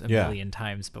coloring books a million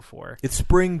times before. It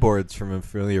springboards from a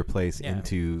familiar place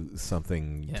into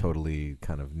something totally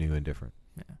kind of new and different.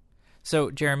 Yeah. So,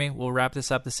 Jeremy, we'll wrap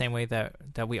this up the same way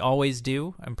that we always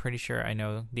do. I'm pretty sure I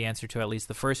know the answer to at least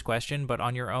the first question, but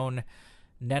on your own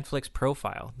Netflix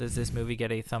profile, does this movie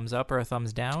get a thumbs up or a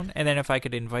thumbs down? And then if I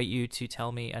could invite you to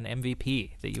tell me an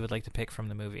MVP that you would like to pick from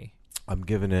the movie. I'm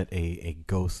giving it a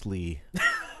ghostly,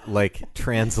 like,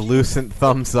 translucent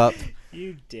thumbs up.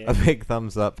 You did. A big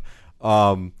thumbs up.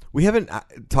 We haven't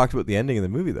talked about the ending of the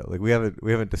movie, though. Like, we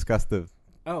haven't discussed the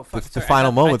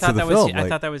final moments of the film. I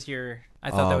thought that was your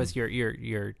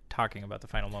you're talking about the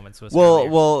final moments.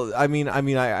 Well, I mean,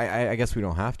 I guess we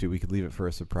don't have to. We could leave it for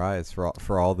a surprise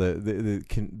for all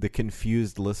the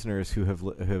confused listeners who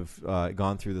have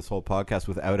gone through this whole podcast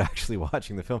without actually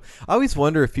watching the film. I always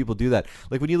wonder if people do that.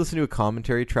 Like when you listen to a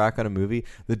commentary track on a movie,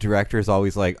 the director is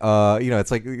always like,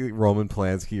 it's like Roman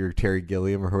Polanski or Terry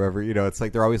Gilliam or whoever. It's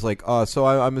like they're always like, so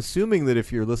I'm assuming that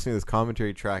if you're listening to this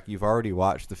commentary track, you've already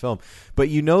watched the film, but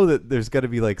that there's got to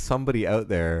be like somebody out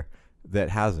there that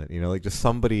hasn't, like just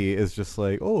somebody is just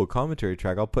like, oh, a commentary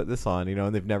track, I'll put this on,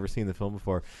 and they've never seen the film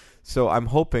before. So I'm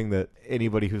hoping that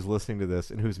anybody who's listening to this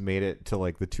and who's made it to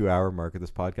like the 2-hour mark of this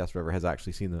podcast or whatever has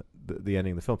actually seen the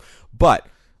ending of the film. But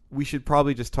we should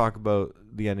probably just talk about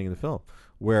the ending of the film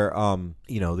where,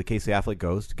 the Casey Affleck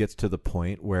ghost gets to the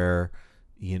point where,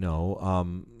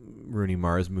 Rooney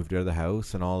Mara's moved out of the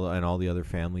house and all the other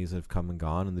families have come and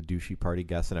gone and the douchey party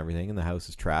guests and everything, and the house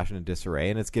is trash and in disarray,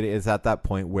 and it's at that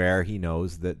point where he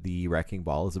knows that the wrecking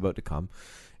ball is about to come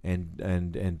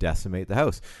and decimate the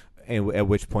house. And at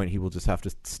which point he will just have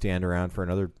to stand around for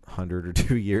another 100 or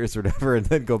 2 years or whatever, and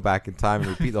then go back in time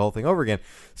and repeat the whole thing over again.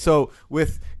 So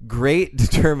with great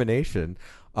determination,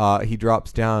 he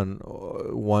drops down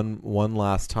one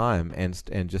last time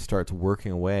and just starts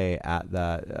working away at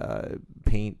that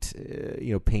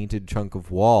painted chunk of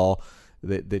wall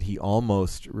that he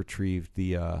almost retrieved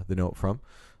the note from.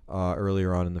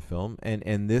 Earlier on in the film,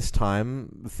 and this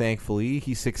time, thankfully,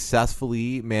 he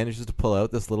successfully manages to pull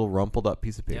out this little rumpled up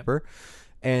piece of paper,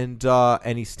 and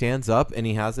he stands up and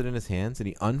he has it in his hands and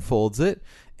he unfolds it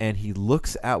and he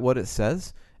looks at what it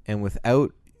says, and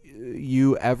without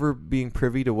you ever being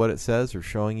privy to what it says or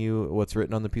showing you what's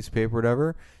written on the piece of paper, or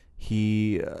whatever,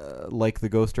 he, like the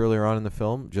ghost earlier on in the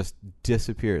film, just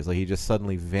disappears. Like he just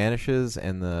suddenly vanishes,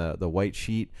 and the white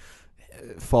sheet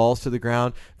falls to the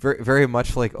ground, very, very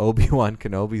much like Obi-Wan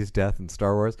Kenobi's death in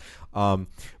Star Wars.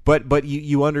 But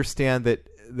you understand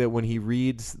that when he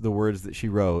reads the words that she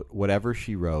wrote, whatever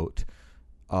she wrote,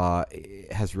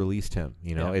 has released him.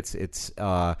 It's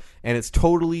and it's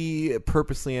totally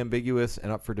purposely ambiguous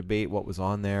and up for debate what was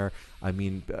on there. I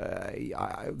mean,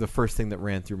 the first thing that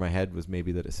ran through my head was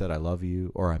maybe that it said "I love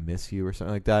you" or "I miss you" or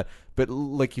something like that. But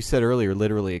like you said earlier,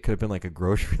 literally, it could have been like a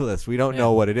grocery list. We don't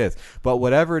know what it is, but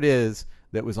whatever it is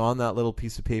that was on that little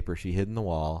piece of paper she hid in the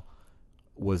wall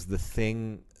was the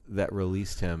thing that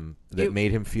released him, that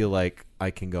made him feel like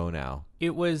I can go now.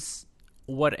 It was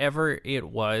whatever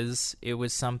it was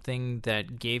something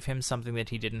that gave him something that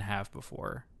he didn't have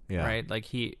before. Yeah. Right? Like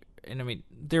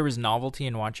there was novelty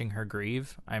in watching her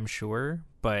grieve, I'm sure,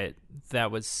 but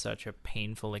that was such a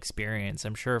painful experience,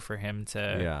 I'm sure, for him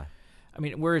to... Yeah. I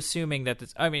mean, we're assuming that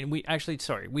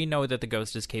we know that the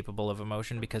ghost is capable of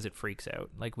emotion because it freaks out.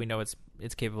 Like, we know it's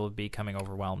capable of becoming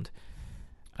overwhelmed.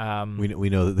 We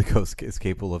know that the ghost is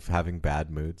capable of having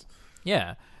bad moods.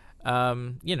 Yeah.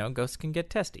 Ghosts can get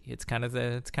testy. It's kind of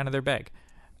their bag.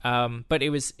 But it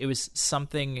was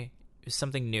something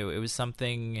new. It was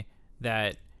something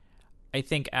that I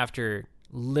think after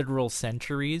literal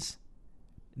centuries,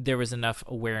 there was enough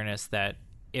awareness that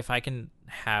if I can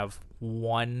have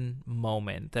one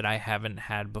moment that I haven't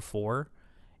had before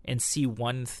and see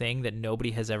one thing that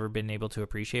nobody has ever been able to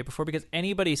appreciate before, because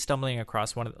anybody stumbling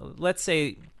across let's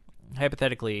say,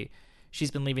 hypothetically, she's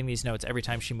been leaving these notes every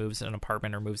time she moves an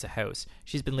apartment or moves a house.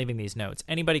 She's been leaving these notes.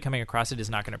 Anybody coming across it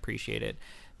is not going to appreciate it.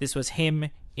 This was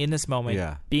him in this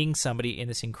moment, being somebody in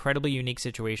this incredibly unique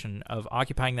situation of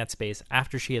occupying that space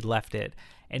after she had left it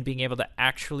and being able to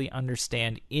actually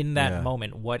understand in that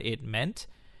moment what it meant.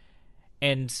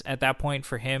 And at that point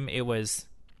for him, it was,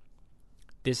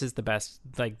 this is the best,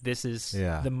 like, this is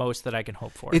the most that I can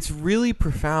hope for. It's really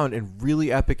profound and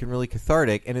really epic and really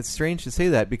cathartic. And it's strange to say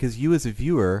that because you as a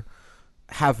viewer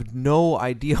have no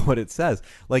idea what it says.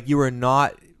 Like, you are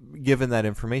not given that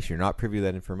information. You're not privy to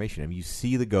that information. I mean, you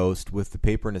see the ghost with the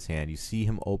paper in his hand. You see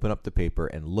him open up the paper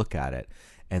and look at it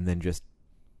and then just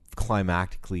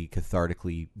climactically,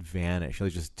 cathartically vanish.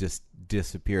 Like, just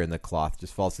disappear, and the cloth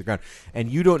just falls to the ground. And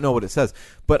you don't know what it says.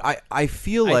 But I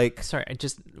feel like... Sorry,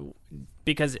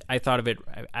 because I thought of it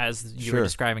as you were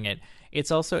describing it.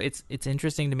 It's also, it's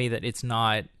interesting to me that it's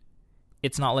not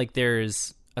like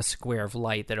there's a square of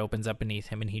light that opens up beneath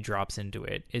him and he drops into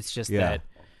it. It's just that...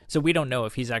 So we don't know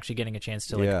if he's actually getting a chance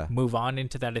to move on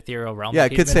into that ethereal realm. Yeah, I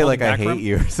could say like I hate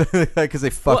you or something. I could say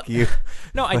fuck you.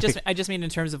 No, I just mean in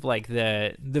terms of like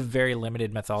the very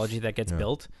limited mythology that gets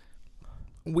built.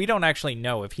 We don't actually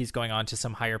know if he's going on to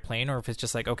some higher plane or if it's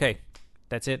just like, okay,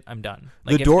 that's it, I'm done.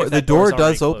 Like the door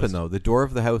does open though. The door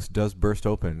of the house does burst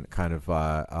open, kind of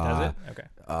does it?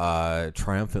 Okay.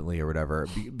 Triumphantly or whatever,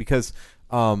 because.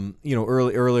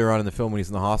 Earlier on in the film when he's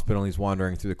in the hospital and he's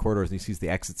wandering through the corridors and he sees the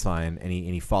exit sign and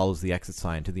he follows the exit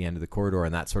sign to the end of the corridor,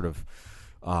 and that sort of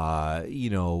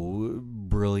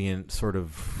brilliant sort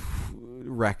of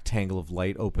rectangle of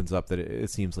light opens up that it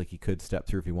seems like he could step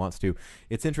through if he wants to.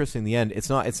 It's interesting in the end. It's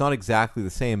not exactly the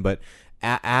same, but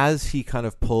as he kind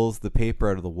of pulls the paper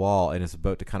out of the wall and is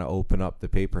about to kind of open up the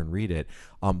paper and read it,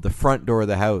 the front door of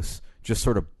the house just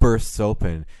sort of bursts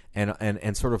open,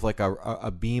 and sort of like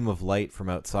a beam of light from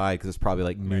outside, because it's probably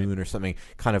like noon or something,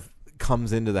 kind of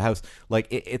comes into the house. Like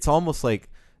it's almost like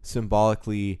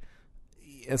symbolically,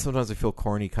 and sometimes I feel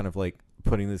corny kind of like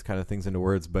putting these kind of things into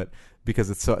words, but because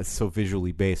it's so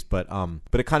visually based, but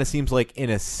it kind of seems like in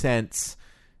a sense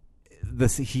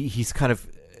he's kind of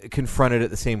confronted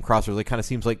at the same crossroads. It kind of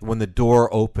seems like when the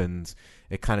door opens,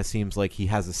 it kind of seems like he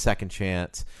has a second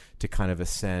chance to kind of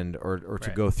ascend or to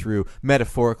go through,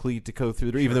 metaphorically to go through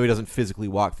the door, even though he doesn't physically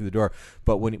walk through the door.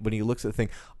 But when he looks at the thing,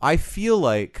 I feel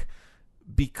like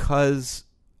because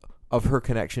of her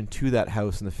connection to that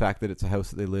house and the fact that it's a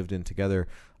house that they lived in together,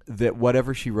 that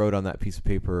whatever she wrote on that piece of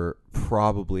paper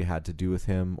probably had to do with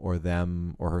him or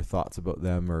them or her thoughts about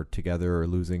them or together or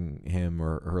losing him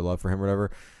or her love for him or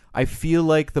whatever. I feel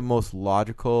like the most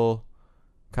logical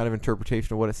kind of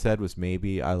interpretation of what it said was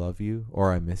maybe "I love you"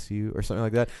 or "I miss you" or something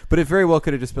like that. But it very well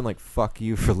could have just been like "fuck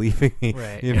you for leaving me."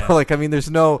 Right, you know, like I mean, there's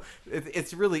no.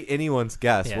 It's really anyone's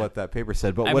guess what that paper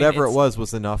said, but whatever it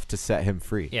was enough to set him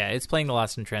free. Yeah, it's playing the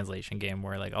lost in translation game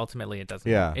where like ultimately it doesn't.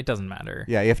 Yeah. It doesn't matter.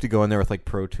 Yeah, you have to go in there with like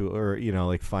Pro Tool or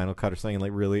like Final Cut or something, and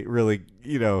like really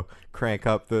crank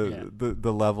up the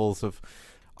levels of.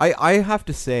 I have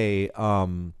to say.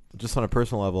 Just on a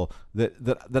personal level,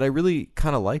 that I really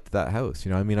kind of liked that house.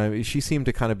 I mean, she seemed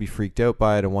to kind of be freaked out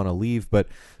by it and want to leave, but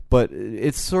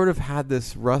it sort of had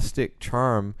this rustic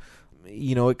charm.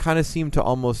 It kind of seemed to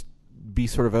almost be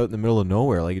sort of out in the middle of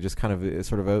nowhere, like it just kind of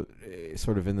sort of out,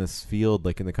 sort of in this field,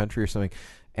 like in the country or something.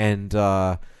 And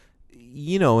and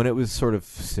it was sort of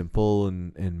simple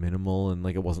and minimal, and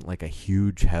like it wasn't like a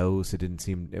huge house. It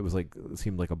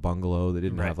seemed like a bungalow that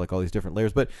didn't have like all these different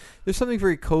layers. But there's something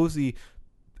very cozy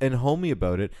and homey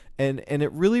about it, and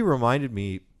it really reminded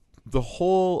me the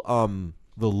whole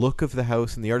the look of the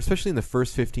house and the art, especially in the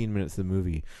first 15 minutes of the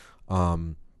movie,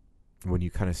 when you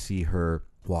kind of see her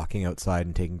walking outside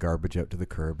and taking garbage out to the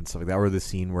curb and stuff like that, or the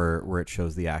scene where it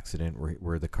shows the accident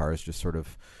where the car is just sort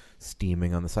of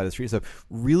steaming on the side of the street. Stuff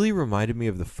really reminded me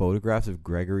of the photographs of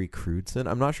Gregory Crewdson.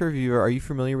 I'm not sure if are you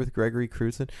familiar with Gregory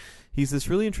Crewdson? He's this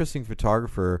really interesting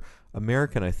photographer,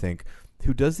 American, I think,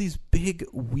 who does these big,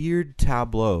 weird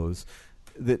tableaus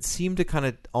that seem to kind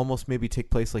of almost maybe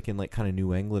take place like in like kind of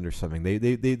New England or something.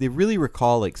 They really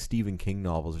recall like Stephen King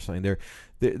novels or something.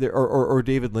 They're or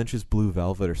David Lynch's Blue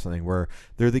Velvet or something, where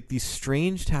they're like these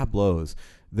strange tableaus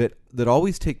that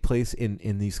always take place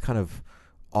in these kind of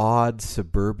odd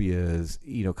suburbias,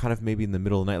 kind of maybe in the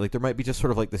middle of the night. Like there might be just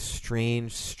sort of like this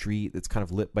strange street that's kind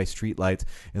of lit by street lights,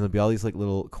 and there'll be all these like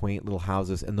little quaint little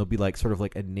houses, and there'll be like sort of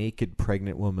like a naked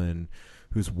pregnant woman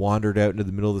who's wandered out into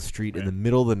the middle of the street in the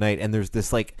middle of the night, and there's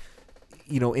this like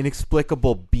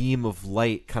inexplicable beam of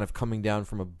light kind of coming down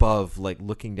from above, like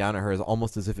looking down at her,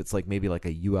 almost as if it's like maybe like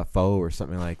a UFO or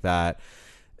something like that.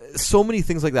 So many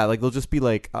things like that. Like they'll just be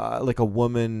like a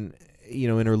woman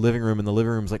in her living room, and the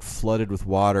living room's like flooded with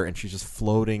water, and she's just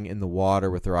floating in the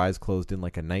water with her eyes closed in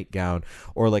like a nightgown,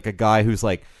 or like a guy who's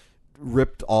like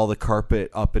ripped all the carpet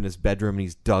up in his bedroom, and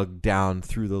he's dug down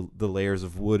through the layers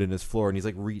of wood in his floor, and he's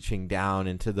like reaching down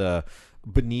into the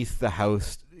beneath the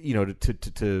house,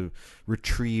 to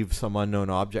retrieve some unknown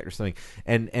object or something.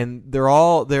 And they're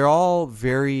all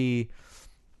very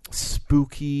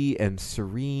spooky and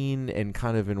serene, and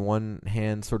kind of in one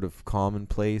hand sort of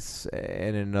commonplace,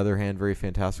 and in another hand very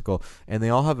fantastical, and they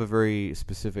all have a very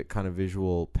specific kind of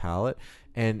visual palette,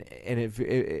 and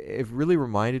it really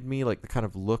reminded me like the kind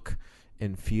of look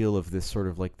and feel of this sort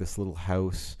of like this little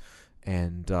house,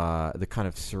 and the kind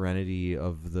of serenity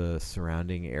of the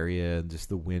surrounding area, and just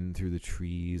the wind through the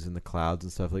trees and the clouds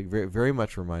and stuff, like very, very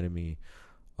much reminded me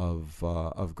of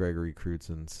Gregory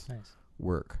Crewdson's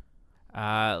work.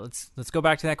 Let's go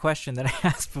back to that question that I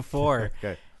asked before.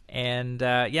 Okay. And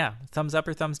thumbs up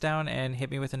or thumbs down, and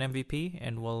hit me with an MVP,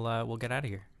 and we'll get out of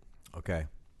here. Okay.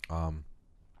 I'm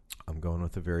going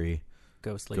with a very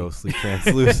ghostly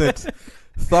translucent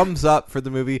thumbs up for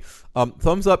the movie.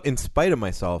 Thumbs up in spite of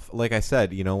myself. Like I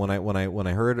said, when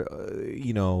I heard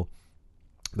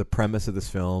the premise of this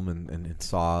film and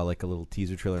saw like a little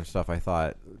teaser trailer and stuff, I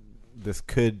thought this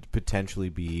could potentially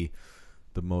be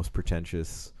the most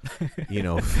pretentious,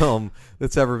 film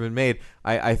that's ever been made.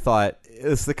 I thought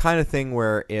it's the kind of thing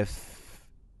where if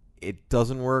it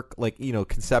doesn't work, like,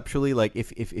 conceptually, like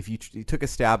if you took a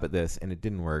stab at this and it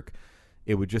didn't work,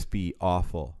 it would just be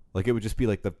awful. Like it would just be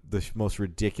like the most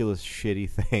ridiculous, shitty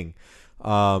thing.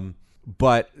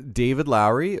 But David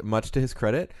Lowery, much to his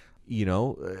credit,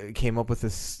 came up with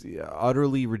this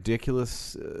utterly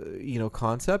ridiculous,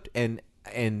 concept and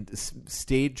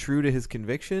stayed true to his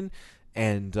conviction.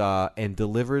 And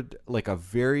delivered like a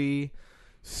very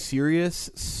serious,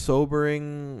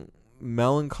 sobering,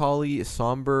 melancholy,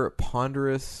 somber,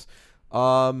 ponderous,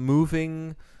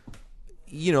 moving,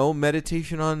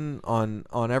 meditation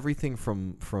on everything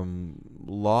from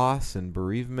loss and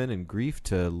bereavement and grief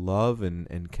to love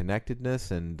and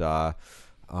connectedness and a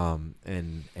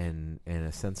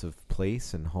sense of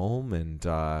place and home and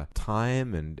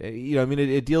time and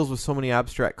it deals with so many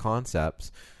abstract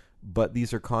concepts, but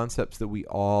these are concepts that we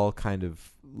all kind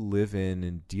of live in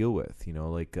and deal with.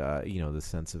 The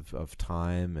sense of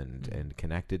time and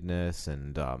connectedness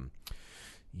and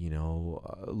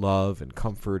love and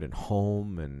comfort and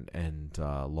home and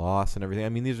loss and everything. I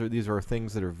mean, these are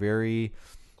things that are very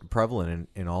prevalent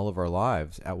in all of our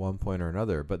lives at one point or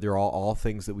another, but they're all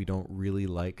things that we don't really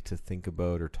like to think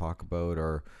about or talk about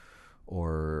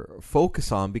or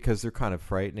focus on because they're kind of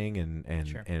frightening and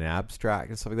Sure. and abstract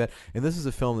and stuff like that. And this is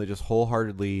a film that just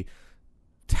wholeheartedly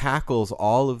tackles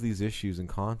all of these issues and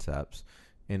concepts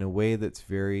in a way that's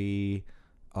very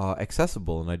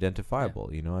accessible and identifiable.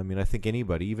 Yeah. I think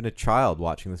anybody, even a child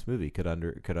watching this movie, could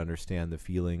understand the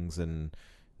feelings and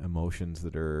emotions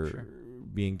that are Sure.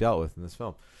 being dealt with in this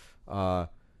film.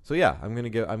 So yeah, I'm gonna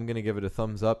give it a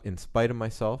thumbs up in spite of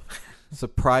myself.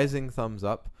 Surprising thumbs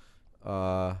up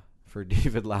for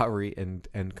David Lowery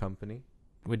and company.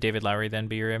 Would David Lowery then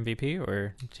be your MVP,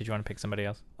 or did you want to pick somebody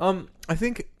else? I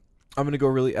think I'm gonna go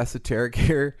really esoteric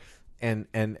here. And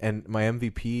my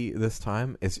MVP this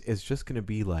time is just going to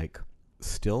be like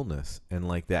stillness and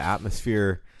like the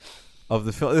atmosphere of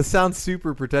the film. This sounds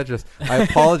super pretentious. I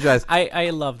apologize.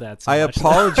 I love that so I much.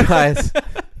 apologize.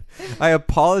 I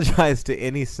apologize to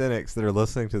any cynics that are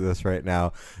listening to this right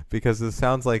now because this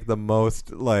sounds like the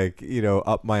most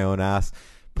up my own ass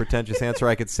pretentious answer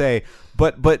I could say.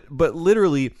 But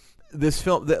literally, this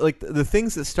film, the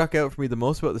things that stuck out for me the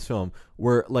most about this film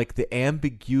were like the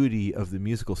ambiguity of the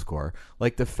musical score,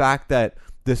 like the fact that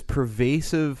this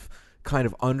pervasive kind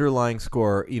of underlying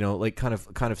score, kind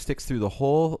of sticks through the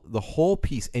whole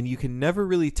piece, and you can never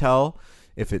really tell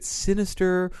if it's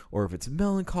sinister or if it's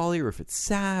melancholy or if it's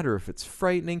sad or if it's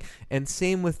frightening. And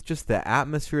same with just the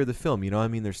atmosphere of the film.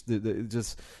 There's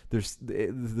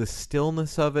the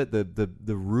stillness of it,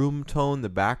 the room tone, the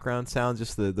background sounds,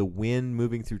 just the wind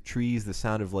moving through trees, the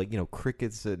sound of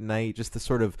crickets at night, just the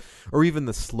sort of, or even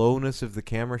the slowness of the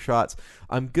camera shots.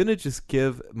 I'm gonna just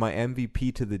give my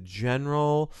MVP to the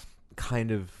general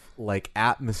kind of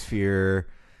atmosphere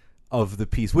of the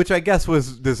piece, which I guess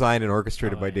was designed and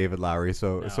orchestrated by David Lowery.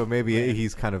 So maybe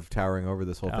he's kind of towering over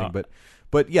this whole thing.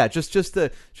 But yeah, just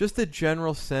the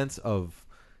general sense of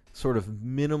sort of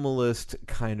minimalist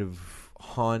kind of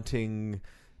haunting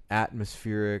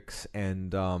atmospherics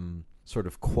and sort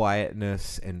of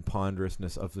quietness and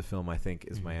ponderousness of the film, I think,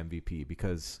 is my MVP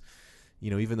because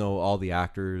even though all the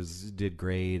actors did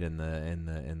great and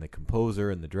the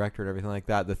composer and the director and everything like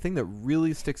that, the thing that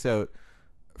really sticks out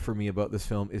for me about this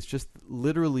film is just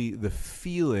literally the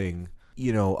feeling,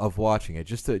 of watching it.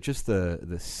 Just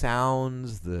the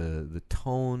sounds, the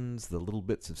tones, the little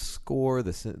bits of score,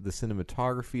 the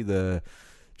cinematography,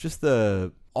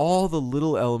 all the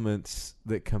little elements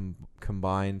that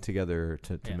combine together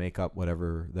to make up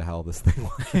whatever the hell this thing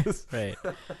was. Right.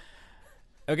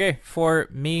 Okay, for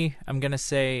me, I'm gonna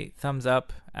say thumbs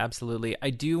up. Absolutely.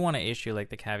 I do want to issue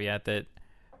the caveat that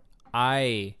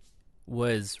I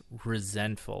was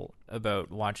resentful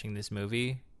about watching this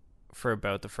movie for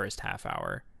about the first half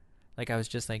hour. I was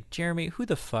just like, Jeremy, who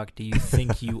the fuck do you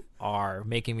think you are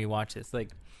making me watch this?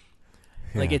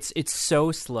 It's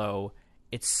so slow,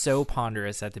 it's so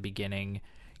ponderous at the beginning.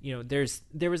 There was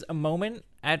a moment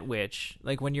at which,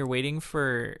 when you're waiting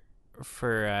for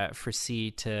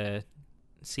C to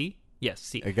C. Yes,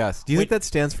 C. I guess. Do you think that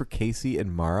stands for Casey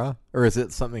and Mara, or is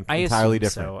it something entirely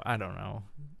different? So I don't know.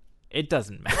 It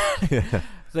doesn't matter.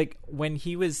 Yeah. When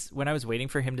I was waiting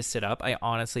for him to sit up, I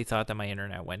honestly thought that my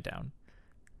internet went down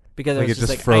because I was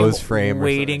just froze I'm frame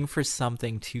waiting for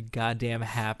something to goddamn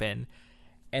happen.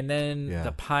 And then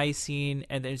the pie scene,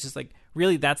 and it's just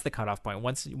really that's the cutoff point.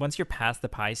 Once you're past the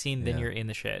pie scene, then you're in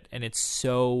the shit, and it's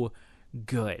so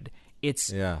good.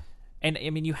 And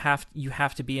I mean, you have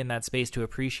to be in that space to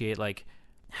appreciate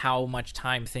how much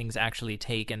time things actually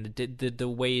take, and the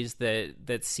ways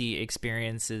that C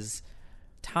experiences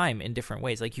time in different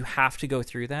ways. You have to go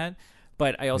through that.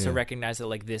 But I also recognize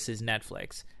that this is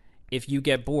Netflix. If you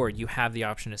get bored, you have the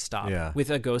option to stop. Yeah. With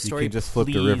a ghost story, you can just flip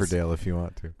to Riverdale if you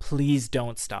want to. Please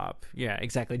don't stop. Yeah,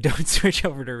 exactly. Don't switch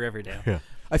over to Riverdale. Yeah.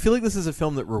 I feel like this is a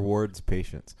film that rewards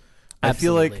patience.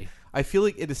 Absolutely. I feel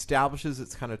like it establishes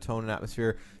its kind of tone and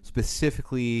atmosphere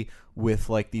specifically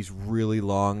with these really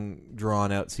long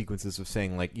drawn out sequences of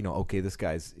saying okay, this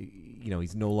guy's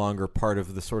he's no longer part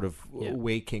of the sort of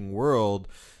waking world.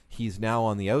 he's now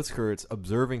on the outskirts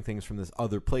observing things from this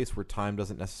other place where time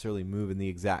doesn't necessarily move in the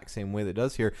exact same way that it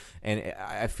does here. And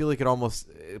I feel like it almost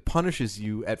punishes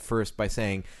you at first by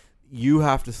saying you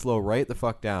have to slow right the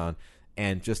fuck down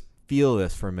and just feel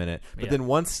this for a minute. But then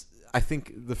once I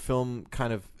think the film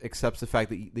kind of accepts the fact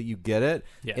that you get it,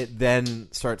 it then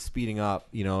starts speeding up,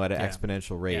 at an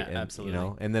exponential rate. Yeah, and,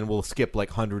 absolutely. And then we'll skip like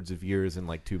hundreds of years in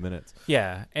like 2 minutes.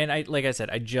 Yeah, and like I said,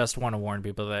 I just want to warn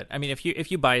people that, I mean,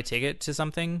 if you buy a ticket to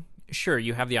something, sure,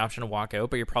 you have the option to walk out,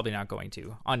 but you're probably not going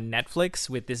to. On Netflix,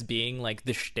 with this being like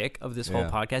the shtick of this whole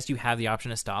podcast, you have the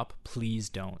option to stop. Please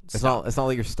don't stop. It's not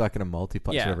like you're stuck in a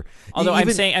multiplex or whatever. Although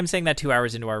I'm saying that 2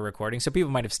 hours into our recording, so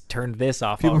people might have turned this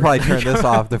off. People probably turned this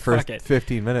off the first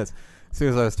 15 minutes. As soon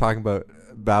as I was talking about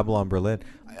Babylon Berlin.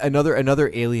 Another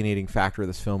alienating factor of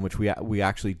this film, which we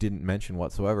actually didn't mention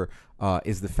whatsoever,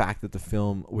 is the fact that the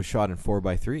film was shot in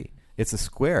 4:3. It's a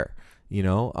square.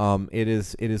 It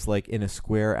is like in a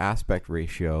square aspect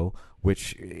ratio,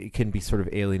 which can be sort of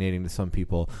alienating to some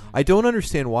people. I don't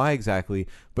understand why exactly,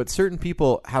 but certain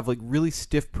people have like really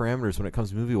stiff parameters when it comes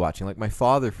to movie watching. Like my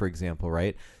father, for example,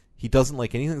 right? He doesn't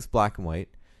like anything that's black and white.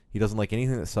 He doesn't like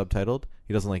anything that's subtitled.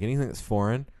 He doesn't like anything that's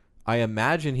foreign. I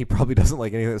imagine he probably doesn't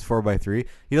like anything that's 4:3.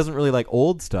 He doesn't really like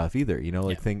old stuff either,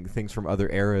 things from other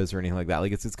eras or anything like that.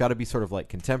 Like it's got to be sort of like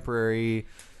contemporary,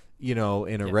 in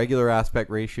a regular aspect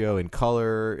ratio, in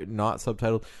color, not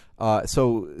subtitled.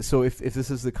 So if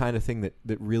this is the kind of thing that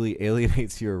really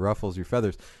alienates you or ruffles your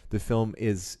feathers, the film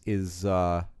is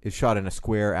shot in a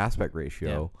square aspect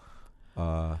ratio.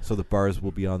 So the bars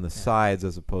will be on the sides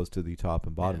as opposed to the top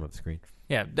and bottom of the screen.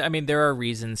 Yeah, I mean, there are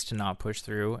reasons to not push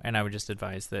through, and I would just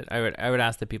advise that I would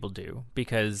ask that people do,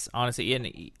 because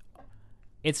honestly,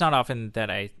 it's not often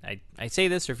that I say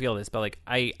this or feel this, but like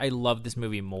I love this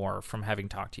movie more from having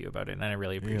talked to you about it, and I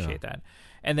really appreciate that.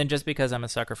 And then just because I'm a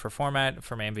sucker for format,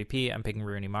 for my MVP, I'm picking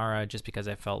Rooney Mara, just because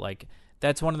I felt like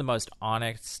that's one of the most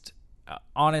honest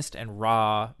and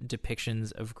raw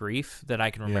depictions of grief that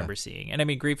I can remember seeing. And I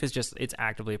mean, grief is it's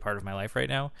actively a part of my life right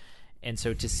now. And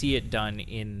so to see it done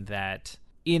in that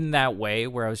way,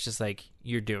 where I was just like,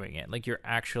 you're doing it. Like you're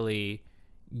actually,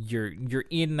 you're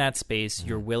in that space.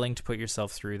 You're willing to put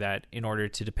yourself through that in order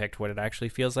to depict what it actually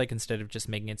feels like, instead of just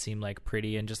making it seem like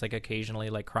pretty and just like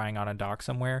occasionally like crying on a dock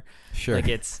somewhere. Sure. Like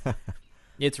it's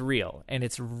real, and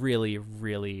it's really,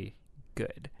 really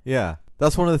good. Yeah.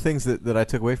 That's one of the things that I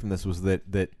took away from this, was that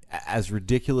as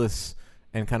ridiculous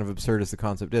and kind of absurd as the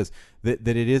concept is, that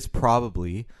it is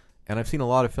probably, and I've seen a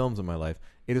lot of films in my life,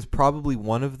 it is probably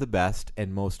one of the best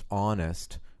and most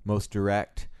honest, most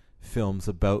direct films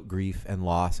about grief and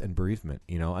loss and bereavement.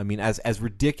 I mean, as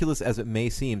ridiculous as it may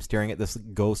seem, staring at this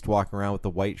ghost walking around with the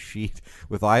white sheet,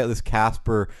 with this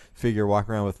Casper figure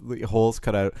walking around with holes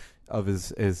cut out of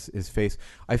his face,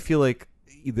 I feel like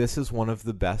this is one of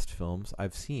the best films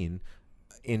I've seen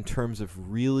in terms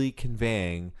of really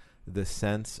conveying the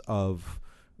sense of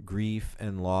grief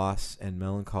and loss and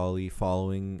melancholy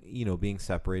following, being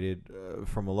separated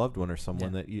from a loved one or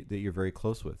someone that you're very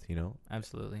close with,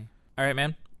 Absolutely. All right,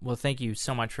 man. Well, thank you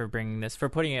so much for for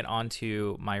putting it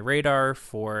onto my radar,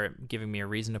 for giving me a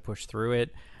reason to push through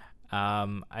it.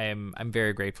 I'm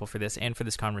very grateful for this and for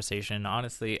this conversation.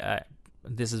 Honestly,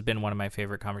 this has been one of my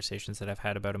favorite conversations that I've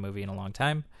had about a movie in a long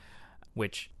time,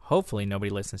 which hopefully nobody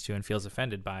listens to and feels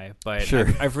offended by. But sure.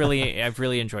 I've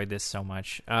really enjoyed this so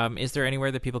much. Is there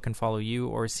anywhere that people can follow you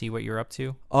or see what you're up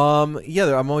to?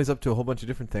 Yeah, I'm always up to a whole bunch of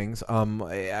different things.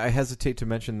 I hesitate to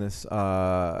mention this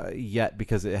yet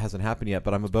because it hasn't happened yet,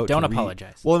 but I'm about Don't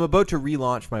apologize. I'm about to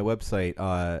relaunch my website,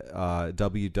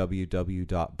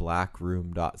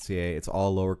 www.blackroom.ca. It's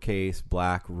all lowercase,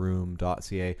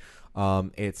 blackroom.ca.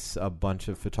 It's a bunch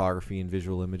of photography and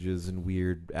visual images and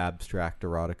weird abstract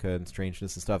erotica and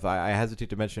strangeness and stuff. I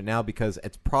hesitate to mention it now because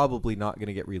it's probably not going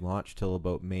to get relaunched till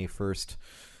about May 1st.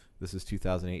 This is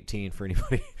 2018 for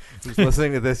anybody who's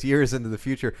listening to this years into the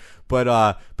future.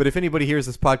 But if anybody hears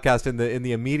this podcast in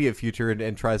the immediate future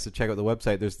and tries to check out the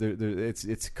website,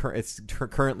 it's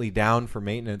currently down for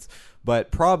maintenance. But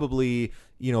probably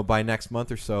by next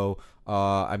month or so,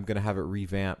 I'm going to have it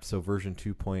revamped. So version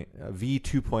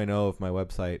V2.0 of my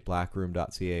website,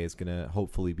 blackroom.ca, is going to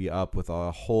hopefully be up with a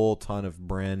whole ton of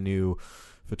brand new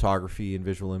photography and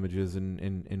visual images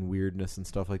and weirdness and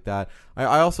stuff like that.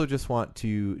 I also just want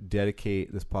to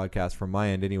dedicate this podcast from my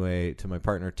end anyway to my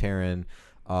partner Taryn,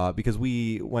 because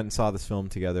we went and saw this film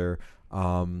together.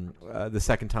 The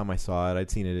second time I saw it, I'd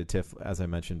seen it at TIFF, as I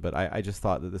mentioned, but I just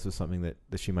thought that this was something that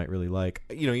she might really like.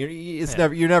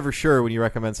 You're never sure when you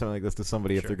recommend something like this to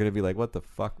somebody if they're going to be like, what the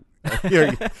fuck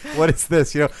What is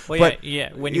this? Well, but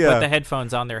yeah. When you put the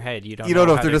headphones on their head, you don't know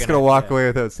how if they're just going to walk yeah. away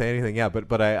without saying anything. Yeah,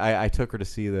 but I took her to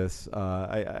see this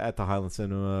at the Highland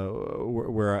Cinema,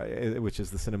 which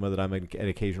is the cinema that I'm an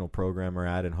occasional programmer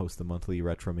at and host the monthly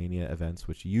Retromania events,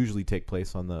 which usually take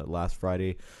place on the last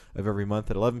Friday of every month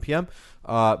at 11 p.m.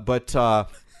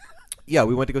 Yeah,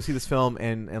 we went to go see this film,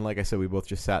 and like I said, we both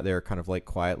just sat there kind of like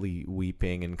quietly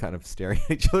weeping and kind of staring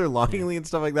at each other longingly and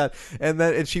stuff like that.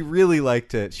 And she really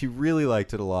liked it. She really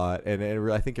liked it a lot,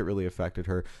 and I think it really affected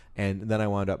her. And then I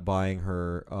wound up buying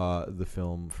her the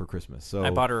film for Christmas. So I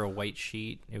bought her a white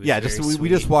sheet. It was we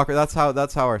just walk. That's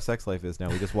how our sex life is now.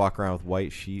 We just walk around with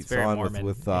white sheets on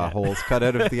with holes cut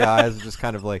out of the eyes, and just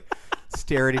kind of like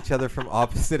stare at each other from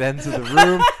opposite ends of the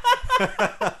room.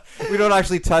 We don't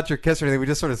actually touch or kiss or anything. We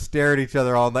just sort of stare at each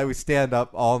other all night. We stand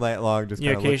up all night long. Just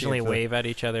you occasionally wave at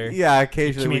each other. Yeah,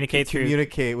 occasionally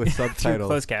communicate with subtitles,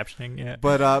 closed captioning. Yeah,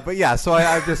 but yeah. So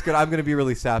I'm gonna be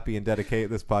really sappy and dedicate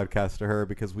this podcast to her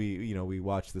because we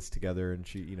watched this together, and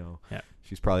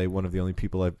she's probably one of the only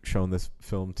people I've shown this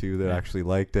film to that actually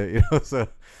liked it. So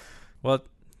well.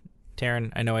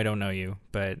 Taryn, I know I don't know you,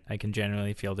 but I can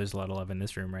generally feel there's a lot of love in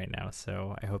this room right now,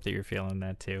 so I hope that you're feeling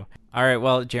that too. All right,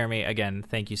 well, Jeremy, again,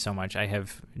 thank you so much. I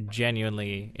have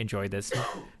genuinely enjoyed this.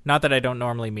 Not that I don't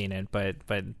normally mean it, but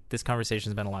this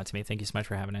conversation's been a lot to me. Thank you so much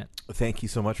for having it. Thank you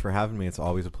so much for having me. It's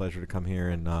always a pleasure to come here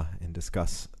and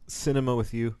discuss cinema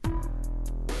with you.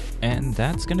 And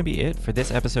that's going to be it for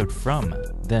this episode from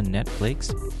the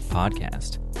Netflakes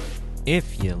Podcast.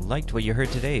 If you liked what you heard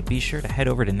today, be sure to head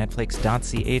over to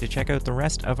netflakes.ca to check out the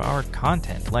rest of our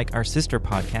content, like our sister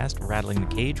podcast, Rattling the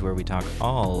Cage, where we talk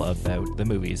all about the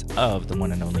movies of the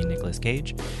one and only Nicolas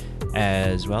Cage.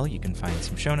 As well, you can find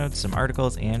some show notes, some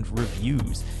articles, and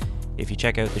reviews. If you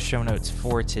check out the show notes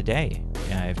for today,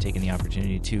 I've taken the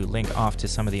opportunity to link off to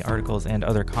some of the articles and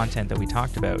other content that we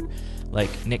talked about,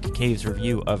 like Nick Cave's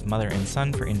review of Mother and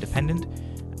Son for Independent.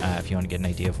 If you want to get an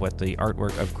idea of what the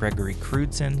artwork of Gregory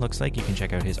Crewdson looks like, you can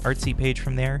check out his Artsy page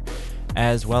from there,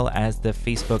 as well as the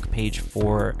Facebook page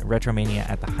for Retromania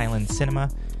at the Highland Cinema,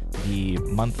 the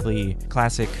monthly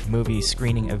classic movie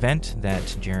screening event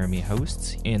that Jeremy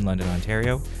hosts in London,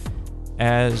 Ontario.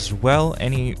 As well,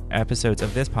 any episodes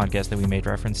of this podcast that we made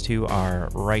reference to are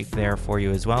right there for you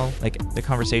as well, like the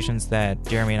conversations that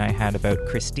Jeremy and I had about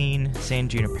Christine, San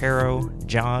Junipero,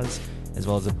 Jaws, as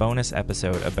well as a bonus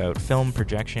episode about film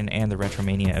projection and the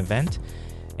Retromania event.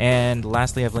 And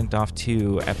lastly, I've linked off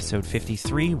to episode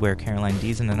 53, where Caroline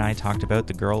Deason and I talked about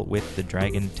The Girl with the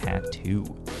Dragon Tattoo.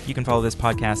 You can follow this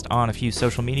podcast on a few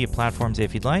social media platforms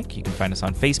if you'd like. You can find us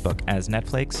on Facebook as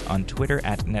Netflix, on Twitter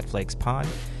at NetflakesPod,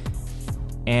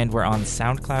 and we're on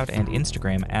SoundCloud and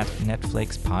Instagram at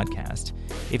Netflix Podcast.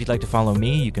 If you'd like to follow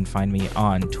me, you can find me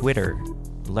on Twitter,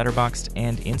 Letterboxd,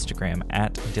 and Instagram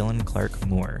at Dylan Clark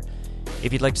Moore.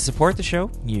 If you'd like to support the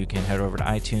show, you can head over to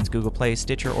iTunes, Google Play,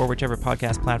 Stitcher, or whichever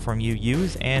podcast platform you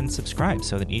use and subscribe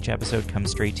so that each episode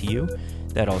comes straight to you.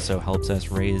 That also helps us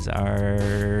raise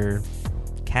our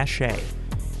cachet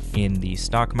in the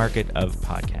stock market of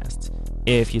podcasts.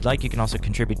 If you'd like, you can also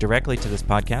contribute directly to this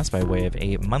podcast by way of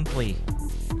a monthly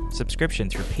subscription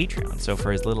through Patreon. So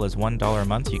for as little as $1 a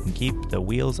month, you can keep the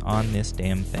wheels on this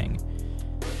damn thing.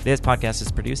 This podcast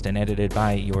is produced and edited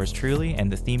by yours truly,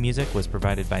 and the theme music was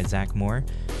provided by Zach Moore.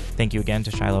 Thank you again to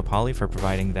Shilo Pawley for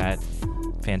providing that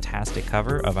fantastic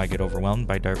cover of I Get Overwhelmed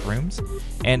by Dark Rooms.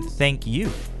 And thank you,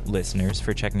 listeners,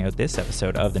 for checking out this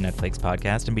episode of the Netflix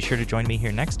Podcast, and be sure to join me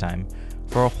here next time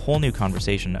for a whole new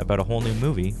conversation about a whole new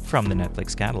movie from the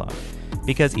Netflix catalog.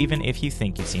 Because even if you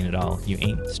think you've seen it all, you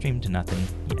ain't streamed nothing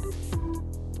yet.